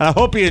gentlemen. I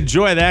hope you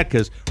enjoy that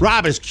because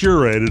Rob has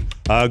curated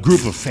a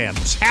group of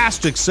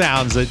fantastic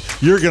sounds that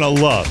you're going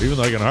to love, even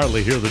though I can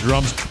hardly hear the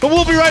drums. But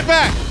we'll be right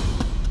back.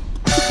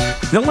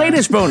 The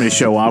latest bonus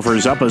show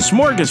offers up a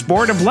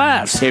smorgasbord of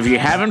laughs. If you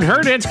haven't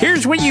heard it,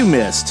 here's what you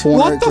missed.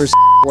 What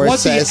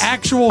the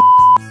actual...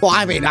 Well,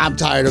 I mean, I'm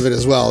tired of it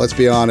as well, let's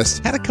be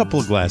honest. Had a couple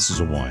of glasses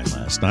of wine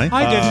last night.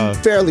 I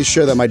didn't. Fairly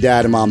sure that my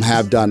dad and mom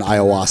have done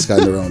ayahuasca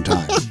in their own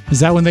time. Is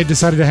that when they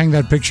decided to hang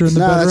that picture in the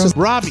bedroom?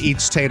 Rob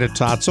eats tater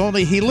tots,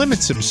 only he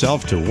limits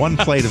himself to 1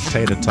 plate of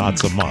tater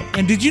tots a month.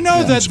 And did you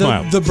know that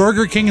the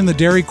Burger King and the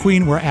Dairy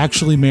Queen were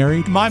actually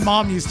married? My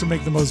mom used to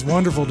make the most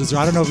wonderful dessert.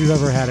 I don't know if you've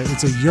ever had it.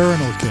 It's a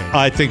urinal cake.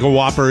 I think a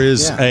Whopper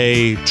is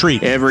a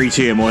treat. Every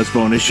TMOS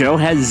bonus show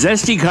has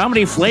zesty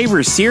comedy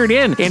flavors seared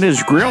in and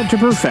is grilled to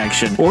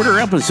perfection. Order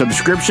up a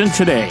subscription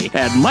today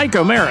at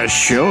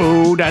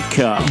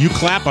MikeO'MaraShow.com. You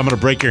clap, I'm going to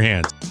break your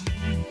hands.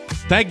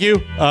 Thank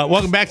you.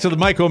 Welcome back to the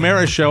Mike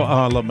O'Mara Show. Oh,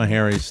 I love my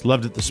Harry's.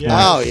 Loved it this morning.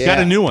 Oh, yeah. Got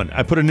a new one.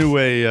 I put a new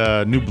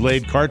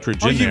blade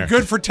cartridge in there. You're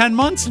good for 10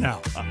 months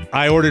now.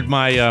 I ordered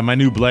my my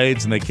new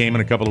blades, and they came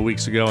in a couple of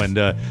weeks ago, and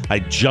I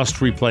just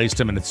replaced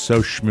them, and it's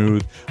so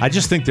smooth. I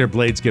just think their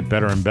blades get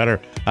better and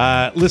better.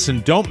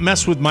 Listen, don't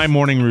mess with my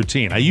morning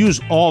routine. I use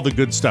all the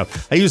good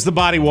stuff. I use the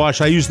body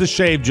wash. I use the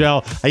shave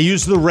gel. I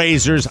use the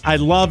razors. I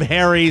love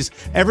Harry's.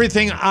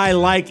 Everything I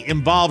like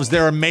involves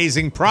their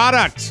amazing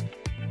products.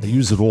 I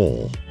use it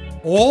all.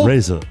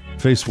 Razor,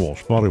 face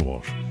wash, body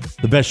wash,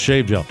 the best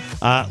shave gel.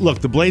 Look,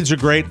 the blades are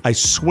great. I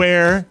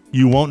swear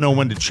you won't know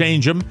when to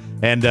change them.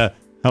 And how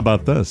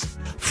about this?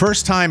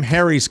 First-time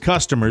Harry's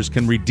customers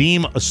can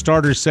redeem a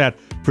starter set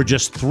for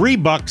just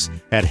 $3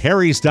 at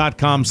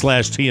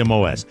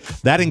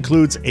harrys.com/TMOS. That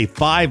includes a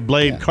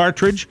 5-blade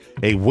cartridge,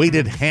 a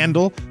weighted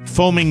handle,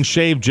 foaming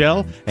shave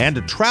gel, and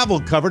a travel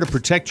cover to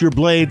protect your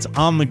blades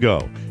on the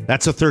go.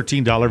 That's a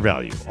 $13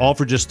 value, all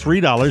for just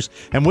 $3.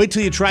 And wait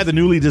till you try the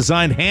newly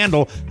designed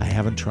handle. I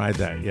haven't tried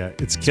that yet.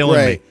 It's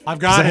killing me. I've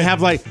got it.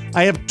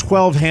 I have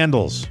 12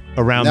 handles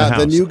around the house.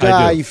 The new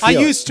guy, you feel I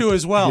it. used to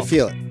as well. You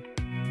feel it.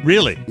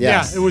 Really?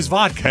 Yes. Yeah, it was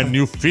vodka. Can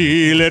you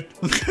feel it?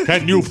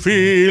 Can you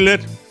feel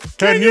it?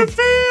 Can you feel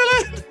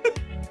it?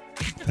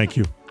 Thank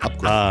you.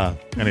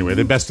 Anyway,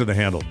 the best of the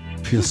handle.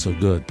 Feels so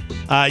good.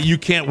 You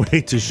can't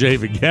wait to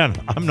shave again.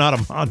 I'm not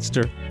a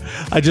monster.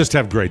 I just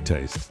have great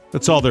taste.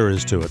 That's all there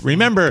is to it.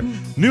 Remember,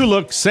 new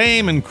look,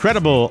 same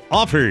incredible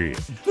offer.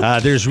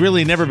 There's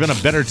really never been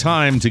a better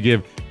time to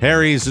give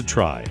Harry's a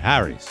try.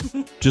 Harry's.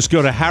 Just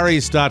go to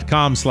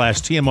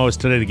harrys.com/TMOS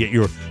today to get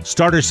your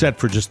starter set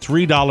for just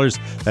 $3.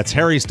 That's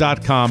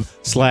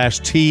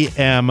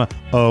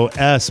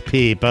harrys.com/TMOS,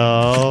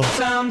 people.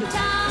 Sound.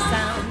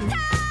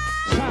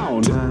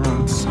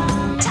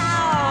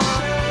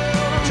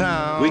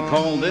 We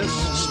call this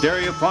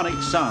stereophonic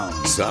sound.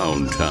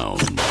 Soundtown.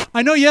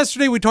 I know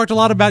yesterday we talked a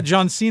lot about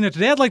John Cena.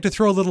 Today I'd like to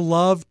throw a little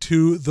love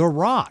to The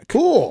Rock.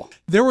 Cool.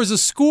 There was a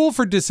school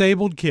for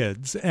disabled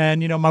kids,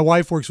 and, you know, my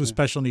wife works with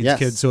special needs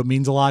kids, so it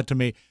means a lot to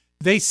me.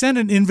 They sent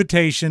an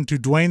invitation to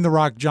Dwayne The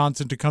Rock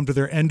Johnson to come to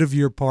their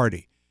end-of-year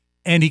party,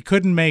 and he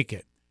couldn't make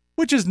it,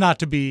 which is not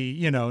to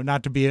be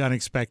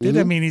unexpected.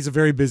 I mean, he's a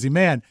very busy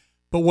man.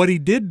 But what he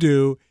did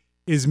do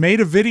is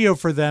made a video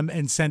for them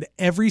and sent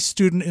every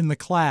student in the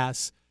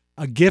class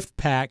a gift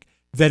pack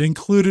that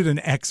included an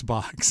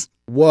Xbox.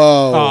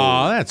 Whoa.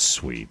 Oh, that's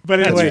sweet.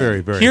 But anyway, that's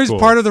very, very here's cool.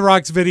 part of The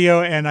Rock's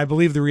video, and I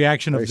believe the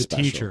reaction of the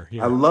special. teacher.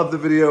 I love the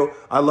video.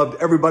 I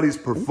loved everybody's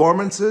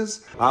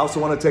performances. I also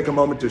want to take a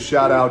moment to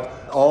shout out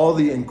all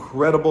the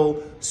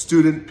incredible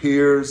student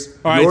peers.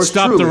 All right,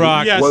 stop The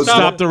Rock.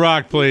 Stop The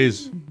Rock,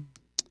 please.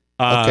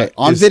 Okay,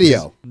 on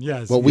video.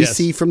 Yes. What we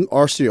see from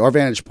our studio, our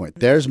vantage point.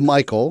 There's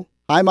Michael.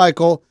 Hi,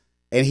 Michael.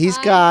 And he's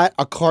got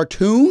a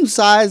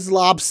cartoon-sized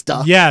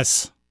lobster.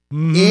 Yes.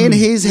 In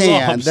his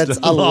hand. Lobster, That's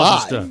alive.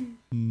 lobster.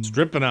 It's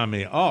dripping on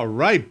me. All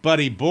right,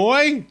 buddy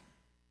boy.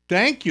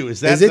 Thank you.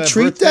 Is it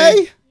treat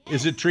day?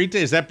 Is it treat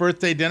day? Is that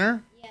birthday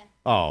dinner? Yeah.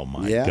 Oh,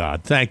 my Yeah.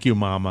 God. Thank you,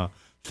 Mama.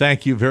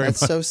 Thank you very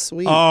That's much. so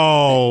sweet.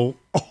 Oh.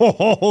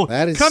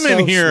 That is Come so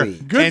in here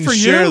sweet. Good and for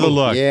share you. the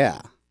look. Yeah.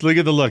 Look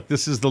at the look.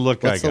 This is the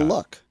look What's I got. the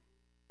look?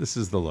 This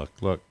is the look.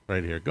 Look,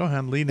 right here. Go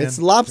ahead. Lean in. It's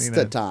lobster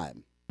Lean in.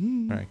 time.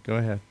 All right, go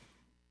ahead.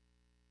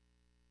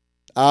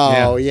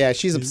 Oh, yeah.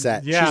 She's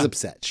upset. Yeah. She's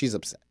upset. She's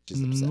upset.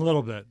 She's upset. A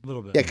little bit.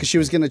 Yeah, because she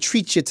was going to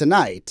treat you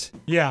tonight.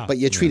 Yeah. But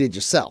you treated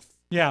yourself.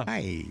 Yeah.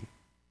 Hi.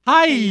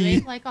 Hi. You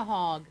ate like a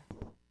hog.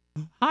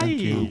 Hi.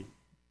 Thank you.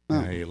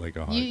 I ate like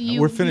a hog. You,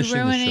 We're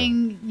finishing the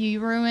show. You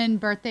ruined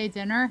birthday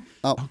dinner.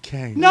 Oh,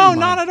 okay. No,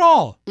 not at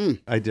all.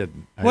 I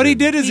didn't. What he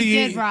did is He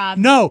did, Rob.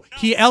 No,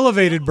 he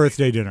elevated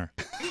birthday dinner.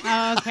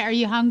 Oh, okay. Are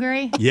you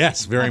hungry?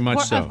 Yes, very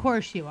much so. Of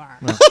course you are.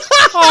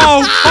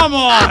 Oh, come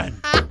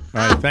on. All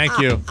right, thank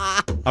you.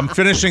 I'm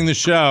finishing the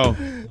show.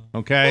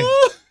 Okay.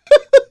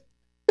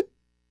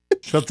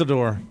 Shut the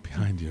door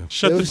behind you.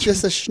 It was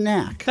just a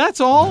snack. That's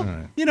all. All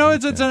right. You know,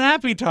 it's an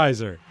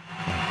appetizer.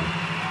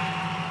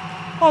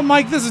 Oh,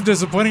 Mike, this is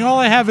disappointing. All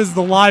I have is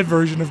the live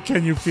version of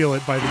Can You Feel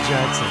It by the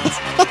Jacksons.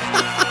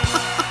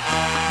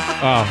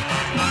 Oh.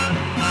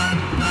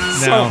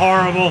 So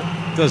horrible.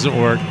 Doesn't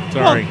work.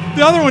 Sorry. Well,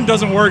 the other one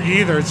doesn't work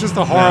either. It's just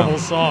a horrible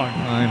song.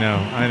 I know.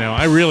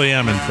 I really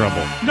am in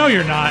trouble. No,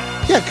 you're not.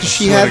 Yeah, because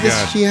she swear had to this.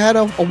 God. She had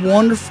a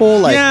wonderful,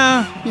 like,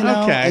 Yeah. you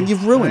know, okay. and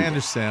you've ruined I it.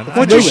 understand.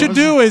 What you should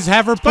do is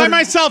have her by put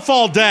myself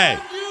all day.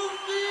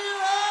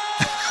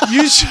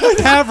 You should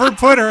have her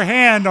put her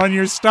hand on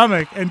your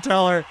stomach and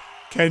tell her,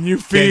 "Can you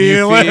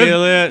feel Can you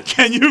feel it?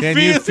 Can you Can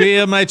feel you it?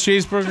 feel my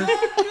cheeseburger?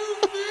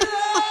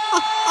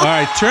 All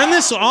right, turn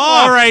this off,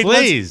 All right,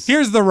 please.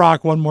 here's The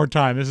Rock one more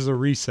time. This is a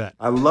reset.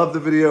 I love the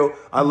video.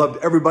 I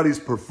loved everybody's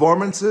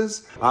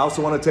performances. I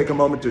also want to take a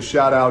moment to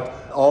shout out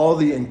all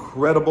the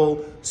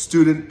incredible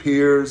student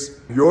peers.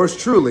 Yours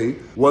truly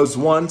was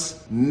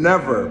once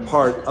never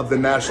part of the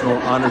National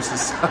Honor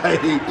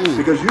Society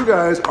because you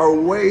guys are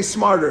way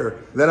smarter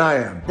than I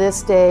am.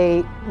 This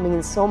day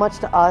means so much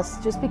to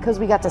us just because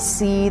we got to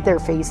see their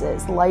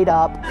faces light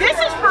up. This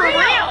is for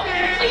real.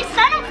 We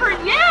set up for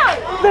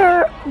you.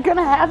 They're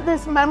gonna have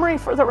this memory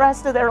for the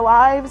rest of their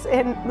lives,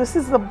 and this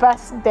is the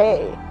best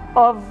day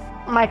of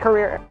my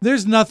career.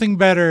 The's nothing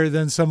better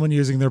than someone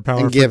using their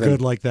power for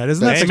good like that.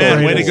 Isn't that the Amen.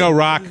 Way to greatest? go,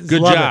 Rock.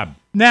 Good Love job. it.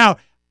 Now,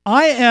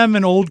 I am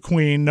an old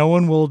queen. No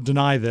one will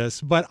deny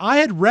this, but I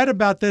had read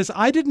about this.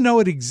 I didn't know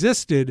it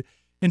existed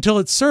until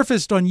it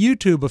surfaced on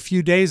YouTube a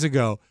few days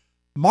ago.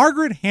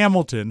 Margaret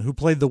Hamilton, who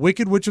played the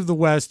Wicked Witch of the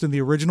West in the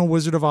original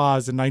Wizard of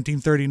Oz in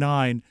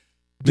 1939.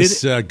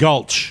 Miss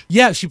Gulch.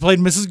 Yeah, she played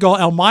Mrs.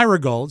 Gulch, Elmira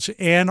Gulch,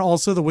 and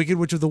also the Wicked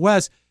Witch of the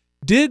West.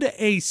 Did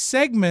a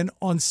segment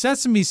on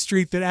Sesame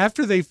Street that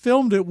after they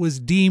filmed it was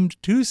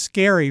deemed too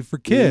scary for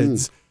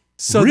kids.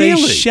 So they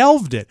Really?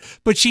 shelved it.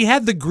 But she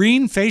had the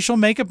green facial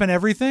makeup and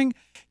everything.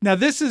 Now,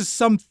 this is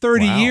some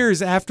 30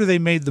 years after they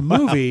made the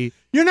movie.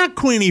 You're not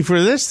Queenie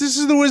for this. This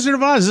is the Wizard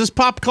of Oz. This is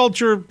pop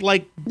culture,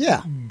 like,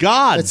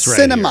 gods. It's right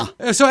cinema.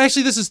 here. So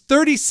actually, this is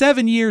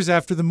 37 years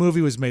after the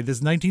movie was made. This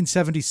is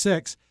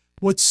 1976.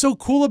 What's so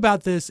cool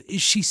about this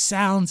is she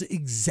sounds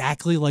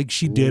exactly like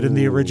she did in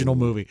the original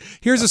movie.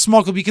 Here's a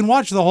small clip. You can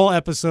watch the whole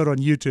episode on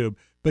YouTube,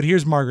 but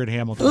here's Margaret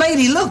Hamilton.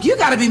 Lady, look, you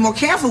got to be more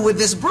careful with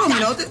this broom. You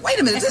know, wait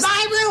a minute. It's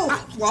my room.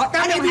 Well,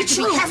 that I may don't be have to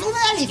be true. careful with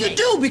anything. You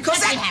do, because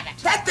Let me have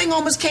it. that thing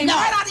almost came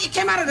right out. It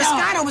came out of the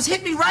sky and almost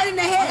hit me right in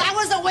the head. Well, that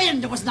was the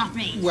wind. It was not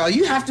me. Well,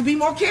 you have to be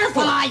more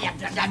careful. Well, I am.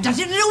 That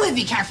doesn't do with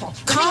be careful.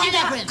 Calm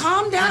down.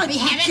 Calm down. You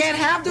can't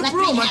have the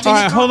broom until All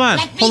you right, hold on.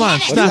 Hold on.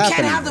 You Stop.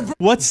 can't have the broom.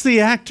 What's the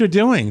actor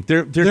doing?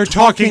 They're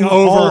talking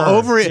all over her.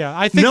 over it. Yeah,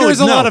 I think there's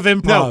a lot of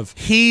improv. No,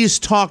 he's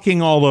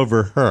talking all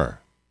over her.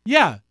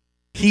 Yeah.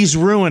 He's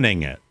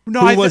ruining it.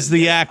 No, Who was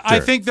the actor? I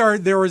think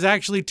there was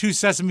actually two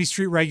Sesame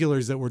Street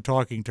regulars that were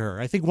talking to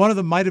her. I think one of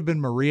them might have been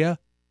Maria.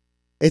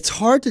 It's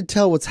hard to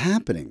tell what's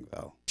happening,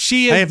 though.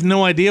 I have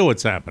no idea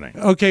what's happening.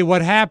 Okay,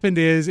 what happened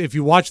is, if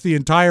you watch the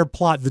entire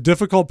plot, the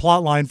difficult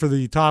plot line for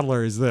the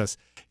toddler is this,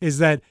 is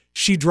that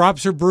she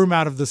drops her broom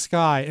out of the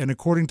sky, and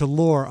according to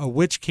lore, a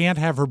witch can't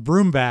have her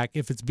broom back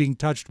if it's being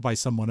touched by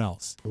someone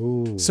else.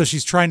 Ooh. So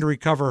she's trying to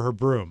recover her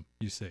broom,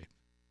 you see.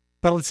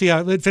 But let's see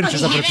how it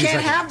finishes up in a few You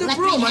can't seconds. have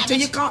the broom until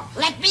you come.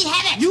 Let me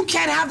have it. You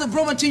can't have the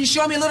broom until you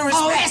show me a little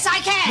respect. Oh, yes, I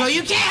can. No,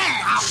 you can't.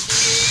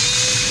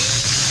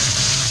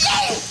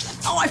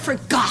 Oh, I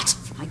forgot.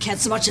 I can't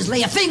so much as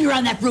lay a finger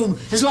on that broom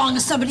as long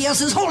as somebody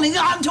else is holding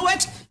on to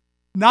it.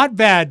 Not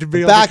bad to be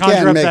able Back to conjure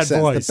end up makes that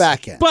sense. voice. The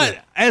back end. But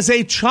as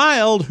a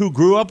child who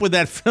grew up with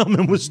that film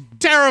and was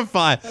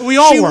terrified, We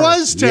all she were.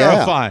 was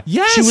terrified.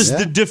 Yeah. Yes. She was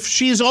Yeah.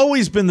 she's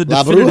always been the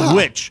La definitive Bruja.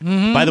 witch.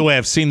 By the way,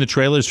 I've seen the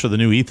trailers for the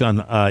new Ethan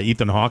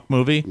Hawke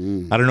movie.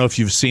 I don't know if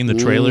you've seen the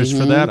trailers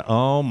for that.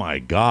 Oh my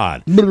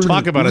God!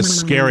 Talk about a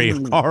scary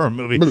horror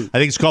movie. I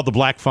think it's called The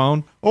Black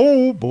Phone.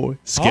 Oh boy,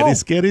 scary, Oh.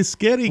 scary,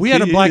 scary. We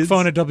had a black kids.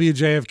 phone at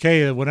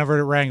WJFK. Whenever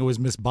it rang, it was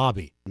Miss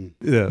Bobby.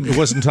 Yeah, it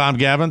wasn't Tom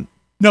Gavin.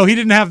 No, he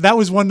didn't have. That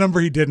was one number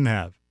he didn't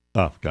have.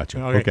 Oh,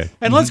 gotcha. Okay.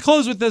 And let's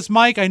close with this,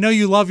 Mike. I know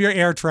you love your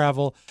air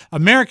travel.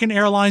 American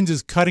Airlines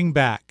is cutting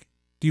back.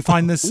 Do you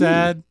find this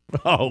sad?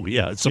 Oh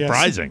yeah, it's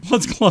surprising. Yes.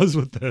 Let's close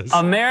with this.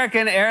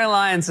 American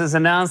Airlines has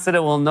announced that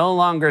it will no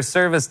longer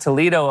service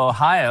Toledo,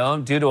 Ohio,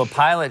 due to a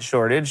pilot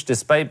shortage,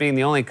 despite being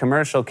the only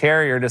commercial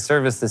carrier to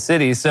service the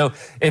city. So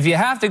if you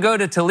have to go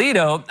to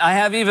Toledo, I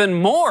have even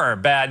more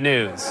bad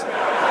news.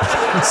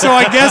 So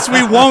I guess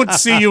we won't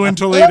see you in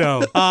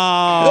Toledo.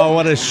 Oh,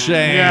 what a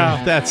shame.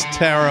 Yeah. That's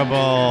terrible.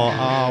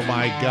 Oh,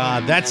 my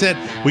God. That's it.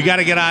 We got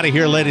to get out of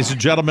here, ladies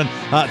and gentlemen.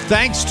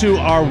 Thanks to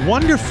our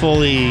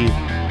wonderfully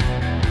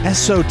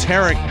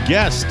esoteric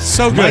guest.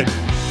 So good.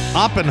 Mike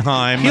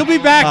Oppenheim. He'll be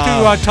back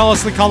to tell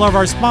us the color of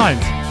our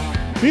spines.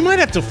 We might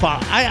have to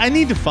follow. I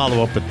need to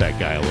follow up with that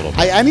guy a little bit.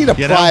 I need a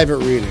You know? private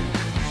reading.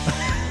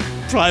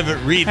 Private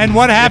reading. And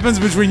what happens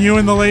between you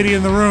and the lady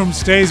in the room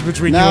stays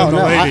between you and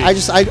the lady.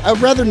 I'd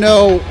rather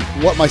know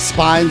what my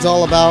spine's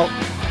all about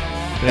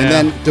and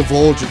then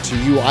divulge it to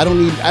you. I don't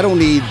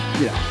need,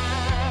 you know.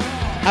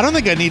 I don't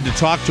think I need to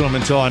talk to him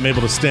until I'm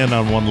able to stand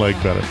on one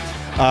leg better.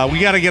 We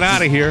got to get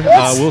out of here.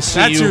 We'll see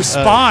That's you your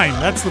spine.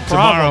 That's the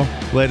problem.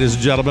 tomorrow, ladies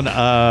and gentlemen.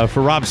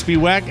 For Robb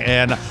Spiewak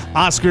and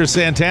Oscar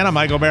Santana,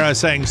 Mike O'Mara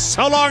saying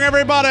so long,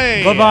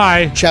 everybody.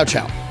 Bye-bye. Ciao,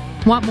 ciao.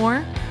 Want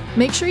more?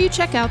 Make sure you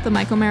check out the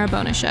Mike O'Mara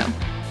Bonus Show.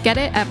 Get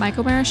it at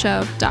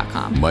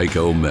MikeO'MaraShow.com. Mike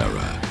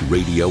O'Mara,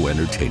 Radio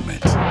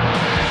Entertainment.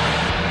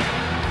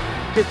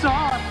 It's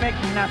all a big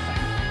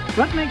nothing.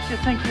 What makes you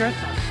think you're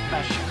so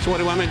special? So what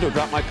do you want me to do?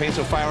 Drop my paints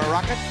or fire a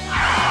rocket?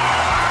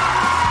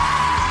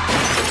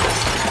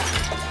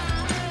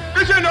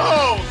 It's in the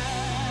hole!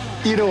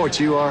 You know what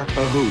you are? A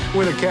hoot.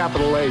 With a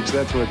capital H,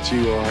 that's what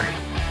you are.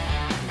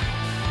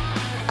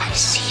 I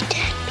see